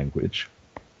language.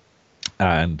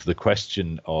 And the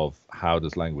question of how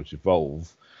does language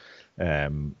evolve,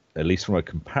 at least from a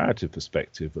comparative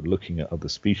perspective, of looking at other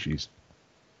species,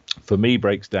 for me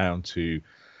breaks down to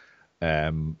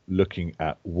looking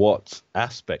at what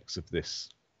aspects of this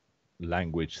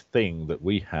language thing that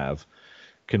we have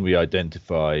can we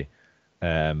identify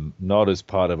not as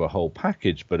part of a whole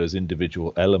package, but as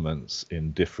individual elements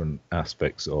in different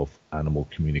aspects of animal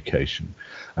communication.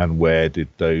 And where did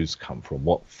those come from?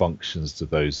 What functions do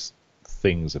those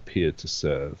things appear to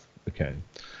serve? Okay.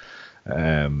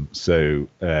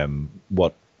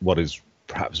 What is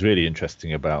perhaps really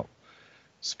interesting about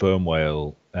sperm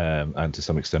whale and to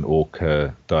some extent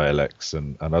orca dialects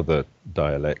and other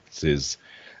dialects is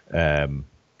the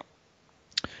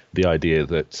idea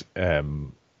that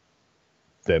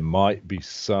there might be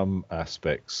some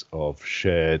aspects of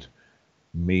shared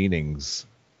meanings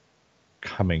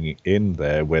coming in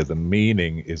there, where the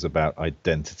meaning is about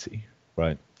identity,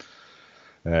 right?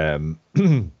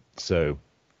 So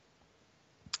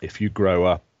if you grow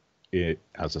up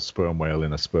as a sperm whale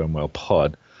in a sperm whale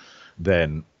pod,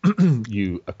 then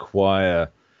you acquire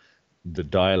the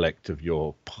dialect of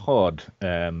your pod,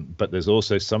 but there's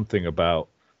also something about,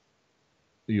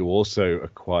 you also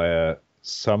acquire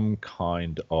some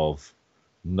kind of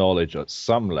knowledge at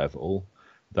some level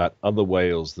that other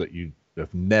whales that you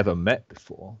have never met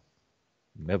before,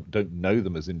 don't know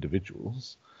them as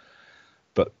individuals,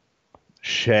 but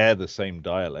share the same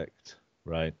dialect,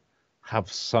 right,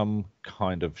 have some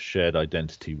kind of shared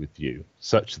identity with you,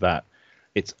 such that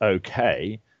it's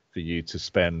okay for you to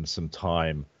spend some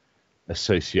time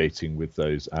associating with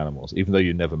those animals, even though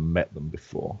you never met them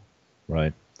before,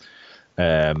 right?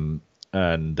 And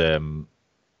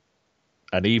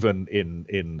even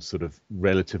in sort of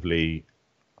relatively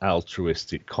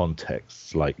altruistic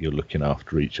contexts, like you're looking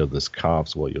after each other's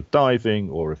calves while you're diving,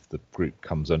 or if the group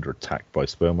comes under attack by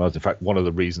sperm whales. In fact, one of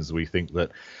the reasons we think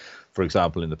that, for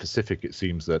example, in the Pacific, it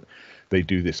seems that they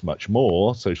do this much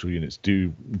more, social units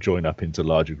do join up into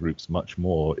larger groups much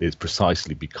more, is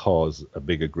precisely because a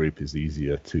bigger group is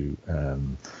easier to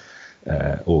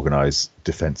organize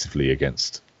defensively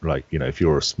against. Like, you know, if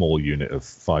you're a small unit of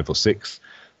 5 or 6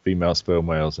 female sperm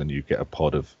whales and you get a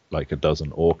pod of like a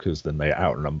dozen orcas, then they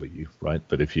outnumber you, right?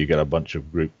 But if you get a bunch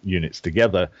of group units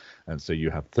together, and so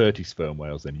you have 30 sperm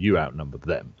whales, then you outnumber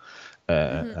them,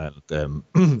 and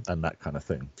that kind of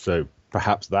thing. So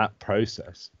perhaps that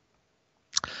process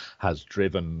has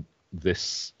driven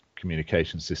this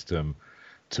communication system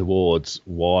towards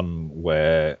one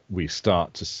where we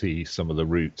start to see some of the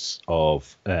roots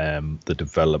of the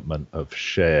development of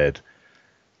shared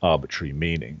arbitrary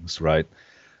meanings, right?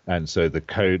 And so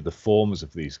the forms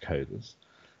of these coders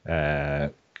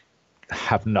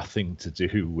have nothing to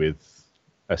do with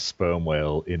a sperm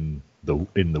whale in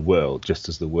the world, just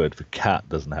as the word for cat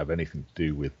doesn't have anything to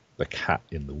do with the cat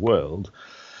in the world.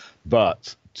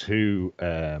 But to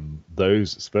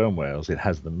those sperm whales, it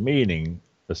has the meaning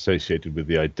associated with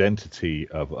the identity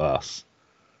of us,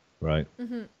 right?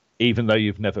 Mm-hmm. Even though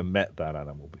you've never met that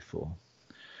animal before.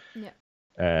 Yeah.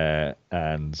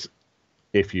 And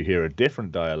if you hear a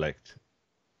different dialect,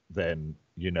 then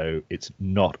you know it's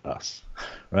not us,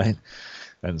 right?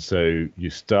 And so you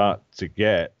start to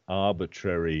get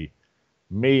arbitrary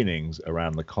meanings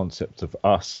around the concept of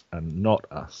us and not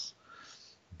us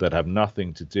that have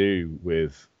nothing to do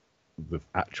with the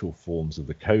actual forms of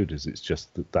the coders. It's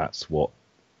just that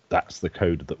that's the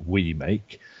code that we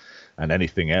make, and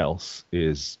anything else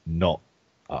is not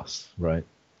us, right?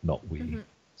 Not we. Mm-hmm.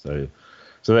 So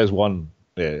there's one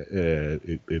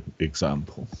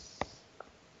example.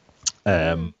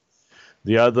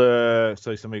 The other,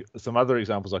 so some other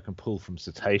examples I can pull from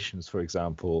cetaceans, for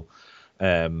example.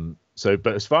 But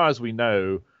as far as we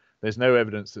know, there's no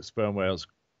evidence that sperm whales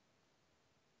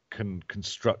can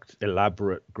construct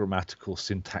elaborate grammatical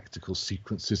syntactical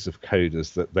sequences of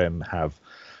coders that then have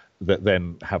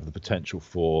the potential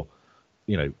for,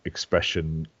 you know,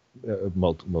 expression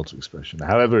multiple expression.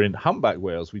 However, in humpback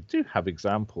whales, we do have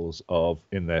examples of,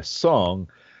 in their song,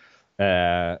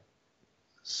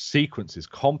 sequences,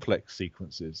 complex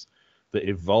sequences that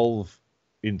evolve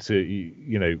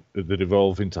into,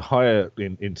 higher,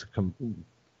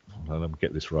 let me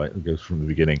get this right. It goes from the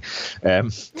beginning.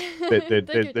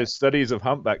 There's studies of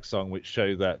humpback song which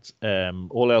show that,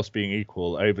 all else being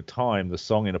equal, over time, the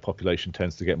song in a population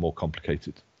tends to get more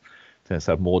complicated. Tends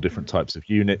to have more different types of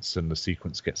units, and the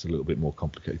sequence gets a little bit more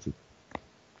complicated.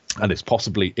 And it's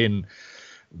possibly in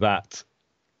that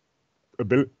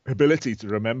ability to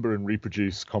remember and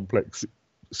reproduce complex,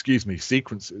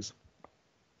 sequences,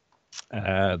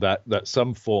 that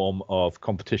some form of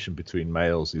competition between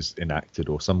males is enacted,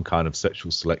 or some kind of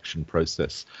sexual selection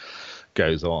process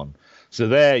goes on. So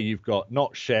there you've got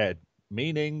not shared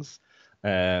meanings,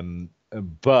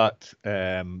 but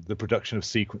the production of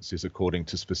sequences according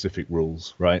to specific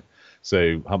rules, right?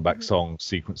 So humpback song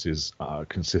sequences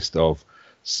consist of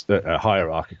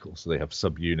hierarchical, so they have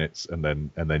subunits and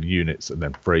then units and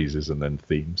then phrases and then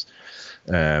themes.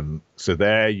 So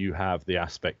there you have the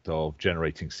aspect of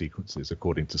generating sequences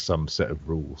according to some set of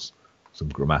rules, some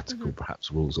grammatical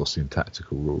perhaps rules or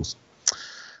syntactical rules,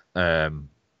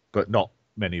 but not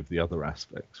many of the other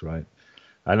aspects, right?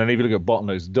 And then if you look at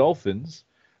bottlenose dolphins,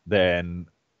 then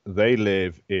they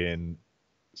live in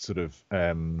sort of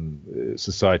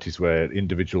societies where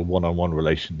individual one-on-one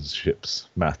relationships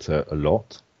matter a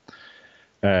lot.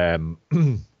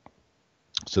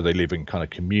 So they live in kind of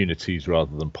communities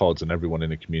rather than pods, and everyone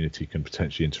in a community can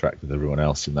potentially interact with everyone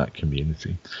else in that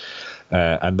community.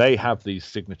 And they have these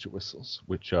signature whistles,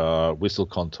 which are whistle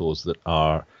contours that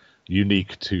are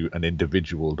unique to an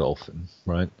individual dolphin,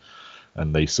 right?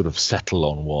 And they sort of settle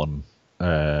on one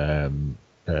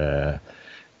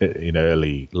in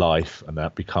early life, and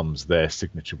that becomes their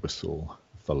signature whistle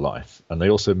for life. And they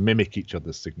also mimic each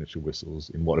other's signature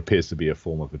whistles in what appears to be a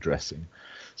form of addressing.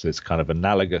 So it's kind of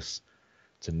analogous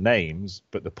to names,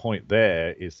 but the point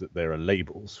there is that there are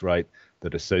labels, right,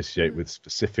 that associate with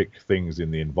specific things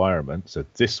in the environment. So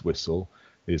this whistle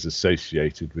is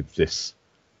associated with this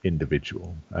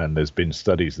individual, and there's been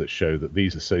studies that show that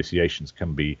these associations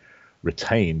can be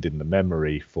retained in the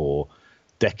memory for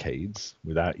decades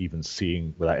without ever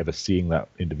seeing that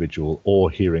individual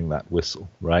or hearing that whistle,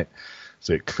 right?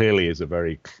 So it clearly is a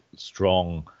very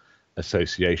strong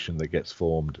association that gets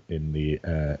formed in the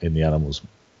animals'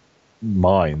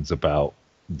 minds about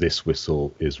this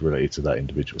whistle is related to that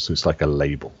individual. So it's like a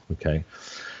label, okay?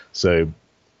 So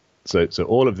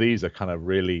all of these are kind of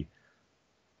really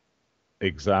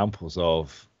examples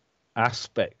of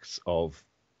aspects of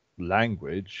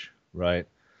language, right,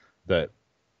 that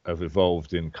have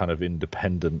evolved in kind of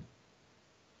independent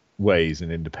ways in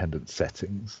independent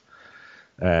settings.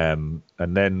 And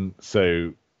then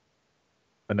the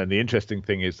interesting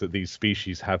thing is that these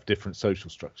species have different social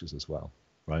structures as well,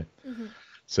 right?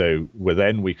 So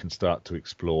we can start to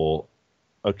explore,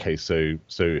 okay, so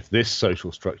if this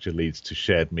social structure leads to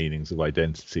shared meanings of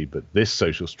identity, but this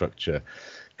social structure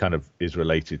kind of is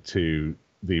related to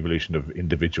the evolution of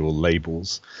individual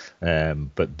labels,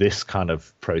 but this kind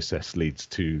of process leads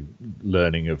to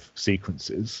learning of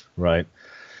sequences, right?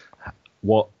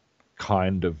 What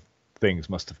kind of things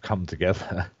must have come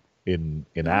together in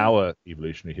our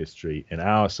evolutionary history, in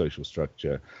our social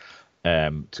structure,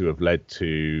 to have led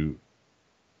to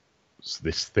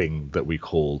this thing that we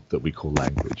call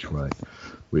language, right?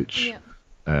 Which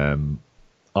I'm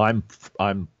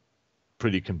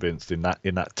pretty convinced in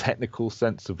that technical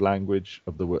sense of language,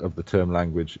 of the term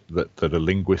language, that a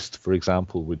linguist, for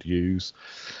example, would use,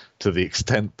 to the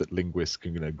extent that linguists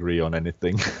can agree on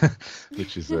anything,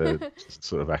 which is a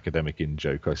sort of academic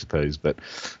in-joke, I suppose. But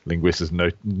linguists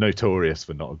are notorious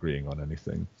for not agreeing on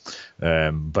anything,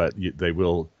 but they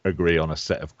will agree on a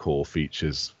set of core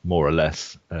features, more or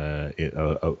less,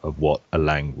 of what a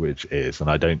language is.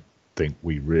 And I don't think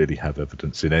we really have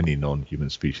evidence in any non-human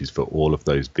species for all of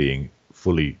those being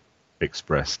fully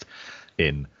expressed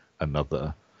in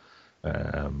another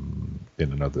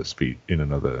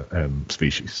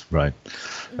species, right?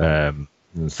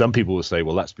 Some people will say,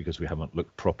 well, that's because we haven't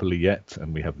looked properly yet,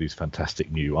 and we have these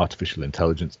fantastic new artificial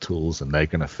intelligence tools, and they're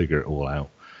going to figure it all out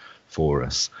for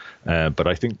us. But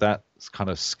I think that kind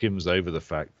of skims over the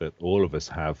fact that all of us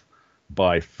have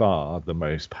by far the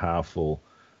most powerful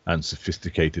and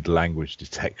sophisticated language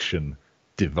detection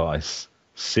device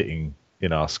sitting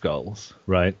in our skulls,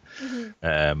 right?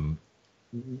 If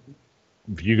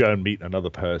you go and meet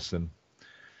another person,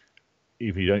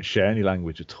 if you don't share any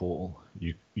language at all,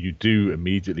 you do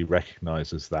immediately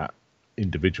recognize as that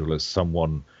individual as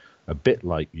someone a bit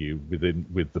like you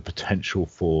with the potential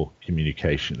for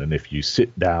communication. And if you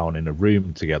sit down in a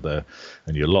room together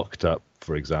and you're locked up,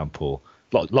 for example,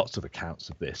 lots of accounts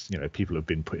of this, people have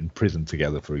been put in prison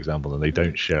together, for example, and they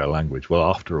don't share a language. Well,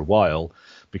 after a while,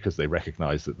 because they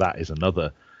recognize that that is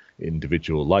another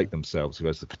individual like themselves who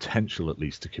has the potential at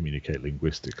least to communicate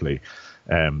linguistically,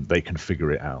 they can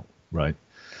figure it out, right?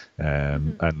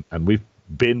 And we've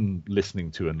been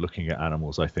listening to and looking at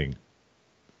animals, I think,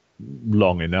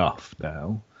 long enough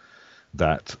now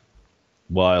that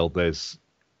while there's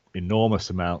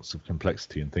enormous amounts of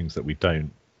complexity and things that we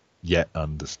don't yet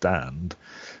understand,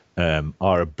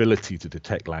 our ability to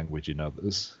detect language in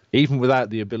others, even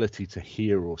without the ability to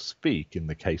hear or speak, in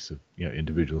the case of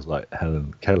individuals like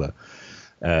Helen Keller,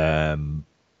 kind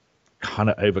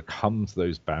of overcomes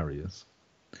those barriers.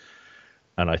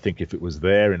 And I think if it was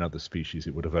there in other species,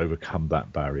 it would have overcome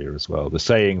that barrier as well. The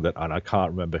saying that, and I can't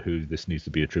remember who this needs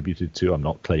to be attributed to, I'm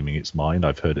not claiming it's mine,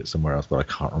 I've heard it somewhere else, but I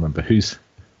can't remember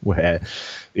where,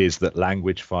 is that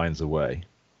language finds a way,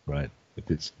 right?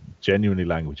 If it's genuinely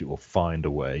language, it will find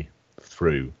a way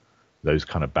through those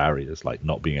kind of barriers, like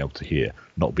not being able to hear,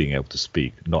 not being able to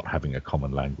speak, not having a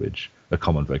common language, a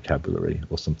common vocabulary,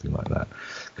 or something like that.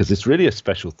 Because it's really a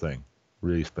special thing,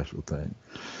 really special thing.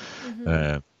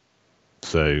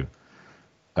 So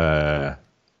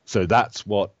that's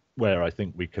where I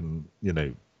think we can,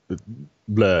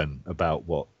 learn about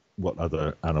what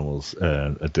other animals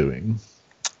are doing.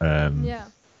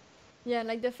 Yeah,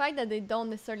 like the fact that they don't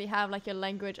necessarily have like a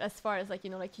language as far as like,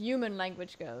 like human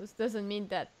language goes, doesn't mean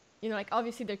that, like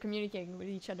obviously they're communicating with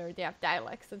each other, they have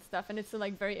dialects and stuff, and it's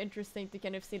like very interesting to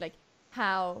kind of see like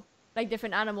how like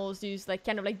different animals use like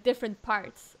kind of like different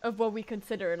parts of what we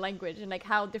consider language, and like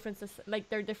how different like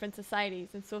their different societies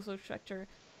and social structure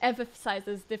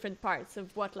emphasizes different parts of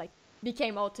what like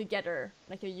became altogether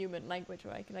like a human language,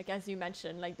 right? Like as you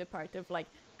mentioned, like the part of like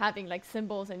having like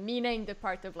symbols and meaning, the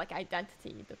part of like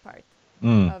identity, the part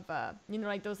of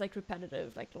like those like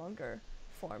repetitive like longer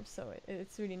forms. So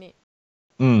it's really neat.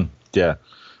 Yeah.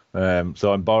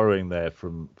 So I'm borrowing there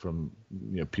from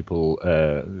people,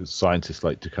 scientists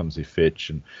like Tecumseh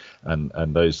Fitch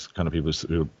and those kind of people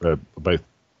who are both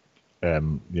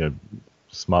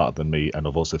smarter than me, and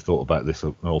have also thought about this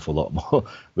an awful lot more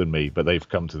than me, but they've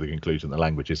come to the conclusion that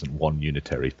language isn't one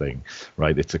unitary thing,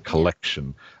 right? It's a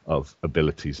collection of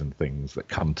abilities and things that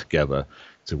come together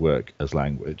to work as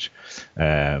language.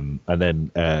 And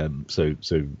then so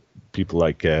people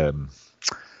like I'm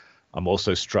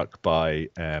also struck by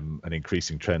an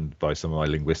increasing trend by some of my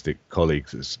linguistic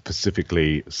colleagues,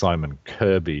 specifically Simon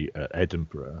Kirby at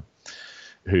Edinburgh,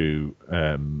 who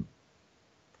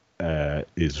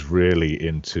is really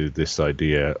into this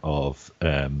idea of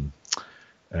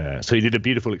so he did a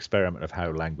beautiful experiment of how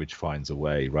language finds a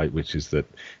way, right? Which is that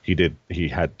he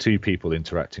had two people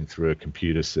interacting through a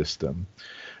computer system,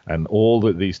 and all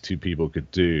that these two people could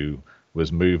do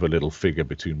was move a little figure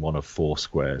between one of four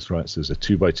squares, right? So there's a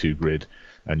 2x2 grid,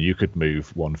 and you could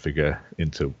move one figure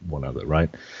into one other, right?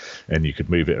 And you could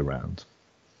move it around.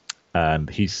 And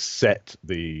he set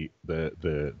these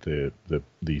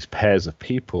pairs of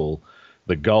people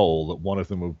the goal that one of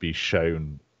them would be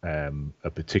shown a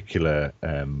particular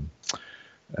one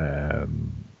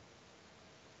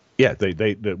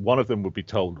of them would be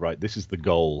told, right, this is the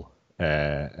goal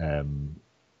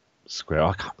square.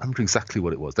 I can't remember exactly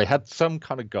what it was. They had some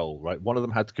kind of goal, right? One of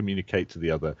them had to communicate to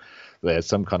the other. They had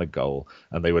some kind of goal,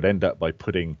 and they would end up by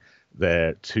putting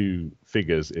their two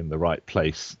figures in the right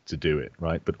place to do it,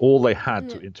 right? But all they had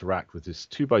to interact with this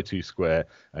 2x2 square,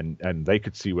 and they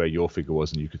could see where your figure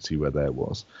was and you could see where there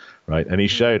was, right? And he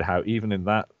showed how even in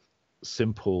that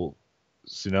simple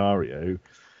scenario,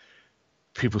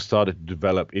 people started to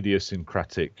develop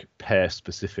idiosyncratic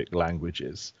pair-specific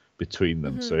languages between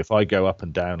them. So if I go up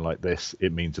and down like this,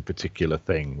 it means a particular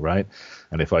thing, right?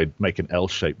 And if I make an L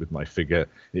shape with my figure,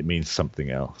 it means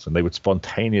something else. And they would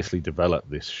spontaneously develop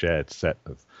this shared set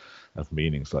of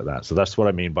meanings like that. So that's what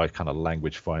I mean by kind of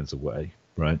language finds a way,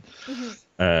 right?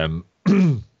 But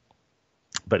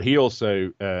he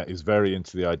also is very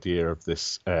into the idea of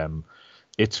this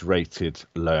iterated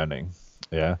learning,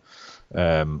 yeah?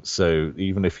 So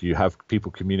even if you have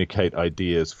people communicate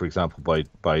ideas, for example, by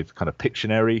kind of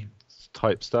Pictionary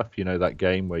type stuff, that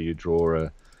game where you draw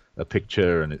a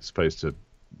picture and it's supposed to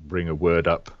bring a word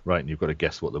up, right? And you've got to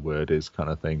guess what the word is, kind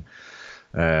of thing.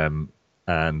 And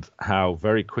how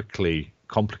very quickly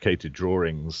complicated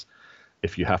drawings,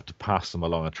 if you have to pass them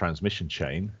along a transmission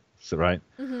chain, so right,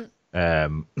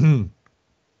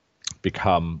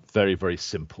 become very, very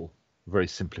simple, very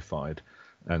simplified,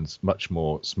 and much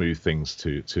more smooth things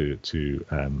to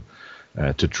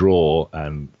draw,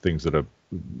 and things that are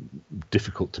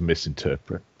difficult to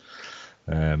misinterpret.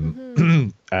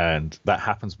 And that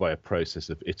happens by a process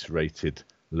of iterated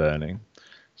learning.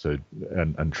 So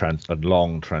and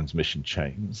long transmission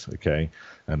chains, okay,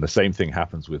 and the same thing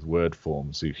happens with word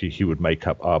forms. He would make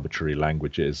up arbitrary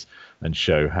languages and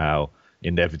show how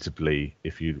inevitably,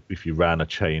 if you ran a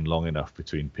chain long enough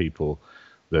between people,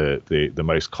 the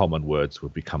most common words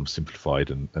would become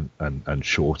simplified and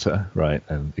shorter, right,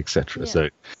 and etc. So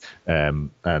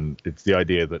and it's the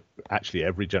idea that actually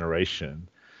every generation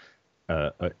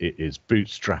it is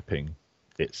bootstrapping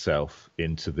itself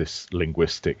into this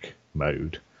linguistic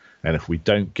mode. And if we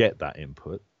don't get that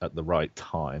input at the right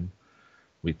time,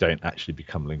 we don't actually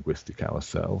become linguistic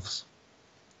ourselves.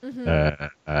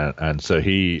 And so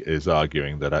he is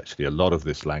arguing that actually a lot of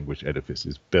this language edifice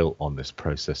is built on this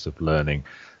process of learning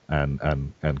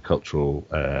and cultural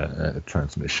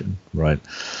transmission, right?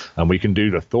 And we can do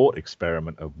the thought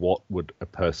experiment of what would a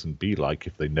person be like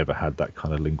if they never had that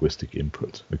kind of linguistic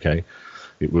input, okay?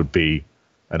 It would be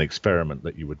an experiment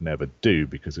that you would never do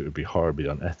because it would be horribly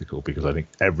unethical, because I think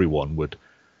everyone would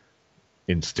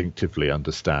instinctively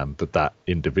understand that that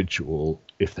individual,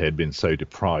 if they had been so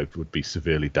deprived, would be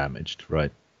severely damaged,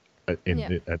 right,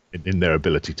 in their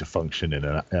ability to function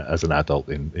as an adult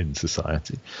in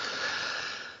society.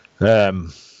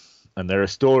 And there are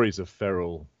stories of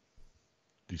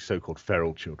these so-called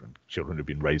feral children who've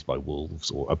been raised by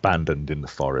wolves or abandoned in the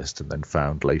forest and then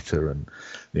found later, and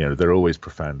they're always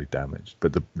profoundly damaged.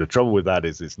 But the trouble with that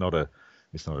is it's not a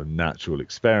natural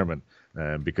experiment,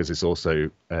 because it's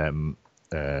also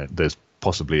there's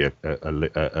possibly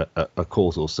a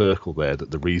causal circle there,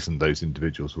 that the reason those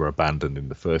individuals were abandoned in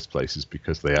the first place is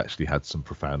because they actually had some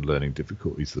profound learning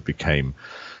difficulties that became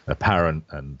apparent,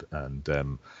 and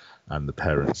the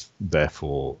parents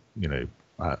therefore,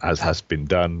 as has been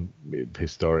done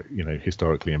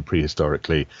historically and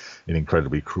prehistorically in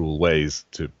incredibly cruel ways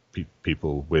to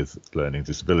people with learning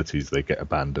disabilities, they get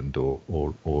abandoned or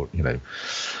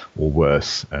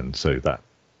worse. And so that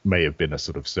may have been a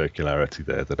sort of circularity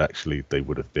there, that actually they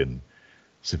would have been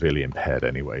severely impaired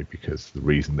anyway, because the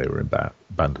reason they were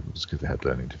abandoned was because they had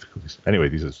learning difficulties. Anyway,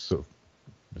 these are sort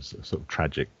of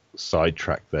tragic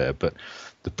sidetrack there, but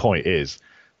the point is,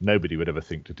 nobody would ever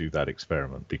think to do that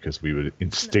experiment, because we would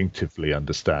instinctively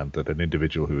understand that an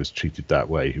individual who was treated that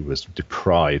way, who was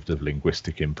deprived of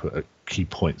linguistic input at key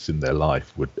points in their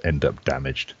life, would end up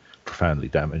damaged, profoundly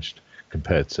damaged,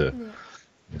 compared to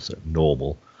sort of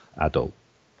normal adult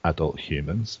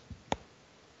humans.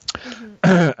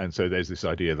 And so there's this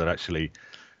idea that actually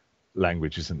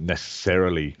language isn't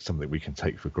necessarily something we can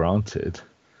take for granted,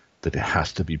 that it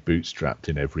has to be bootstrapped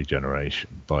in every generation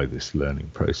by this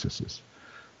learning processes.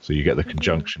 So you get the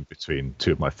conjunction between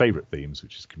two of my favorite themes,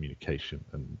 which is communication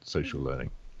and social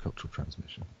learning, cultural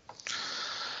transmission.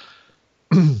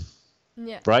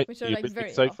 Right? Which are like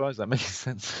very so far, does that make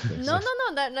sense? No.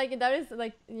 That is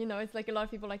like, it's like a lot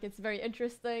of people, like, it's very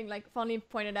interesting. Like Fonny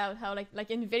pointed out how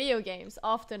like in video games,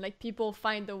 often like people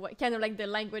find a way, kind of like the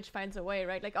language finds a way,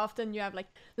 right? Like often you have like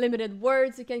limited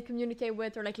words you can communicate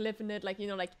with, or like limited like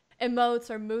emotes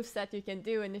or moves that you can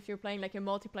do. And if you're playing like a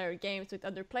multiplayer games with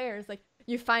other players, like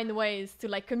you find ways to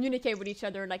like communicate with each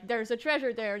other, like there's a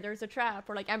treasure there's a trap,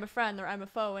 or like I'm a friend or I'm a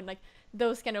foe, and like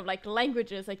those kind of like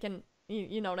languages that can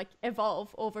like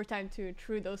evolve over time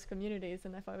through those communities.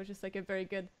 And I thought it was just like a very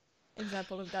good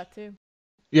example of that too.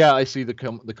 Yeah, I see the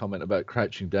comment about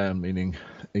crouching down, meaning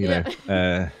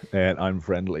and I'm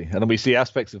friendly, and then we see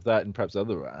aspects of that in perhaps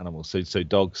other animals. So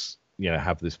dogs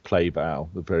have this play bow,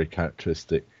 the very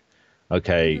characteristic.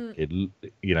 Okay,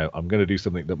 I'm going to do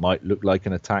something that might look like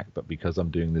an attack, but because I'm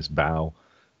doing this bow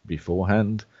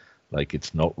beforehand, like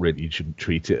it's not really, you shouldn't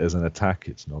treat it as an attack.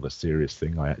 It's not a serious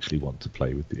thing. I actually want to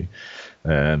play with you.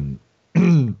 And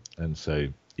so,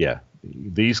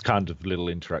 these kind of little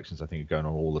interactions I think are going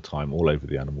on all the time, all over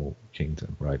the animal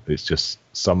kingdom, right? It's just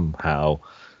somehow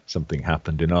something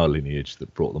happened in our lineage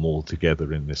that brought them all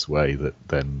together in this way that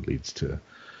then leads to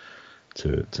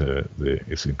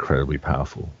this incredibly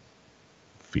powerful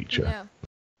feature.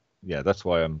 Yeah, that's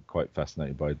why I'm quite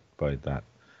fascinated by that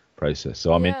process.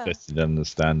 So I'm interested in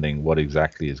understanding what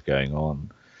exactly is going on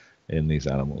in these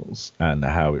animals and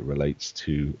how it relates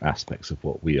to aspects of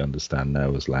what we understand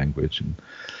now as language,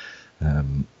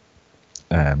 and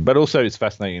but also it's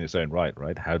fascinating in its own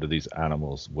right? How do these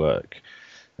animals work?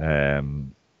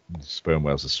 Sperm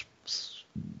whales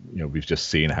are, we've just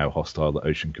seen how hostile the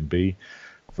ocean can be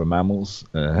for mammals,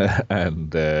 and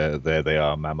there they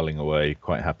are mammaling away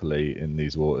quite happily in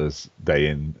these waters day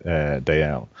in, day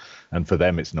out. And for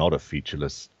them, it's not a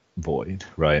featureless void,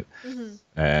 right?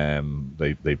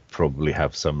 They probably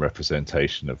have some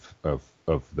representation of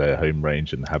of their home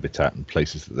range and habitat and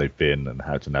places that they've been and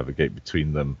how to navigate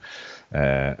between them,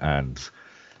 and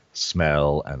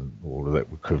smell and all of the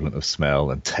equivalent of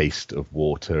smell and taste of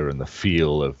water and the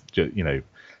feel of,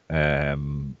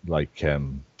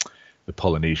 the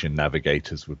Polynesian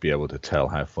navigators would be able to tell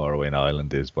how far away an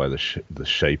island is by the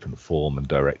shape and form and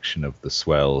direction of the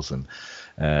swells and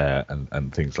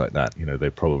things like that.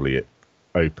 They're probably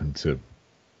open to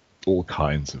all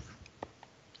kinds of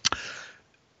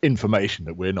information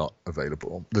that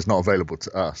that's not available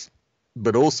to us.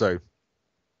 But also,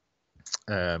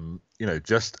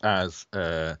 just as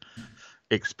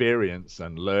experience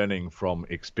and learning from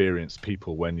experienced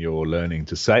people when you're learning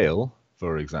to sail,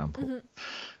 for example,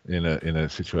 in a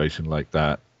situation like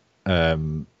that,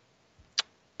 I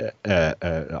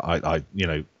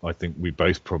think we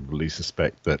both probably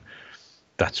suspect that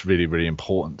that's really, really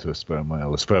important to a sperm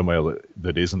whale. A sperm whale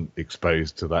that isn't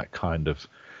exposed to that kind of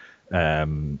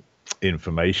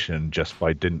information just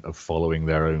by dint of following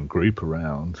their own group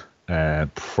around,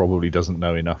 probably doesn't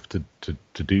know enough to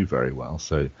do very well.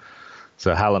 So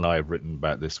Hal and I have written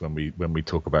about this when we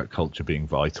talk about culture being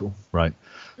vital, right?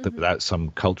 That without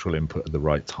some cultural input at the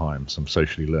right time, some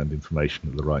socially learned information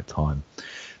at the right time,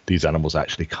 these animals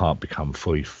actually can't become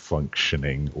fully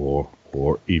functioning or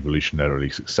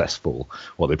evolutionarily successful,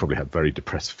 or they probably have very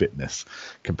depressed fitness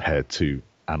compared to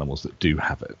animals that do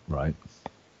have it, right?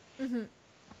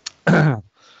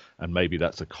 And maybe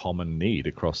that's a common need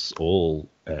across all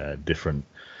different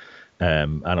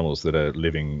animals that are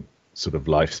living sort of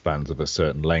lifespans of a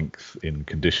certain length in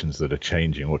conditions that are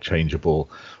changing or changeable,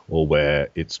 or where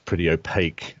it's pretty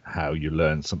opaque how you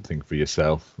learn something for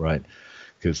yourself, right?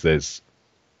 Because there's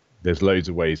loads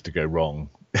of ways to go wrong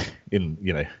in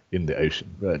the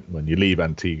ocean, right? When you leave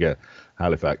Antigua,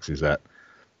 Halifax is at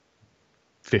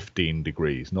 15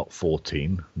 degrees, not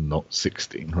 14, not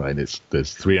 16, right?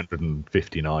 There's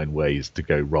 359 ways to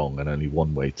go wrong and only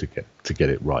one way to get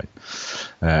it right.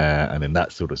 And in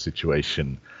that sort of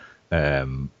situation,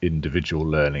 individual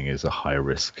learning is a high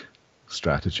risk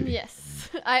strategy. Yes,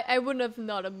 I wouldn't have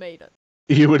not have made it.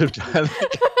 You would have done.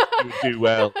 You would do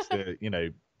well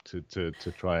to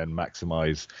try and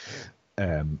maximize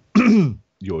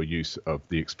your use of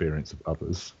the experience of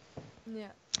others.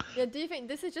 Yeah, do you think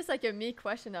this is just like a me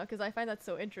question now, because I find that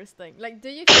so interesting? Like, do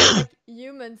you think like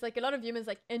humans, like a lot of humans,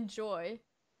 like enjoy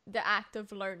the act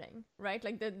of learning, right?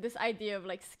 Like this idea of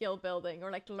like skill building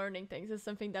or like learning things is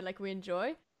something that like we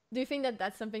enjoy. Do you think that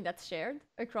that's something that's shared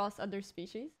across other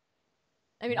species?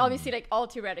 I mean, obviously, like all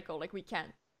theoretical, like we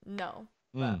can't know.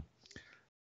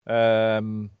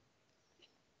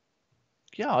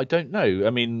 Yeah, I don't know. I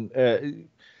mean,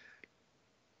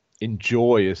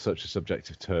 enjoy is such a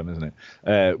subjective term, isn't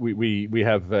it? We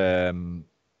have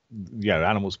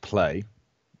animals play,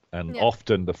 and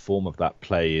often the form of that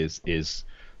play is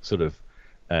sort of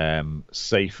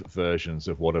safe versions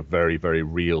of what are very, very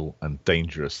real and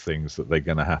dangerous things that they're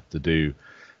going to have to do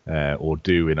or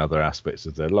do in other aspects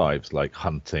of their lives, like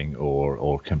hunting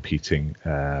or competing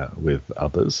with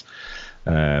others.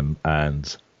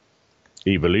 And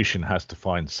evolution has to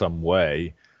find some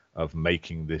way of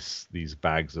making these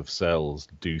bags of cells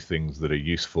do things that are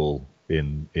useful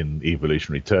in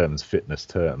evolutionary terms, fitness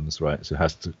terms, right? So it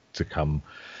has to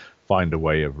find a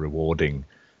way of rewarding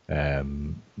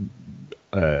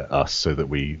us so that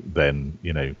we then,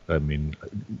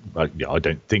 I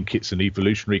don't think it's an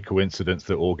evolutionary coincidence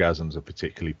that orgasms are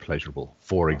particularly pleasurable,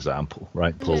 for example,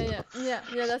 right, Paul? Yeah,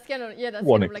 that's kind of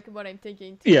like what I'm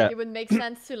thinking too. Yeah. Like, it would make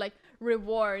sense to like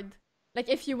reward, like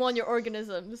if you want your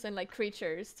organisms and like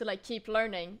creatures to like keep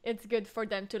learning, it's good for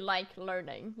them to like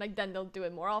learning. Like then they'll do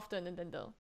it more often, and then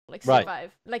they'll like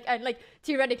survive. Right. Like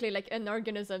theoretically, like an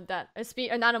organism that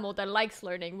an animal that likes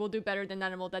learning will do better than an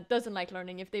animal that doesn't like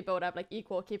learning if they both have like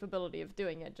equal capability of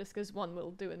doing it, just because one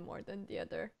will do it more than the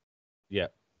other. Yeah.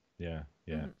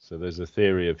 So there's a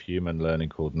theory of human learning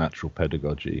called natural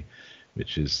pedagogy,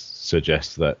 which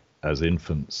suggests that as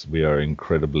infants we are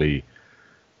incredibly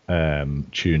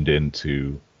tuned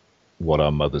into what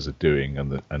our mothers are doing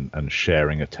and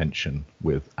sharing attention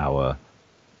with our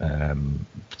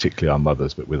particularly our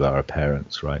mothers, but with our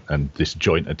parents, right? And this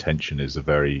joint attention is a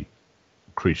very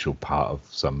crucial part of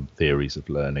some theories of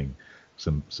learning,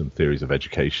 some theories of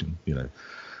education,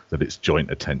 that it's joint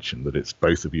attention, that it's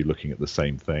both of you looking at the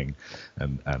same thing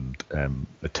and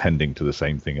attending to the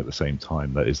same thing at the same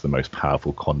time. That is the most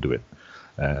powerful conduit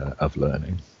of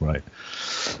learning, right?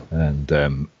 And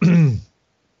I'm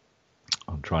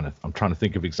trying to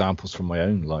think of examples from my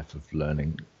own life of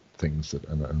learning things that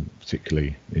I'm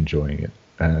particularly enjoying it.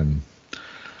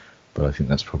 But I think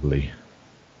that's probably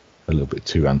a little bit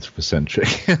too anthropocentric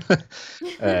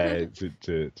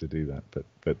to do that.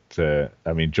 But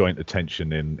I mean, joint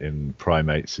attention in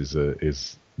primates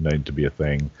is known to be a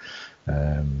thing,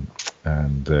 and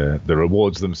the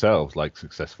rewards themselves, like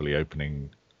successfully opening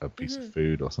a piece of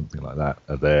food or something like that,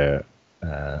 are there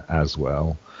as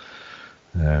well.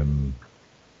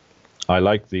 I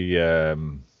like the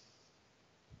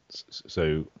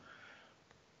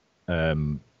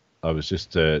I was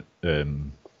just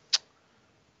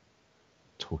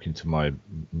talking to my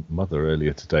mother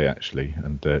earlier today, actually,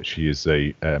 and she is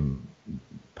a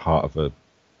part of a.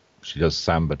 She does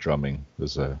samba drumming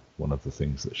as one of the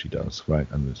things that she does, right?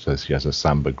 And so she has a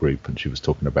samba group, and she was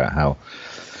talking about how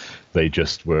they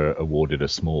just were awarded a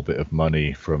small bit of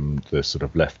money from the sort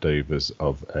of leftovers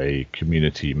of a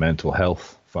community mental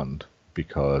health fund,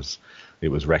 because it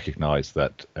was recognized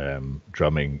that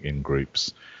drumming in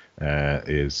groups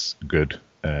is good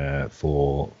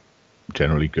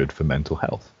generally good for mental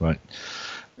health, right?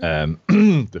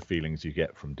 The feelings you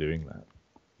get from doing that,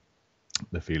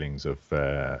 the feelings of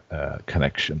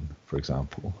connection, for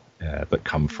example, that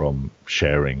come from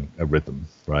sharing a rhythm,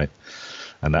 right?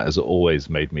 And that has always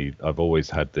made me, I've always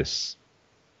had this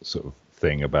sort of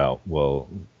thing about, well,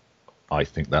 I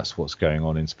think that's what's going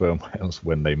on in sperm whales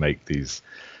when they make these.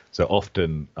 So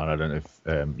often, and I don't know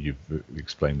if you've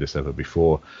explained this ever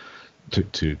before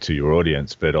to your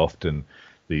audience, but often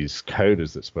these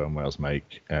codas that sperm whales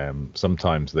make,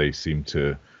 sometimes they seem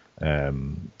to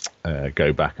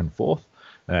go back and forth,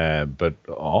 but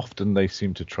often they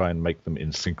seem to try and make them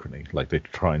in synchrony, like they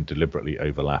try and deliberately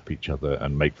overlap each other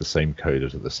and make the same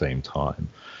codas at the same time.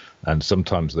 And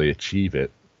sometimes they achieve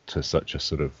it to such a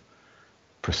sort of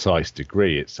precise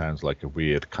degree, it sounds like a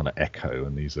weird kind of echo.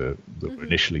 And these are were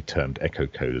initially termed echo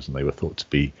coders, and they were thought to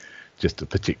be just a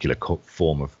particular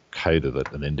form of coda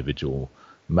that an individual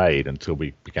made, until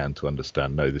we began to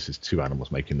understand, no, this is two animals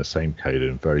making the same coda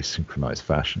in very synchronized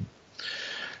fashion.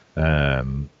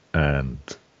 And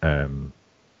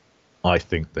I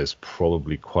think there's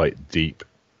probably quite deep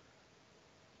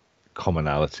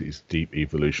commonalities, deep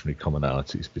evolutionary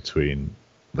commonalities between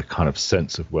the kind of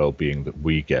sense of well-being that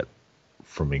we get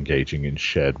from engaging in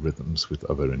shared rhythms with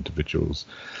other individuals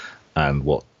and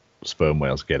what sperm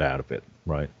whales get out of it,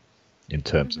 right? In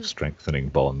terms of strengthening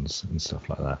bonds and stuff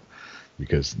like that.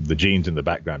 Because the genes in the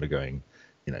background are going,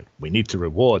 you know, we need to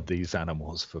reward these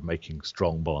animals for making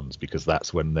strong bonds, because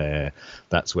that's when the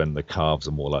calves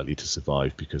are more likely to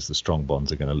survive, because the strong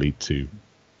bonds are going to lead to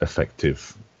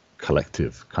effective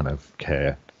collective kind of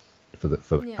care for the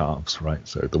calves, right?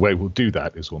 So the way we'll do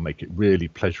that is we'll make it really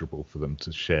pleasurable for them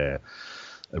to share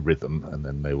a rhythm, and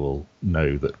then they will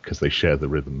know that because they share the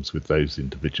rhythms with those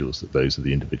individuals, that those are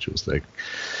the individuals they're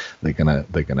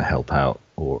gonna help out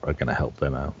or are gonna help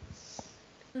them out.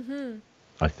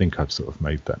 I think I've sort of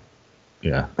made that,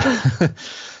 yeah.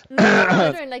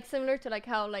 Like similar to like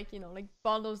how like, you know, like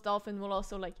bottlenose dolphin will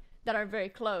also like that are very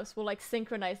close will like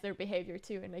synchronize their behavior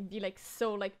too, and like be like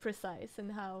so like precise in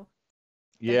how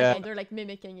they're like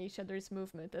mimicking each other's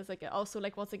movement as like also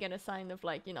like once again a sign of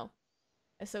like, you know,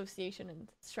 association and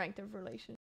strength of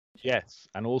relationship. Yes,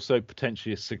 and also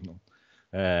potentially a signal.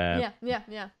 Yeah.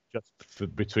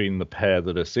 Just between the pair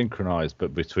that are synchronized,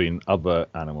 but between other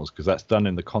animals, because that's done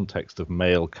in the context of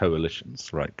male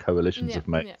coalitions, right? Coalitions of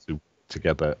males who work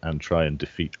together and try and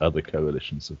defeat other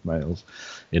coalitions of males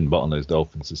in bottlenose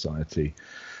dolphin society.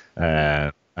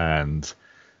 You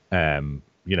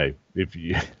know, if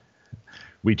you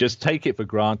we just take it for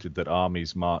granted that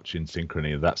armies march in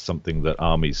synchrony. That's something that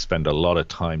armies spend a lot of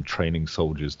time training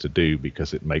soldiers to do,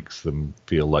 because it makes them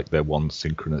feel like they're one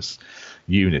synchronous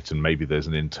unit, and maybe there's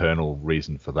an internal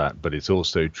reason for that. But it's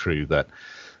also true that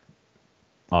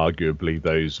arguably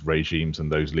those regimes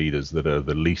and those leaders that are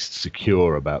the least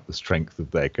secure about the strength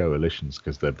of their coalitions,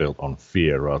 because they're built on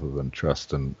fear rather than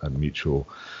trust and mutual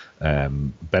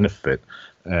benefit,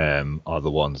 are the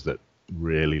ones that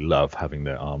really love having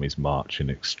their armies march in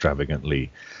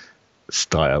extravagantly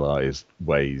stylized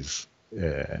ways,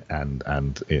 and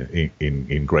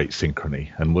in great synchrony,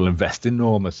 and will invest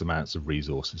enormous amounts of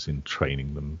resources in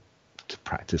training them to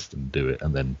practice and do it,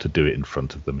 and then to do it in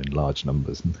front of them in large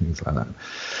numbers and things like that.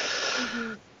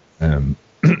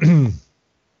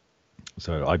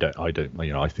 So I don't,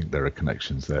 you know, I think there are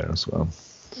connections there as well.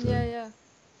 So. Yeah,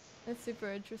 that's super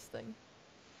interesting.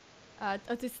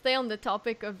 To stay on the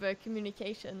topic of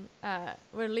communication,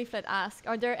 where Leaflet asks,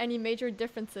 are there any major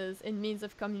differences in means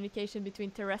of communication between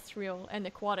terrestrial and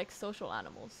aquatic social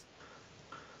animals?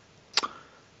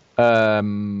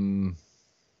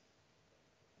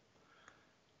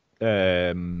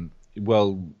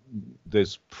 Well,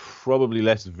 there's probably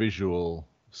less visual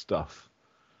stuff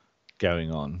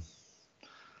going on,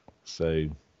 So,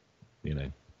 you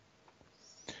know,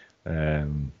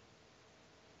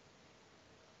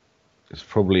 it's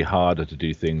probably harder to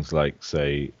do things like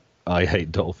say, I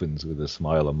hate dolphins with a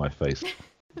smile on my face.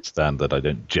 Understand that I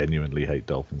don't genuinely hate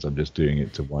dolphins. I'm just doing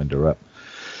it to wind her up.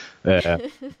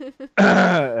 And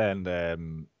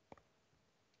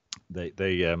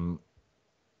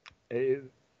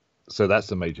so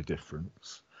that's a major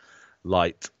difference.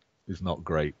 Light is not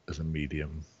great as a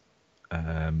medium.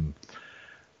 And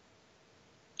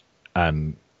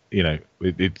you know,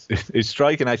 it's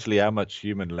striking actually how much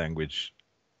human language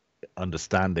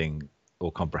understanding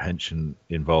or comprehension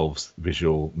involves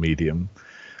visual medium.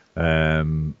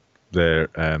 There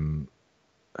are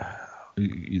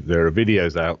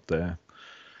videos out there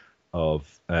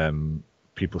of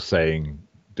people saying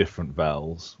different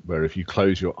vowels where if you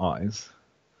close your eyes,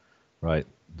 right,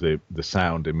 the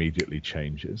sound immediately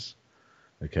changes.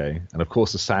 Okay, and of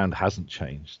course the sound hasn't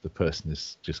changed. The person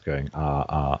is just going ah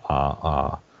ah ah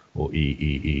ah or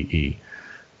e.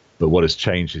 But what has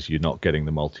changed is you're not getting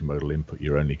the multimodal input.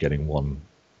 You're only getting one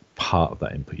part of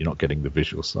that input. You're not getting the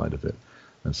visual side of it,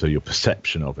 and so your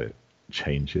perception of it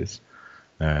changes.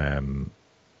 And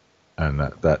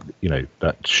that you know,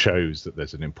 that shows that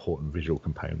there's an important visual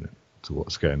component to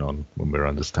what's going on when we're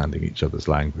understanding each other's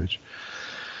language.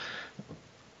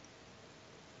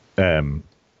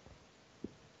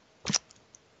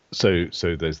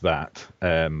 So there's that.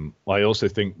 I also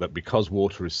think that because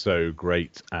water is so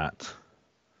great at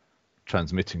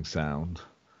transmitting sound,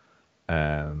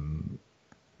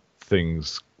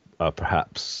 things are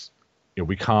perhaps, you know,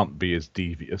 we can't be as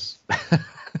devious,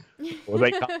 or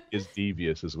they can't be as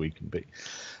devious as we can be.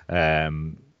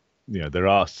 You know, there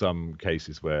are some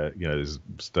cases where, you know, there's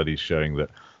studies showing that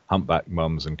humpback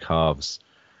mums and calves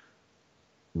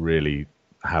really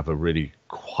have a really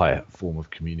quiet form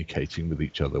of communicating with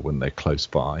each other when they're close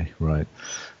by, right?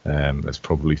 That's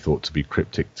probably thought to be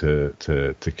cryptic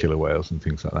to killer whales and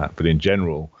things like that. But in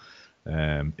general,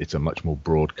 it's a much more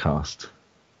broadcast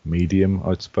medium,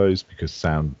 I suppose, because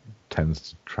sound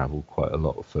tends to travel quite a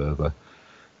lot further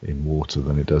in water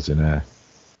than it does in air.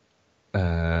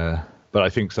 But I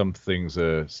think some things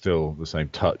are still the same.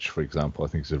 Touch, for example, I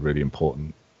think is a really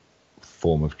important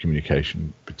form of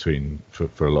communication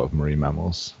for a lot of marine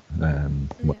mammals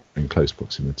in close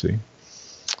proximity,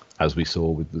 as we saw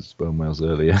with the sperm whales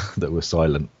earlier that were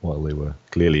silent while they were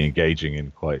clearly engaging in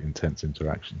quite intense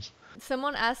interactions.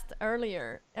 Someone asked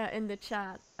earlier in the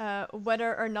chat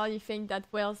whether or not you think that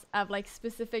whales have like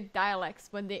specific dialects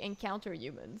when they encounter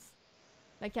humans,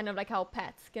 like kind of like how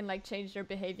pets can like change their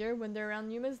behavior when they're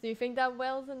around humans. Do you think that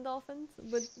whales and dolphins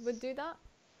would do that?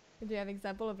 Do you have an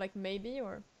example of like maybe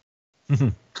or?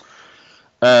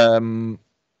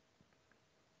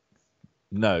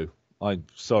 No, I'm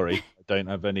sorry, I don't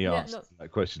have any answer to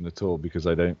that question at all, because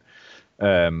I don't.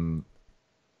 I'm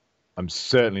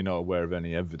certainly not aware of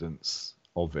any evidence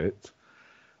of it.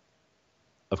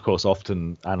 Of course,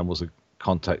 often animals are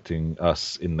contacting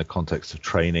us in the context of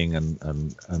training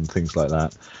and things like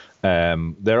that.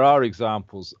 There are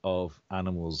examples of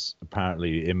animals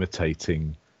apparently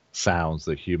imitating sounds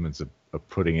that humans are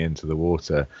putting into the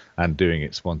water and doing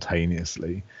it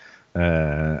spontaneously.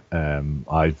 I've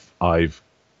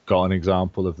got an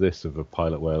example of this, of a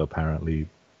pilot whale apparently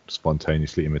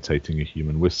spontaneously imitating a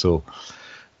human whistle.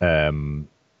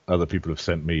 Other people have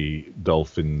sent me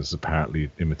dolphins apparently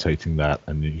imitating that,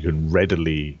 and you can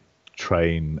readily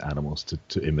train animals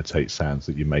to imitate sounds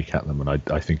that you make at them, and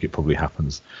I think it probably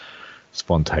happens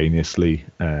spontaneously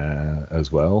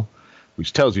as well,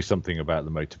 which tells you something about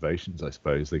the motivations, I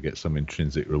suppose. They get some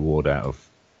intrinsic reward out of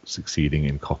succeeding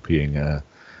in copying a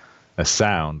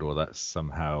sound, or that's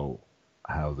somehow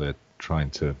how they're trying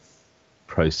to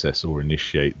process or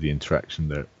initiate the interaction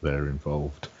that they're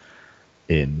involved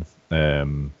in.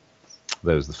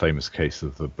 There was the famous case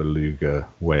of the beluga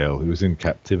whale who was in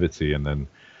captivity and then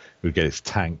would get his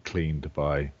tank cleaned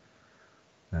by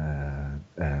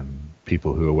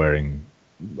people who were wearing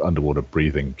underwater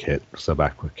breathing kit,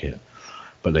 sub-aqua kit,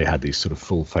 but they had these sort of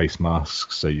full face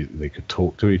masks so they could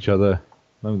talk to each other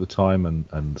all the time,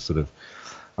 and sort of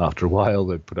after a while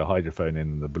they put a hydrophone in,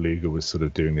 and the beluga was sort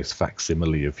of doing this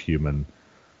facsimile of human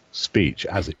speech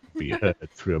as it could be heard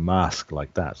through a mask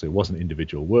like that. So it wasn't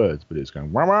individual words, but it was going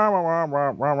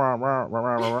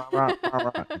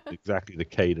exactly the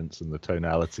cadence and the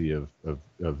tonality of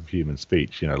human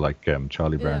speech, you know, like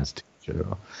Charlie Brown's teacher.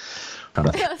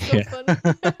 That's so funny.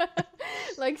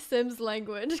 Like Sims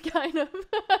language, kind of.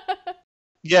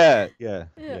 Yeah.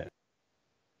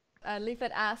 Leaf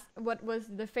had asked, what was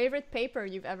the favorite paper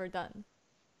you've ever done?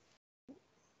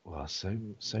 Well, so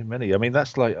many. I mean,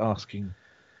 that's like asking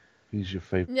Who's your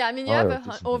favorite? Yeah, I mean, you have pirate,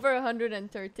 isn't it? over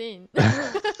 113.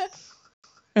 This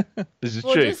is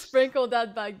We'll true. just sprinkle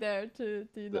that back there to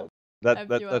you know.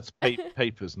 Amp you up. That's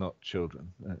papers, not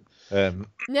children. Yeah.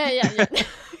 Goodness.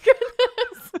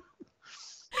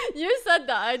 You said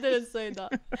that. I didn't say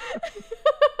that.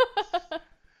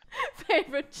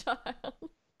 Favorite child.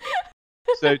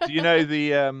 So do you know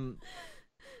the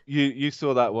you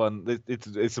saw that one?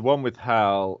 It's the one with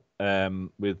Hal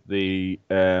with the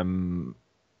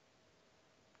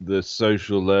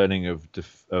social learning of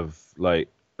like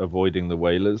avoiding the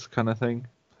whalers kind of thing.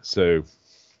 So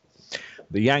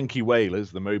the Yankee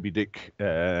whalers, the Moby Dick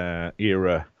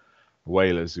era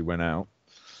whalers who went out,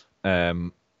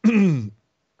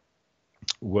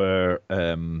 were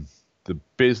the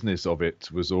business of it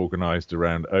was organized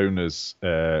around owners,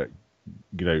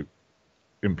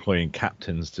 employing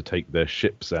captains to take their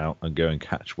ships out and go and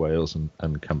catch whales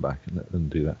and come back and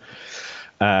do that.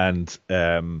 And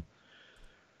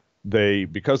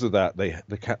because of that,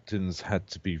 the captains had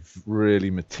to be really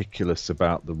meticulous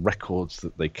about the records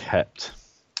that they kept.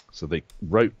 So they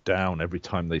wrote down every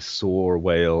time they saw a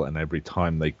whale and every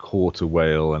time they caught a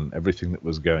whale and everything that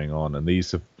was going on. And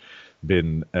these have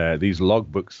been these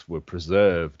logbooks were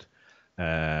preserved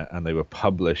and they were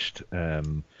published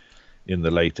in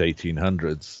the late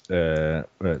 1800s to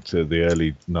the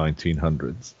early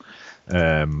 1900s,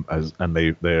 and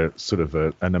they're sort of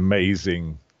an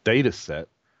amazing data set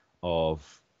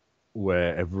of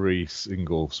where every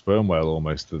single sperm whale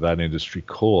almost that industry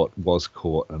was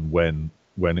caught and when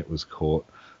it was caught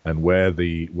and where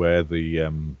the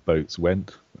boats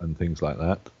went and things like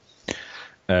that.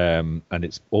 And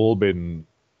it's all been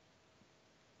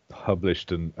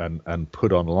published and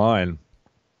put online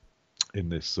in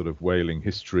this sort of whaling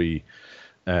history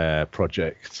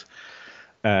project.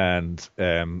 And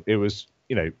it was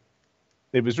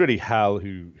really Hal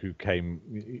who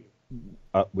came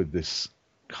up with this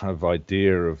kind of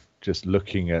idea of just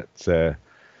looking at the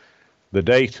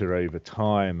data over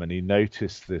time, and he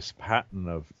noticed this pattern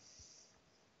of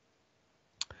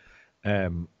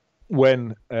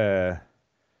when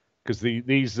because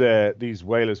these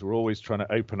whalers were always trying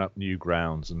to open up new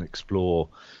grounds and explore,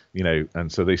 and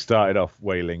so they started off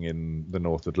whaling in the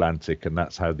North Atlantic, and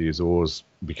that's how the Azores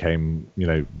became,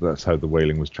 that's how the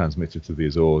whaling was transmitted to the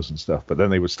Azores and stuff. But then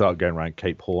they would start going around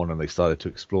Cape Horn and they started to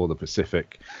explore the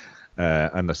Pacific,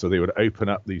 and so they would open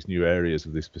up these new areas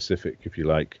of this Pacific, if you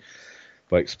like,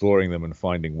 by exploring them and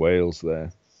finding whales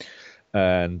there.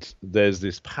 And there's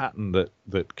this pattern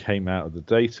that came out of the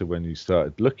data when you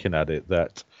started looking at it,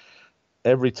 that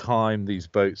every time these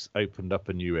boats opened up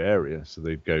a new area, so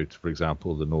they'd go to, for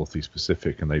example, the Northeast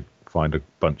Pacific, and they'd find a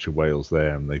bunch of whales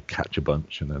there, and they'd catch a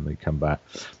bunch, and then they'd come back.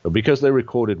 But because they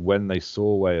recorded when they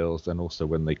saw whales and also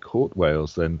when they caught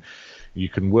whales, then you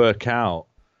can work out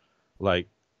like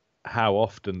how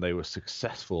often they were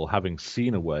successful, having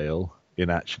seen a whale, in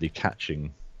actually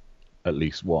catching at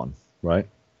least one, right?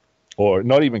 Or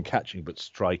not even catching, but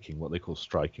striking, what they call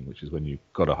striking, which is when you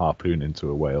got a harpoon into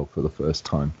a whale for the first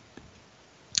time.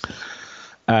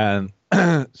 And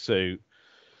so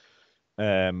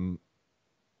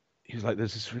he was like,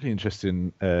 there's this really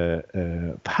interesting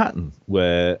pattern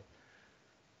where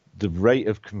the rate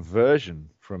of conversion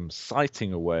from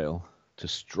sighting a whale to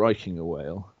striking a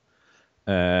whale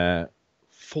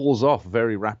falls off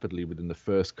very rapidly within the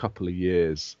first couple of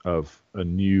years of a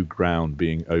new ground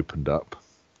being opened up.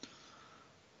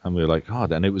 And we were like, oh,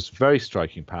 and it was a very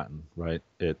striking pattern, right?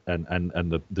 And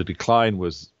the decline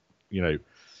was,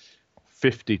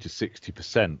 50 to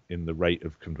 60% in the rate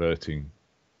of converting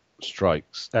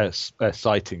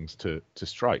sightings to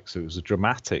strikes. So it was a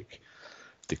dramatic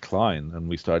decline. And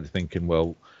we started thinking,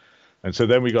 well, and so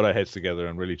then we got our heads together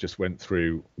and really just went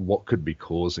through what could be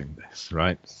causing this,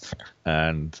 right?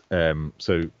 And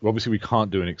so obviously we can't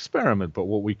do an experiment, but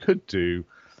what we could do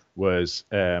was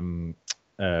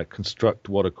construct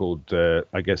what are called,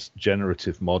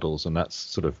 generative models. And that's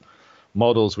sort of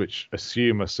models which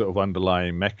assume a sort of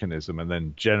underlying mechanism and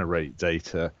then generate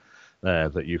data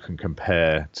that you can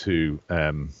compare to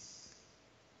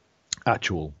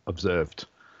actual observed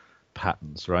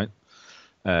patterns, right?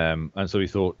 And so we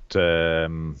thought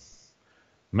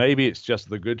maybe it's just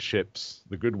the good ships,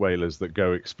 the good whalers that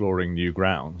go exploring new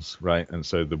grounds, right? And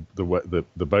so the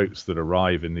boats that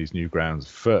arrive in these new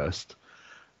grounds first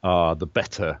are the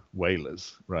better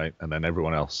whalers, right? And then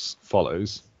everyone else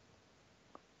follows.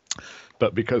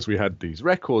 But because we had these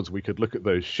records, we could look at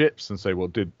those ships and say,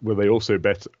 well, were they also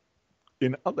better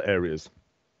in other areas?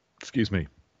 Excuse me,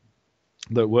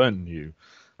 that weren't new.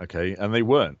 Okay, and they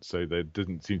weren't. So there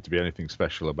didn't seem to be anything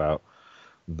special about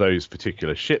those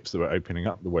particular ships that were opening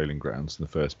up the whaling grounds in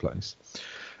the first place.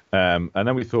 And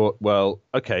then we thought, well,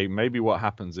 okay, maybe what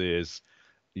happens is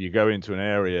you go into an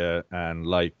area and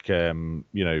like,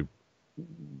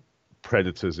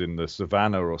 predators in the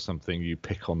savannah or something, you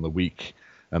pick on the weak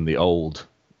and the old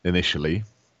initially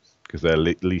because they're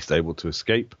least able to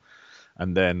escape.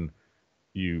 And then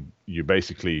you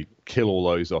basically kill all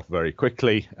those off very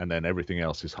quickly, and then everything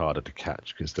else is harder to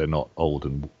catch because they're not old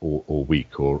and or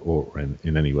weak or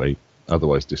in any way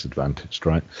otherwise disadvantaged,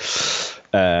 right?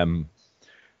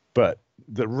 But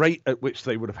the rate at which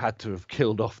they would have had to have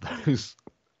killed off those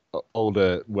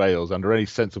older whales under any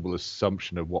sensible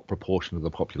assumption of what proportion of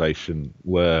the population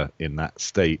were in that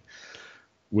state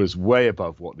was way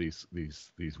above what these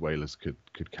whalers could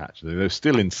catch. They're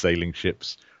still in sailing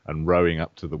ships and rowing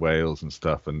up to the whales and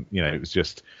stuff, and it was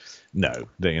just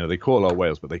they caught a lot of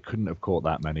whales, but they couldn't have caught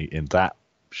that many in that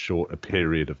short a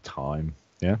period of time.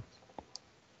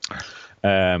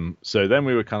 So then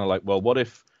we were kind of like, well, what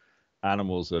if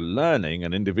animals are learning,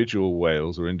 and individual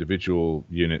whales or individual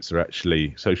units are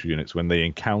actually social units when they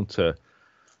encounter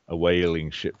a whaling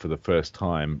ship for the first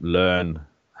time, learn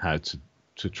how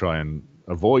to try and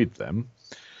avoid them,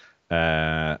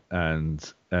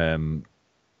 and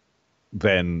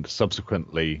then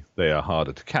subsequently they are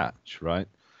harder to catch, right?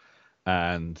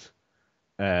 And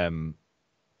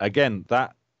again,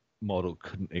 that model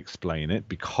couldn't explain it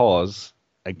because,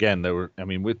 again,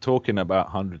 we're talking about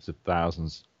hundreds of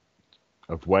thousands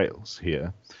of whales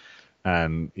here,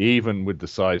 and even with the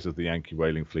size of the Yankee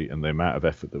whaling fleet and the amount of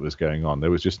effort that was going on,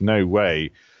 there was just no way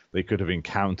they could have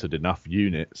encountered enough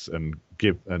units and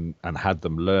had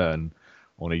them learn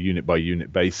on a unit by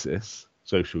unit basis,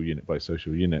 social unit by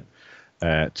social unit,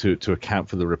 to account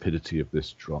for the rapidity of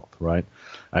this drop, right?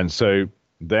 And so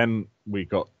then we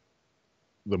got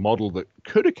the model that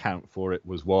could account for it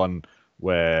was one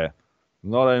where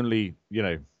not only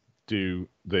do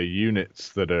the units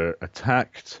that are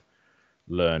attacked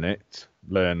learn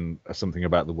something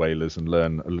about the whalers and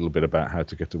learn a little bit about how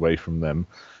to get away from them,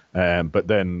 but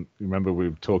then remember we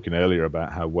were talking earlier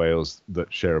about how whales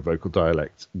that share a vocal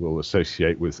dialect will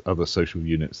associate with other social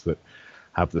units that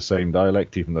have the same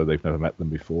dialect even though they've never met them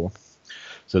before.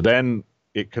 So then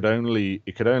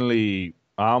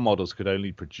our models could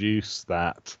only produce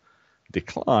that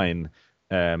decline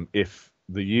if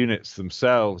the units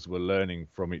themselves were learning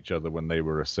from each other when they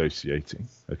were associating.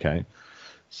 Okay,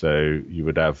 so you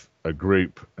would have a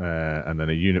group, and then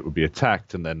a unit would be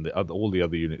attacked, and then all the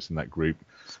other units in that group,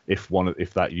 if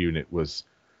that unit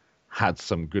had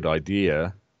some good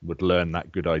idea, would learn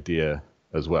that good idea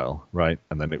as well, right?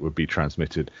 And then it would be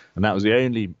transmitted, and that was the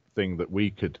only thing that we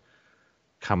could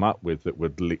come up with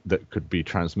that could be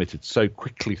transmitted so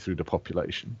quickly through the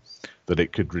population that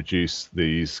it could reduce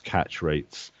these catch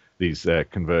rates, these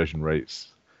conversion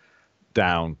rates,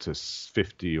 down to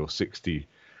 50 or 60%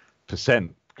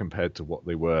 compared to what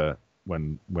they were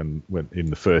when in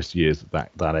the first years that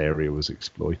area was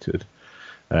exploited.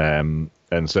 And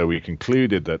so we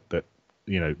concluded that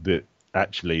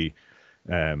actually,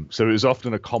 so it was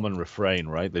often a common refrain,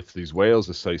 right? If these whales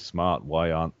are so smart,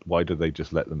 why do they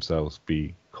just let themselves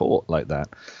be caught like that?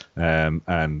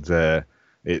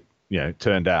 It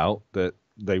turned out that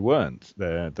they weren't.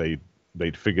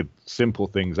 They'd figured simple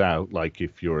things out, like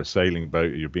if you're a sailing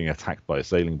boat or you're being attacked by a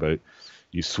sailing boat,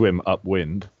 you swim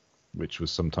upwind, which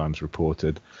was sometimes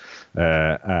reported,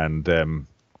 and then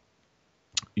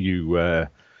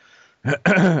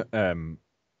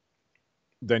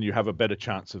you have a better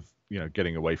chance of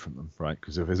getting away from them, right?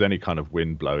 Because if there's any kind of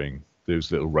wind blowing,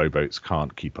 those little rowboats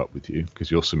can't keep up with you because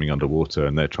you're swimming underwater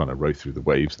and they're trying to row through the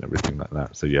waves and everything like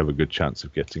that. So you have a good chance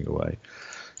of getting away.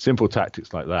 Simple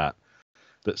tactics like that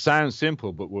sound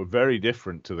simple, but were very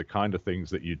different to the kind of things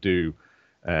that you do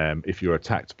if you're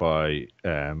attacked by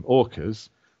orcas,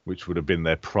 which would have been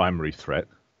their primary threat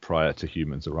prior to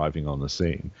humans arriving on the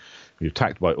scene. If you're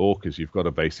attacked by orcas, you've got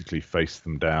to basically face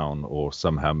them down or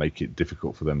somehow make it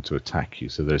difficult for them to attack you.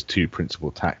 So there's two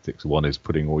principal tactics. One is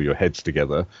putting all your heads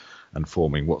together and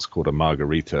forming what's called a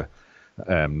margarita,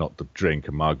 not the drink,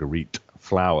 a marguerite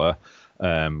flower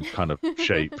kind of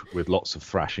shape with lots of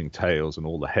thrashing tails, and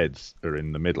all the heads are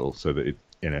in the middle so that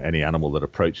any animal that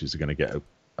approaches is going to get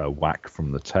a whack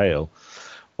from the tail.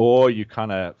 Or you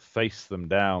kind of face them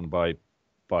down by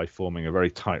forming a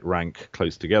very tight rank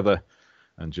close together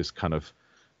and just kind of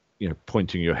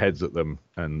pointing your heads at them,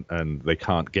 and they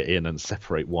can't get in and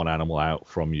separate one animal out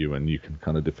from you, and you can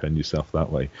kind of defend yourself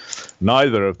that way.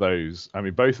 Neither of those,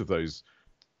 both of those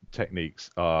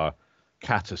techniques are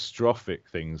catastrophic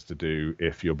things to do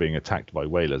if you're being attacked by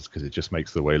whalers, because it just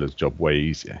makes the whalers' job way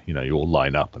easier. You all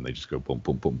line up and they just go boom,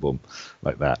 boom, boom, boom,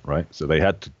 like that, right? So they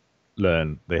had to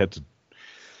learn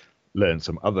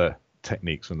some other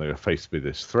techniques when they were faced with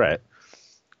this threat.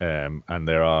 And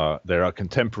there are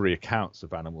contemporary accounts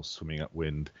of animals swimming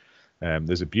upwind.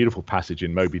 There's a beautiful passage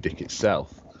in Moby Dick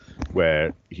itself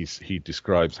where he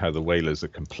describes how the whalers are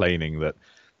complaining that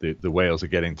the whales are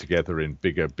getting together in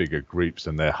bigger groups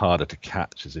and they're harder to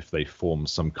catch, as if they form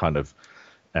some kind of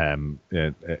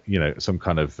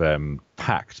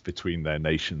pact between their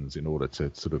nations in order to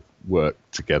sort of work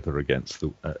together against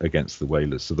the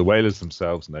whalers. So the whalers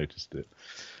themselves noticed it,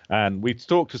 and we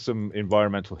talked to some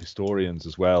environmental historians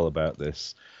as well about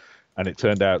this, and it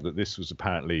turned out that this was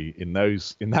apparently in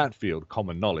that field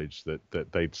common knowledge,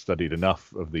 that they'd studied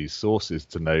enough of these sources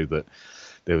to know that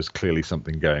there was clearly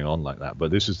something going on like that.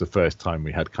 But this was the first time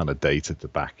we had kind of data to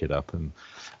back it up and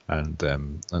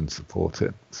support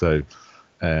it. So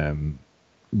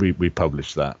we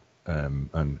published that,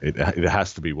 and it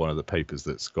has to be one of the papers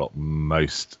that's got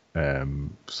most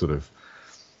sort of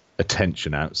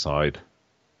attention outside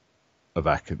of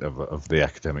the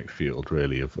academic field,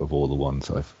 really, of all the ones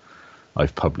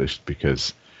I've published,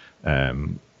 because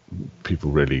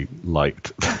people really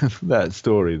liked that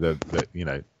story, that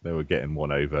they were getting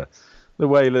one over the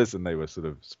whalers, and they were sort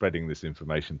of spreading this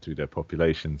information to their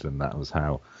populations, and that was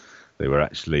how they were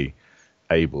actually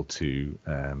able to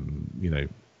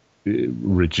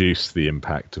reduce the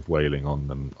impact of whaling on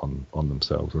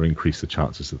themselves, or increase the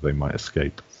chances that they might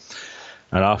escape.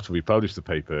 And after we published the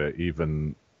paper,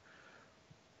 even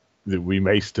that we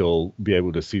may still be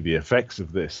able to see the effects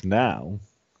of this now,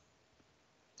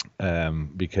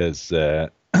 because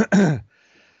the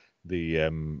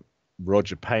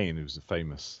Roger Payne, who's a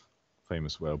famous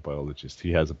whale biologist,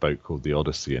 he has a boat called the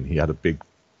Odyssey, and he had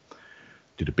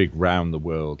did a big round the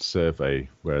world survey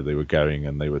where they were going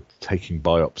and they were taking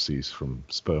biopsies from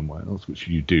sperm whales, which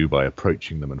you do by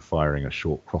approaching them and firing a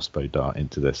short crossbow dart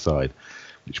into their side,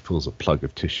 which pulls a plug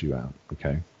of tissue out.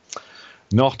 Okay,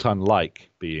 not unlike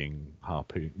being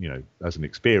harpooned, as an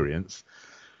experience,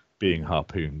 being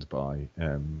harpooned by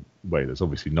whalers.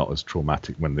 Obviously not as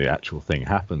traumatic when the actual thing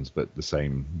happens, but the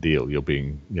same deal. You're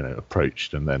being,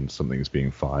 approached, and then something's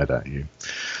being fired at you.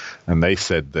 And they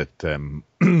said that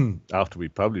after we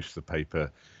published the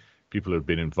paper, people who had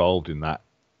been involved in that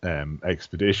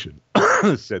expedition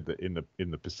said that in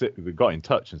the Pacific, they got in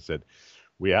touch and said,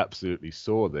 we absolutely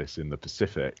saw this in the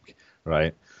Pacific,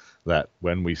 right? That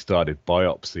when we started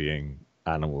biopsying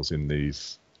animals in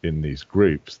these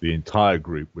groups, the entire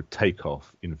group would take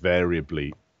off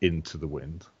invariably into the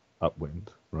wind,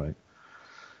 upwind, right?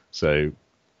 So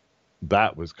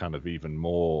that was kind of even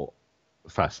more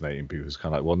fascinating, because it's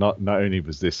kind of like, well, not only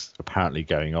was this apparently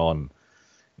going on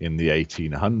in the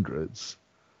 1800s,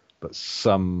 but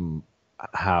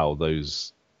somehow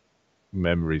those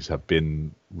memories have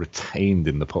been retained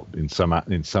in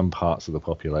some parts of the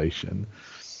population,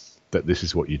 that this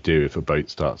is what you do if a boat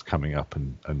starts coming up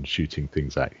and shooting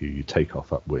things at you. You take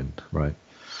off upwind, right?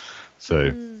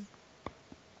 So,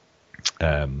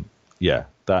 yeah,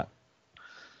 that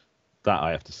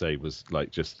I have to say was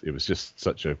it was just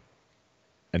such a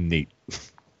neat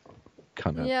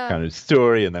kind of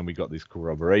story. And then we got these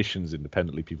corroborations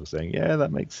independently, people saying, yeah,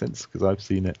 that makes sense because I've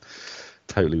seen it,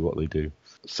 totally what they do.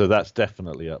 So that's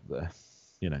definitely up there,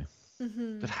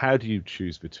 But how do you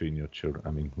choose between your children?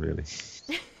 I mean, really.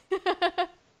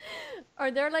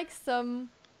 Are there some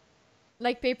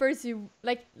papers you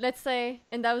let's say,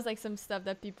 and that was some stuff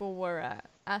that people were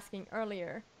asking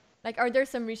earlier, are there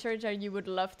some research that you would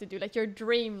love to do, your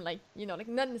dream, not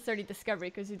necessarily discovery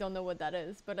because you don't know what that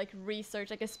is, but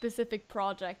research, a specific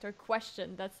project or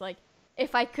question that's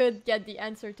if I could get the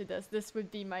answer to this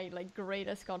would be my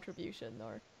greatest contribution,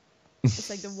 or it's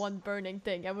the one burning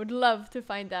thing I would love to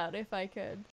find out if I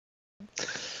could.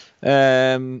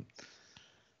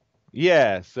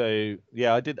 Yeah, so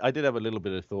I did have a little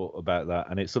bit of thought about that,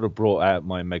 and it sort of brought out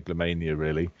my megalomania,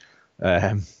 really.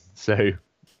 So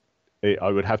I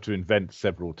would have to invent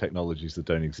several technologies that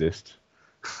don't exist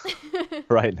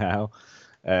right now.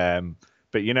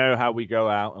 But you know how we go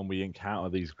out and we encounter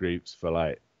these groups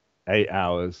for 8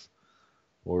 hours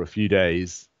or a few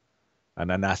days, and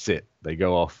then that's it. They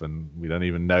go off and we don't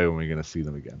even know when we're going to see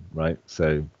them again, right?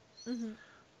 So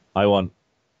I want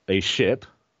a ship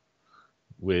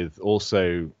with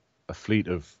also a fleet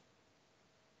of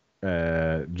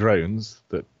drones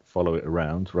that follow it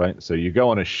around, right? So you go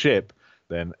on a ship,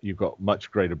 then you've got much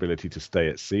greater ability to stay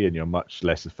at sea, and you're much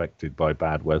less affected by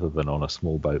bad weather than on a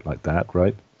small boat like that,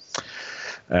 right?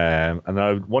 And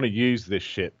I want to use this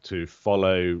ship to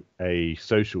follow a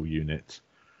social unit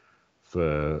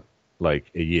for a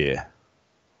year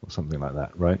or something like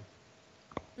that, right?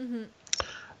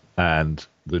 And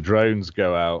the drones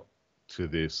go out to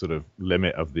the sort of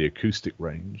limit of the acoustic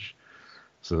range,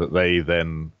 so that they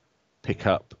then pick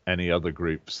up any other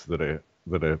groups that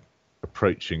are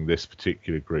approaching this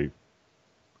particular group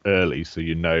early, so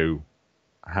you know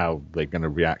how they're going to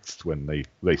react when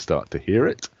they start to hear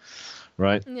it,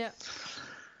 right? Yeah.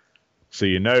 So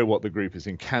you know what the group is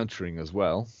encountering as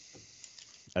well.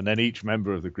 And then each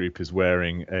member of the group is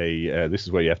wearing a, this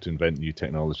is where you have to invent new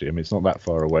technology. I mean, it's not that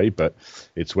far away, but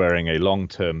it's wearing a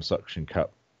long-term suction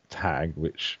cup tag,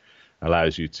 which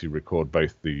allows you to record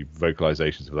both the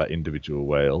vocalizations of that individual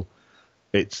whale,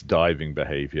 its diving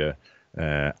behavior,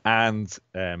 and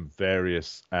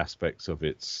various aspects of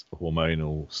its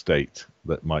hormonal state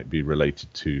that might be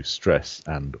related to stress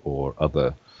and or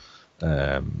other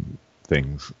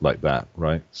things like that,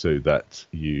 right? So that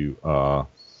you are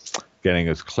getting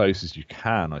as close as you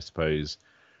can, I suppose,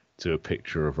 to a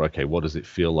picture of, okay, what does it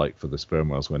feel like for the sperm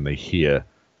whales when they hear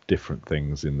different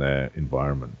things in their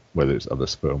environment, whether it's other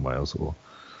sperm whales or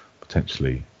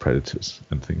potentially predators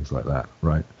and things like that,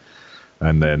 right?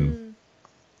 And then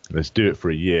let's do it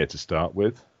for a year to start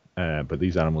with, but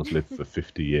these animals live for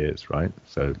 50 years, right?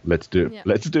 So let's do it. Yeah.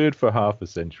 Let's do it for half a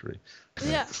century.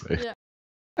 Yeah. So, Yeah.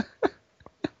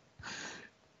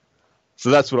 so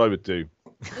that's what I would do.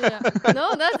 Yeah.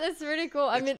 No, it's really cool.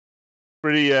 I mean,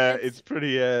 It's pretty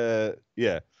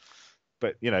yeah,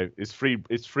 but you know, it's free,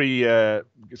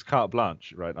 it's carte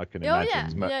blanche, right? I can oh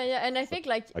imagine. yeah, and I think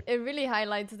like it really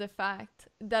highlights the fact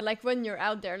that like when you're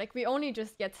out there, like we only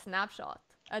just get snapshot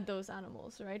at those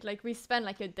animals, right? Like we spend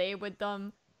like a day with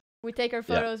them, we take our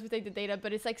photos, we take the data,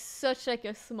 but it's like such like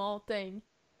a small thing,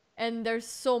 and there's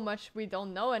so much we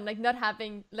don't know, and like not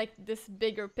having like this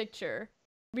bigger picture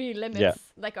really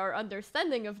limits like our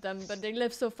understanding of them. But they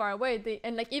live so far away,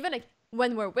 and like even like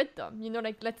when we're with them, you know,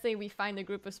 like let's say we find a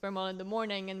group of sperm whale in the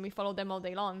morning and we follow them all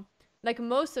day long, like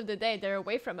most of the day they're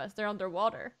away from us, they're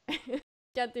underwater.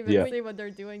 Can't even see what they're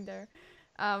doing there.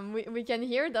 We can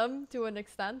hear them to an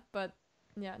extent, but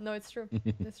yeah, no, it's true.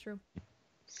 It's true.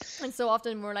 And so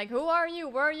often we're like, who are you?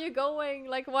 Where are you going?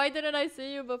 Like, why didn't I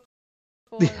see you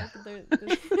before?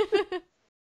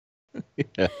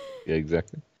 Yeah,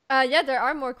 exactly. Yeah, there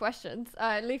are more questions.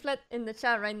 Leaflet in the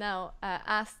chat right now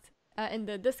asked in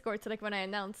the Discord, so like when I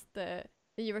announced that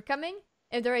you were coming,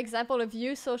 if there are examples of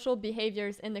eusocial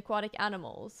behaviors in aquatic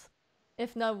animals.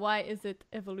 If not, why is it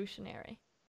evolutionary?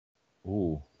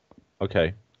 Ooh,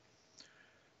 okay.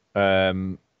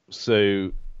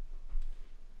 So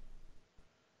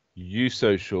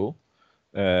eusocial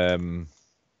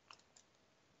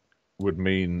would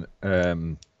mean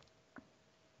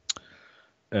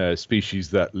species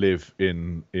that live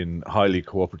in highly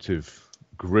cooperative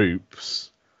groups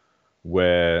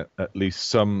where at least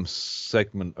some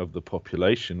segment of the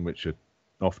population, which are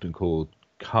often called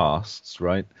castes,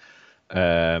 right,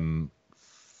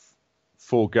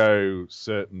 forego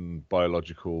certain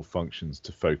biological functions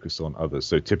to focus on others.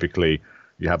 So typically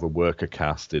you have a worker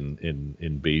caste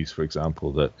in bees, for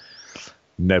example, that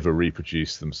never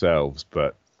reproduce themselves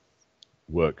but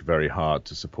work very hard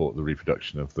to support the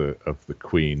reproduction of the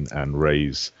queen and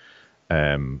raise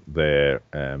their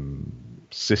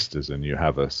sisters, and you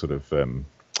have a sort of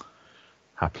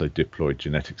haplodiploid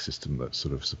genetic system that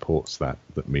sort of supports that.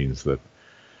 That means that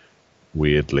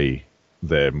weirdly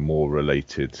they're more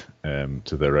related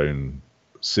to their own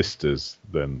sisters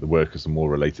than the workers are more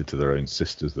related to their own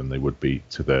sisters than they would be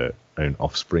to their own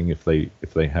offspring if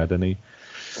they had any.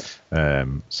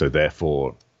 So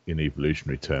therefore, in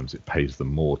evolutionary terms, it pays them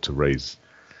more to raise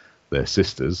their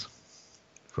sisters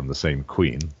from the same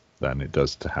queen than it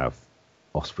does to have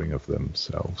offspring of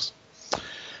themselves.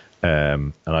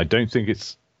 And I don't think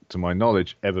it's, to my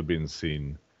knowledge, ever been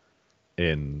seen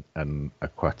in an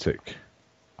aquatic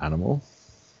animal.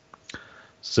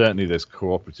 Certainly there's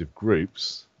cooperative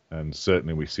groups, and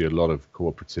certainly we see a lot of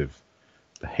cooperative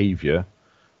behavior,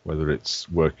 whether it's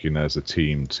working as a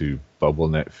team to bubble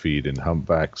net feed in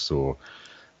humpbacks or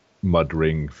mud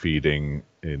ring feeding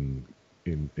in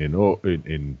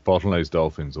bottlenose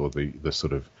dolphins, or the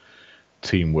sort of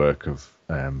teamwork of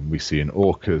we see in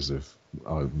orcas of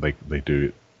they do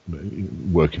it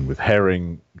working with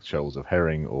herring, shoals of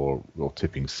herring, or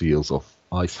tipping seals off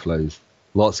ice floes.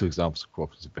 Lots of examples of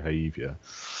cooperative behavior.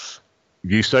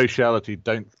 Eusociality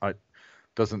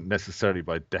doesn't necessarily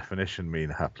by definition mean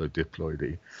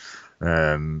haplodiploidy,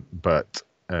 but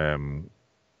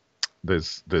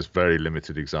there's very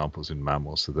limited examples in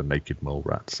mammals. So the naked mole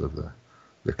rats are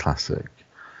the classic,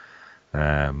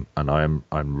 and I'm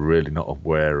really not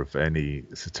aware of any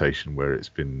cetacean where it's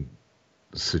been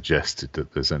suggested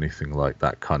that there's anything like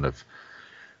that kind of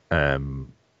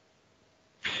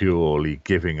purely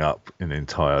giving up an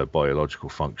entire biological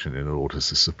function in order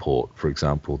to support, for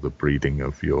example, the breeding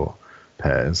of your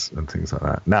pairs and things like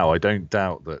that. Now, I don't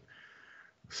doubt that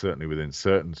certainly within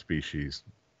certain species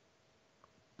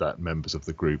that members of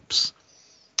the groups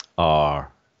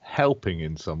are helping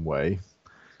in some way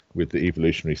with the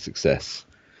evolutionary success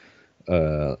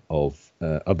of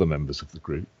other members of the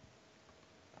group.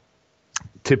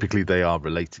 Typically, they are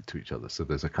related to each other, so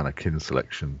there's a kind of kin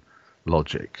selection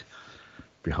logic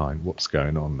behind what's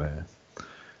going on there.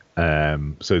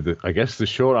 So I guess the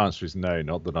short answer is no,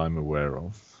 not that I'm aware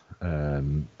of.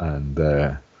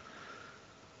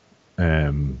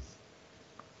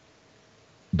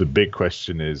 The big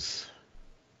question is,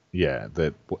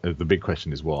 the big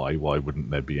question is why? Why wouldn't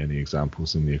there be any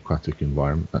examples in the aquatic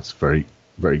environment? That's a very,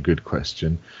 very good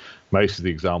question. Most of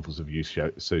the examples of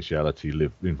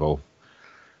eusociality involve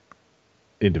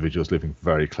individuals living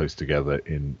very close together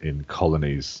in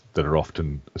colonies that are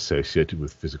often associated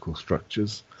with physical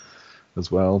structures as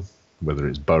well, whether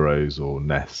it's burrows or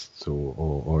nests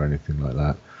or anything like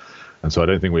that. And so I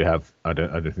don't think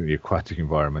the aquatic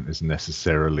environment is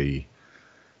necessarily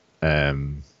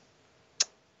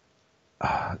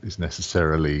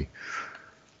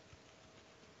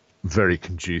very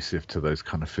conducive to those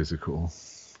kind of physical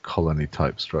colony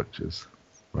type structures,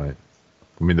 right?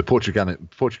 I mean, the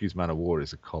Portuguese man of war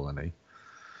is a colony,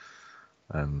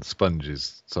 and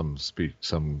sponges, some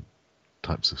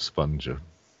types of sponge are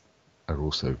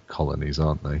also colonies,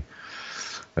 aren't they?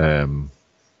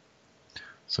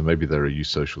 So maybe there are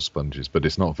eusocial sponges, but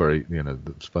it's not very,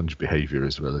 the sponge behaviour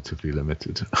is relatively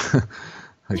limited,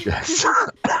 I guess.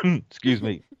 Excuse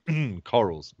me.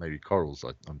 Corals, maybe corals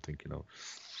I'm thinking of.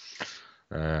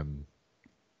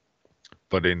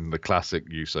 But in the classic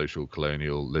eusocial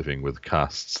colonial living with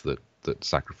castes that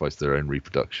sacrifice their own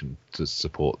reproduction to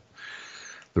support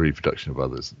the reproduction of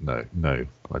others, no,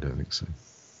 I don't think so.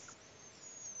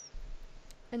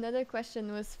 Another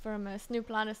question was from Snoop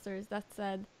Lannisters that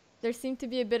said, there seemed to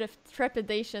be a bit of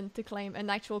trepidation to claim an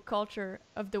actual culture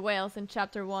of the whales in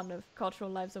chapter 1 of Cultural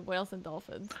Lives of Whales and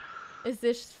Dolphins. Is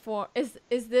this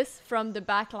from the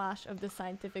backlash of the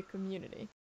scientific community?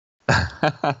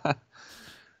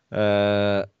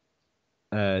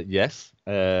 Yes,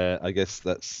 I guess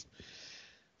that's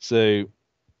so.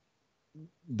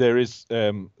 There is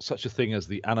such a thing as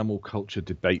the animal culture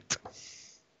debate.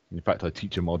 In fact, I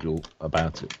teach a module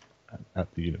about it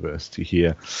at the university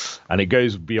here, and it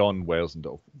goes beyond whales and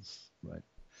dolphins, right?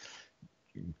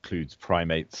 It includes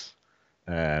primates,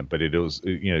 but it is,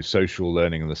 social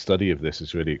learning and the study of this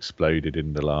has really exploded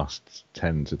in the last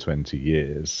 10 to 20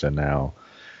 years. So now,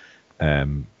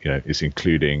 it's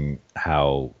including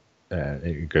how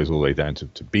it goes all the way down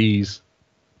to bees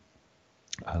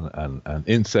and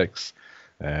insects.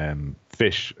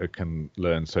 Fish can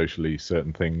learn socially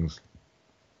certain things.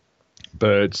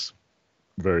 Birds,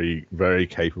 very, very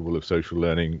capable of social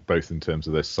learning, both in terms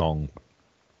of their song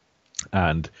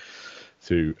and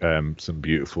through some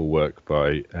beautiful work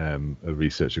by a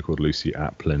researcher called Lucy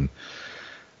Aplin.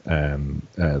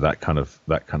 That kind of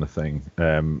thing.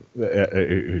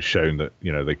 It has shown that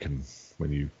they can,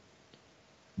 when you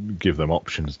give them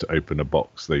options to open a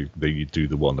box, they do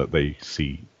the one that they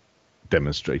see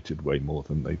demonstrated way more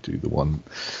than they do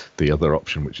the other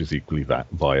option, which is equally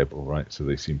viable, right? So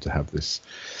they seem to have this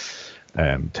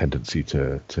tendency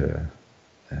to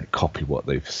copy what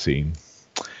they've seen.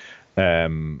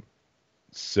 And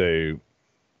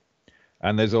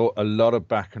there's a lot of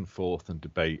back and forth and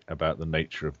debate about the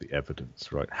nature of the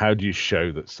evidence, right? How do you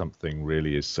show that something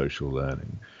really is social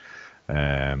learning?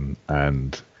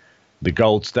 And the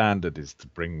gold standard is to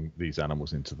bring these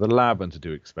animals into the lab and to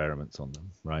do experiments on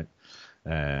them, right?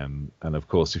 And of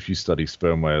course, if you study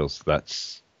sperm whales,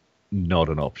 that's not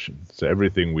an option. So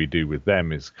everything we do with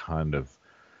them is kind of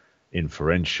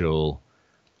inferential,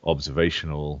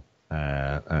 observational,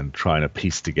 and trying to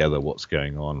piece together what's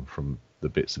going on from the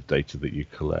bits of data that you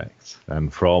collect.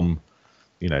 And from,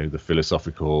 the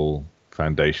philosophical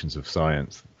foundations of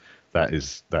science, that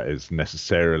is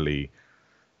necessarily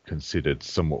considered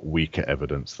somewhat weaker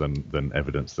evidence than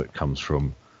evidence that comes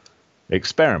from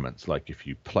experiments. Like if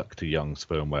you plucked a young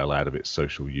sperm whale out of its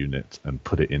social unit and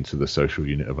put it into the social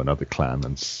unit of another clan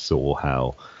and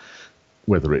saw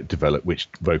whether it developed, which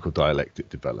vocal dialect it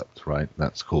developed, right?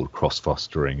 That's called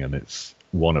cross-fostering, and it's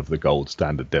one of the gold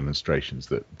standard demonstrations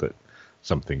that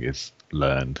something is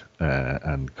learned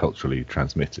and culturally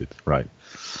transmitted, right?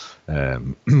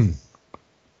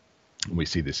 We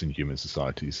see this in human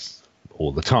societies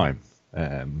all the time.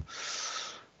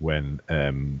 When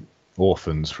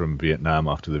orphans from Vietnam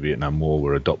after the Vietnam War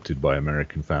were adopted by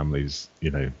American families,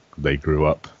 they grew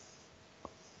up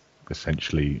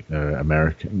essentially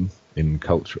American in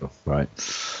culture, right?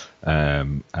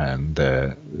 and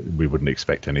we wouldn't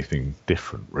expect anything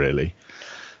different, really.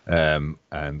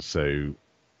 And so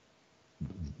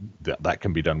that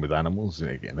can be done with animals,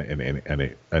 and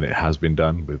it has been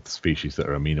done with species that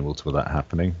are amenable to that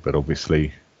happening. But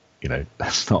obviously,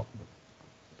 it's not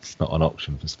an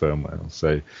option for sperm whales.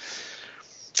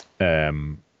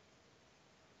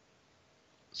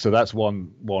 So that's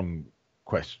one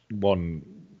question, one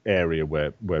area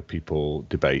where people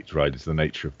debate, right, is the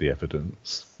nature of the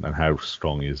evidence and how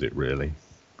strong is it really.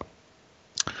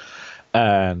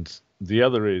 And the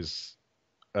other is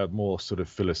a more sort of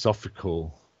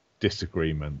philosophical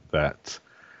disagreement that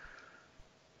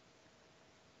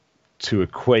to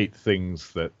equate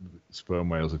things that sperm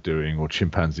whales are doing or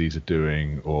chimpanzees are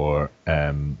doing or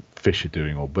fish are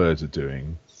doing or birds are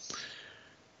doing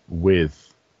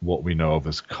with what we know of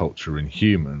as culture in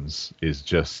humans is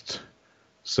just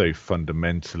so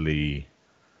fundamentally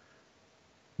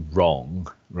wrong,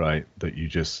 right, that you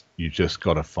just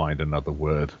got to find another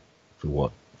word for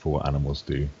what animals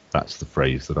do. That's the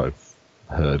phrase that I've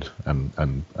heard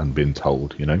and been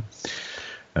told,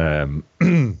 and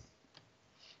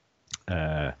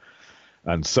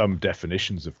some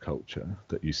definitions of culture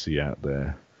that you see out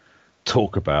there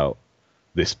talk about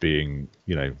this being,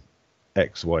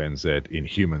 X, Y, and Z in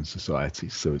human society.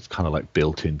 So it's kind of like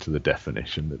built into the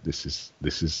definition that this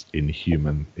is in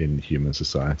human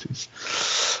societies.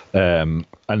 And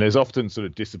there's often sort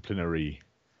of disciplinary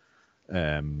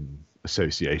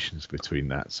associations between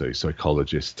that. So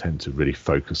psychologists tend to really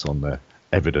focus on the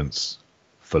evidence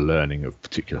for learning of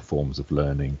particular forms of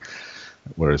learning,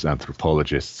 whereas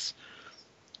anthropologists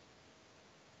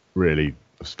really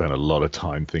spend a lot of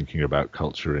time thinking about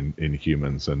culture in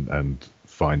humans and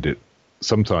find it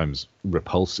sometimes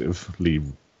repulsively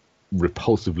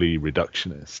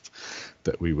reductionist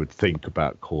that we would think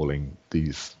about calling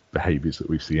these behaviors that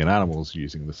we see in animals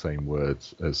using the same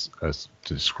words as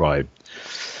to describe,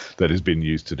 that has been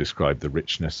used to describe the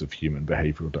richness of human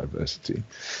behavioral diversity.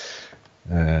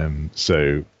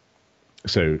 So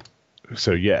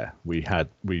yeah, we had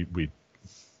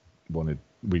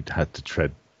to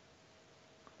tread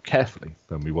carefully,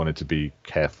 and we wanted to be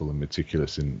careful and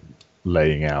meticulous in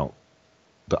laying out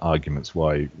the arguments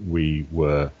why we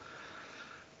were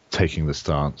taking the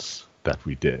stance that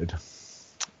we did,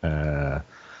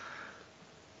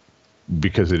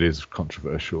 because it is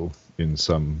controversial in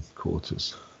some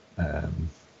quarters,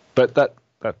 but that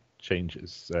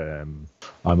changes. I'm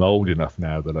old enough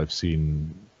now that I've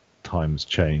seen times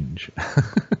change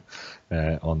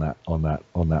on that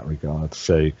regard.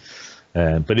 So,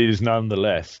 but it is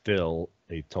nonetheless still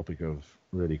a topic of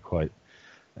really quite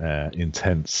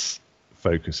intense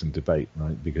focus and debate,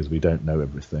 right? Because we don't know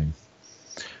everything,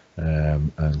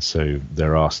 and so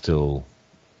there are still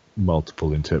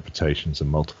multiple interpretations and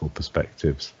multiple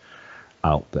perspectives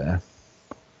out there,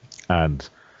 and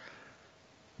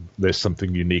there's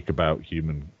something unique about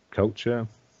human culture,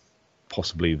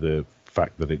 possibly the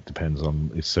fact that it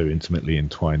is so intimately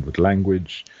entwined with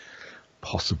language,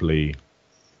 possibly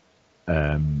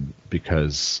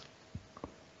because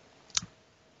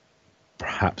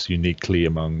perhaps uniquely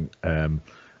among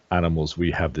animals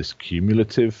we have this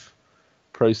cumulative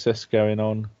process going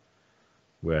on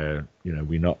where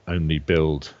we not only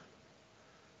build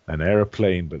an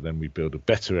aeroplane, but then we build a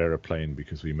better aeroplane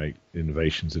because we make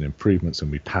innovations and improvements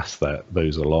and we pass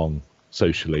those along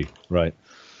socially, right?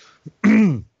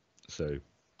 So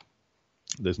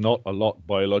there's not a lot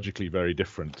biologically very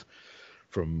different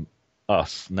from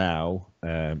us now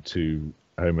to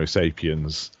Homo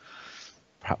sapiens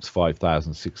perhaps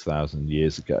 5,000, 6,000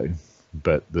 years ago,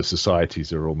 but the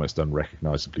societies are almost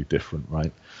unrecognizably different,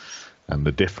 right? And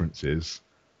the difference is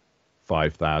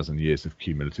 5,000 years of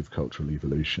cumulative cultural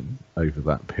evolution over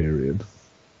that period,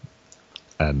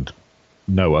 and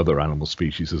no other animal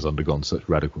species has undergone such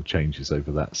radical changes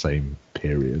over that same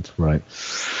period, right?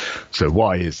 So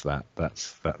why is that?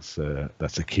 That's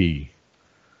a key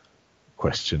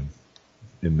question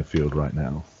in the field right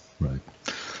now, right?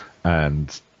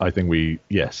 And I think we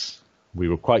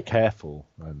were quite careful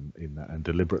in that, and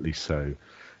deliberately so,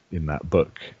 in that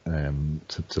book,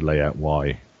 to lay out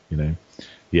why,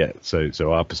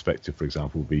 So our perspective, for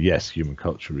example, would be, yes, human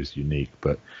culture is unique,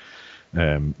 but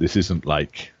this isn't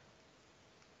like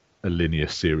a linear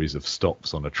series of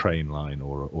stops on a train line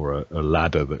or a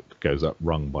ladder that goes up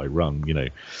rung by rung.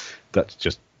 That's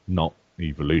just not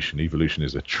evolution. Evolution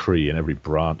is a tree, and every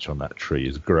branch on that tree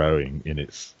is growing in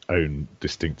its own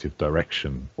distinctive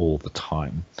direction all the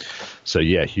time. So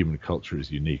yeah, human culture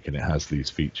is unique and it has these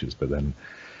features, but then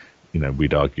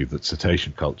we'd argue that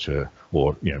cetacean culture,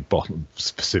 or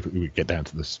specifically we get down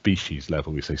to the species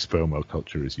level, we say sperm whale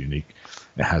culture is unique,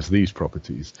 it has these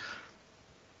properties.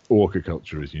 Orca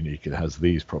culture is unique, it has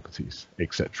these properties,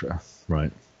 etc.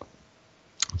 Right?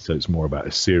 So it's more about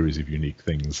a series of unique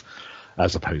things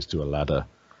as opposed to a ladder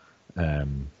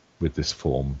with this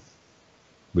form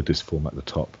at the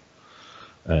top.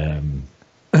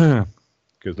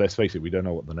 Because let's face it, we don't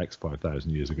know what the next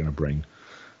 5,000 years are going to bring,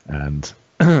 and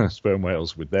sperm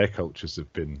whales with their cultures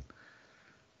have been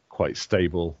quite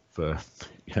stable for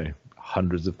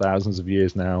hundreds of thousands of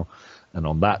years now, and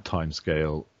on that time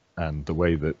scale and the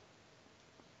way that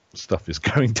stuff is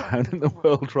going down in the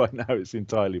world right now, it's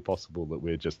entirely possible that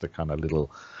we're just a kind of little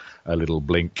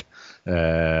blink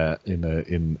in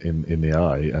the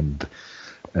eye,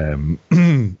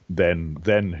 and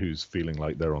then who's feeling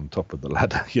like they're on top of the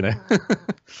ladder,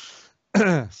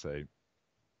 So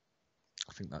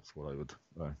I think that's what I would.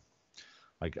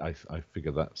 I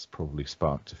figure that's probably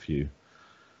sparked a few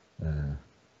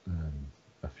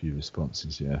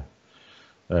responses. Yeah.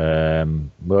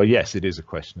 Well, yes, it is a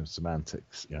question of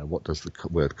semantics. What does the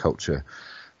word culture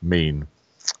mean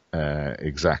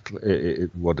exactly?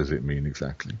 What does it mean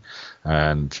exactly?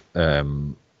 And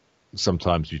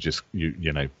sometimes is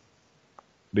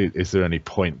there any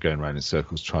point going around in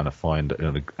circles trying to find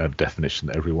a definition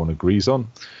that everyone agrees on,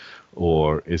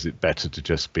 or is it better to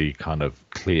just be kind of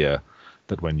clear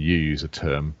that when you use a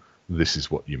term, this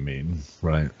is what you mean,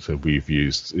 right? So we've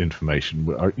used information,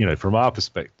 from my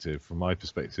perspective,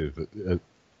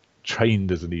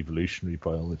 trained as an evolutionary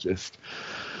biologist,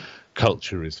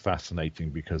 culture is fascinating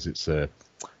because it's a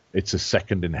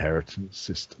second inheritance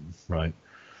system, right?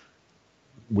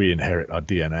 We inherit our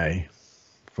DNA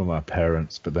from our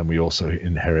parents, but then we also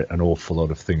inherit an awful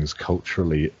lot of things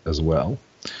culturally as well,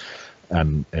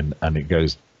 and it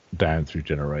goes down through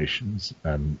generations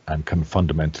and can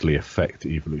fundamentally affect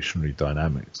evolutionary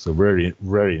dynamics. So very,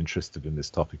 very interested in this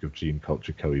topic of gene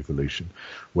culture co-evolution.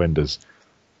 When does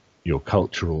your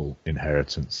cultural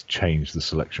inheritance change the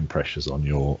selection pressures on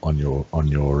your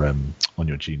genome,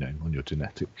 on your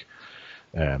genetic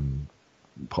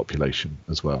population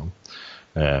as well?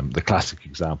 The classic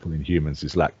example in humans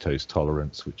is lactose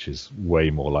tolerance, which is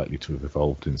way more likely to have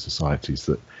evolved in societies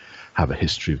that have a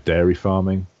history of dairy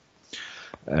farming,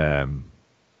 for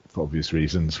obvious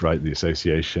reasons, right? The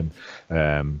association.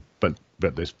 But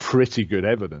there's pretty good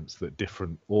evidence that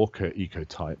different orca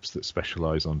ecotypes that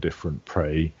specialize on different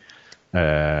prey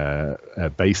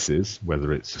bases,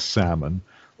 whether it's salmon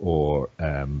or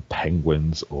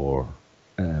penguins or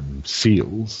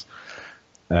seals,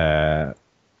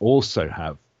 also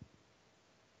have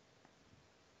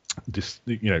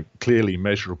clearly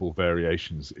measurable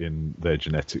variations in their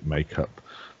genetic makeup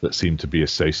that seem to be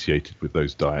associated with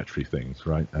those dietary things,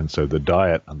 right? And so the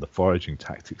diet and the foraging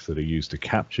tactics that are used to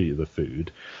capture the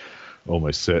food,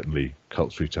 almost certainly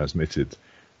culturally transmitted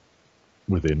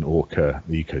within orca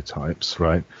ecotypes,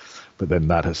 right? But then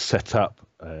that has set up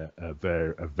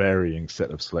a varying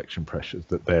set of selection pressures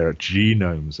that their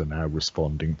genomes are now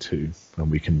responding to,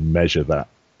 and we can measure that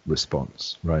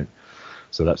response, right?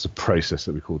 So that's a process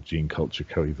that we call gene culture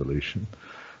co-evolution.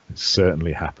 It's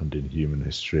certainly happened in human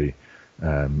history,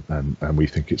 and we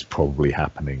think it's probably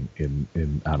happening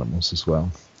in animals as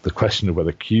well. The question of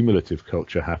whether cumulative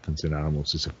culture happens in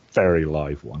animals is a very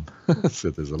live one.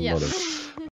 So there's a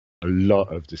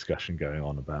lot of discussion going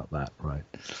on about that, right?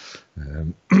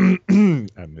 And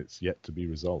it's yet to be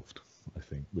resolved, I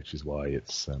think, which is why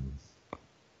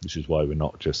we're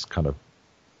not just kind of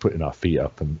putting our feet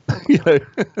up and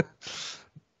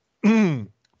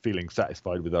feeling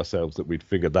satisfied with ourselves that we'd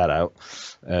figured that out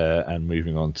and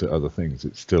moving on to other things.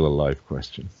 It's still a live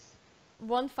question.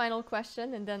 One final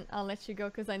question, and then I'll let you go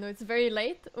because I know it's very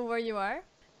late where you are.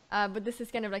 But this is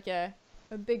kind of like a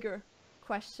bigger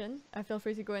question. Feel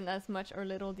free to go in as much or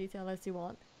little detail as you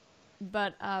want.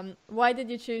 But why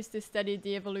did you choose to study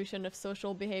the evolution of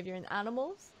social behavior in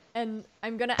animals? And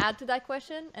I'm going to add to that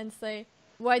question and say,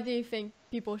 why do you think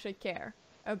people should care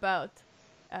about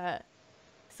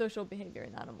social behavior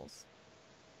in animals?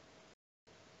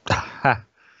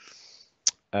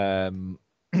 Well,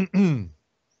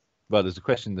 there's a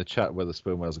question in the chat whether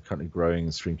sperm whales are currently growing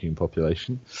and shrinking in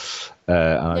population.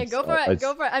 Yeah, go for it.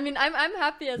 Go for it. I mean, I'm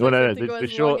happy as long as you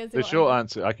want. The short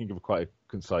answer, I can give quite a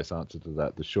concise answer to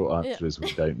that. The short answer is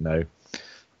we don't know,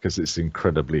 because it's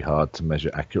incredibly hard to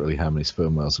measure accurately how many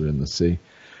sperm whales are in the sea.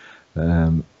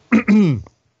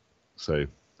 So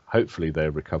hopefully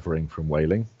they're recovering from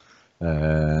whaling,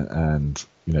 and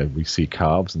we see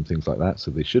calves and things like that,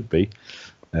 so they should be,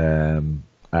 and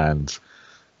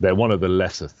they're one of the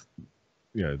lesser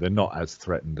they're not as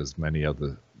threatened as many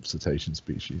other cetacean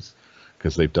species,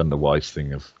 because they've done the wise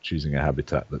thing of choosing a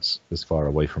habitat that's as far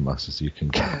away from us as you can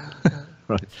get.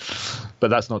 Right. But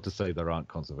that's not to say there aren't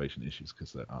conservation issues,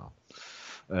 because there are.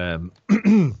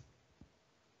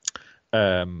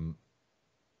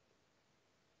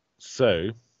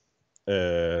 So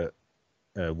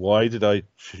why did I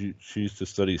choose to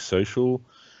study social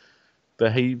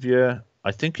behavior?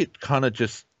 I think it kind of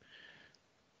just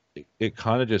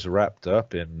wrapped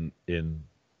up in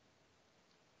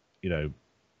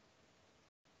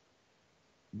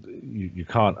you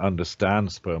can't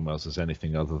understand sperm whales as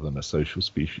anything other than a social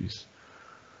species,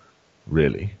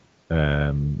 really.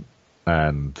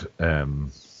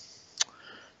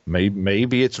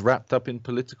 Maybe it's wrapped up in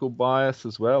political bias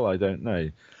as well. I don't know.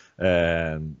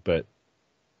 But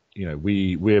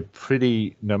we're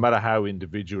pretty, no matter how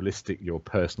individualistic your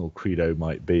personal credo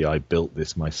might be, I built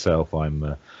this myself. I'm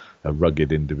a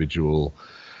rugged individual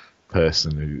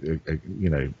person who,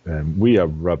 we are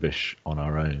rubbish on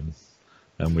our own,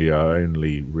 and we are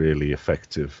only really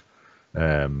effective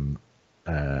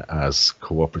as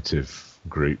cooperative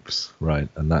groups, right?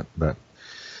 And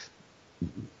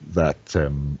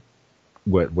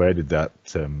where did that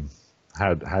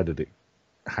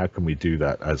how can we do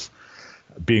that as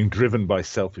being driven by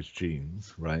selfish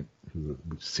genes, right? Who are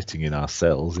sitting in our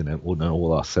cells, in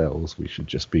all our cells. We should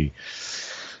just be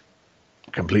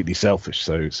completely selfish.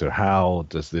 So how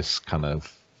does this kind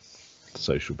of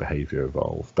social behavior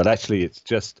evolve? But actually, it's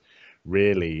just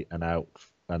really an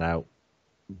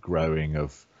outgrowing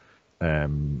of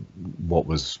what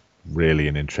was really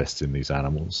an interest in these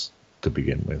animals to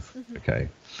begin with. Mm-hmm. Okay.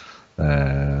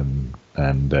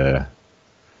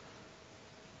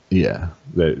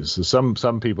 So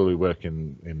some people who work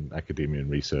in academia and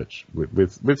research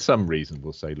with some reason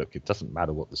will say, look, it doesn't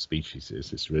matter what the species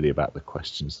is, it's really about the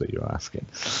questions that you're asking,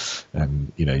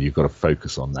 and you've got to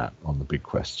focus on the big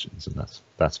questions, and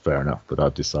that's fair enough. But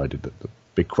I've decided that the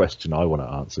big question I want to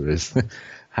answer is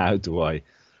how do I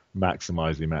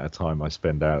maximize the amount of time I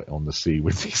spend out on the sea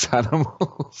with these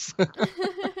animals?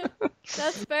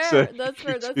 That's fair. That's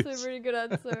fair. That's a really good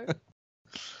answer.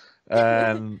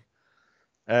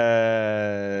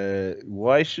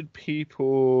 Why should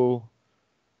people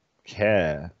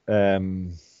care?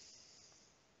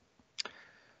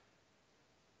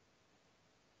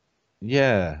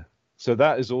 So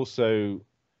that is also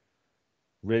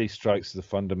really strikes the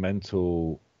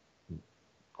fundamental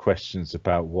questions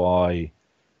about why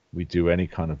we do any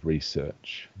kind of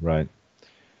research, right?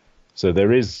 So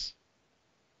there is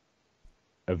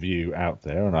a view out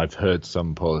there, and I've heard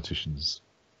some politicians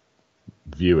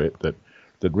view it, that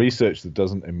research that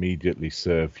doesn't immediately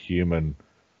serve human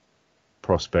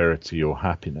prosperity or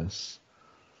happiness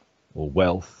or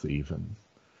wealth even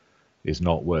is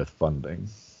not worth funding.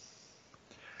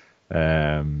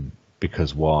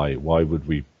 Because why would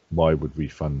we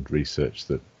fund research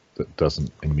that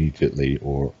doesn't immediately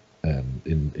or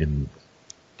in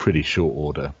pretty short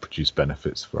order produce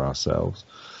benefits for ourselves?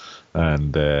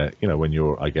 And when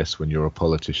you're a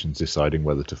politician deciding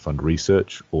whether to fund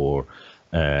research or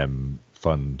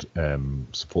fund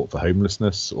support for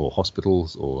homelessness or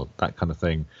hospitals or that kind of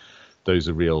thing, those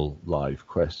are real live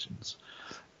questions.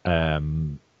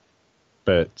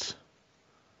 But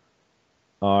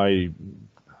I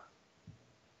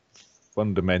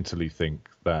fundamentally think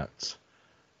that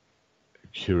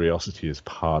curiosity is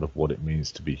part of what it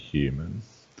means to be human.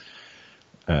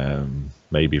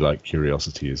 Maybe like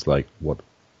curiosity is like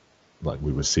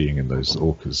we were seeing in those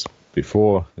orcas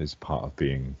before, is part of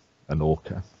being an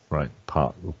orca, right?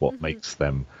 Part of what mm-hmm. makes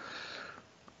them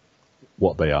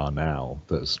what they are now,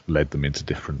 that's led them into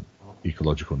different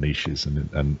ecological niches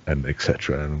and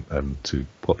etc. and to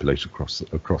populate across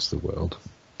the world.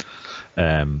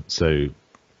 So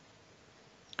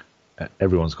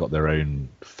everyone's got their own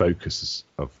focus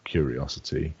of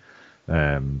curiosity.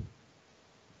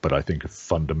 But I think a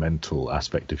fundamental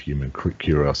aspect of human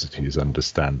curiosity is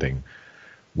understanding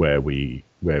where we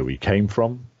came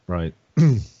from, right?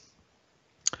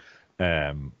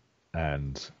 And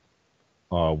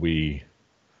are we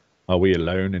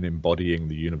alone in embodying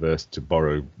the universe, to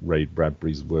borrow Ray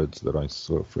Bradbury's words that I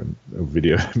saw from a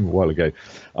video a while ago?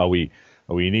 Are we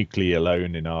uniquely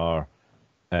alone in our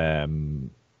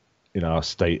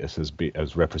status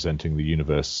as representing the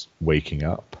universe waking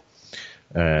up?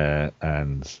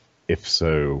 And if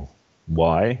so,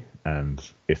 why? And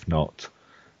if not,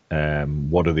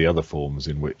 what are the other forms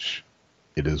in which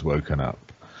it has woken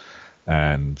up?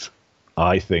 And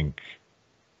I think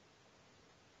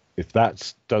if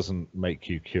that doesn't make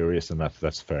you curious, then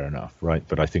that's fair enough, right?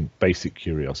 But I think basic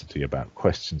curiosity about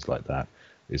questions like that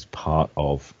is part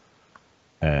of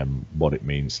what it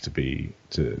means to be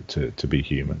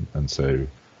human. And so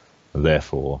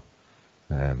therefore,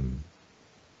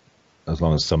 as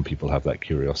long as some people have that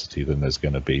curiosity, then there's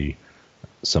going to be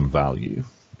some value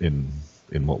in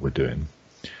what we're doing,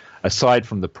 aside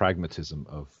from the pragmatism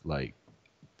of like,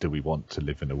 do we want to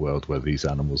live in a world where these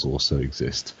animals also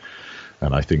exist?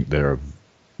 And I think there are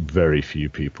very few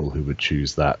people who would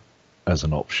choose that as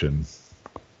an option,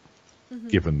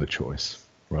 given the choice,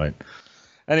 right?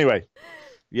 Anyway,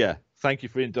 yeah, thank you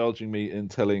for indulging me in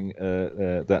telling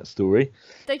that story.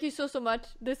 Thank you so much.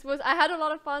 I had a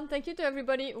lot of fun. Thank you to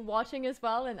everybody watching as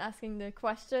well and asking the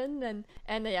question,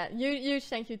 and yeah, huge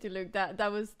thank you to Luke.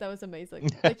 That was amazing.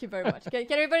 Thank you very much. Can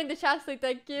everybody in the chat say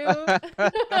thank you?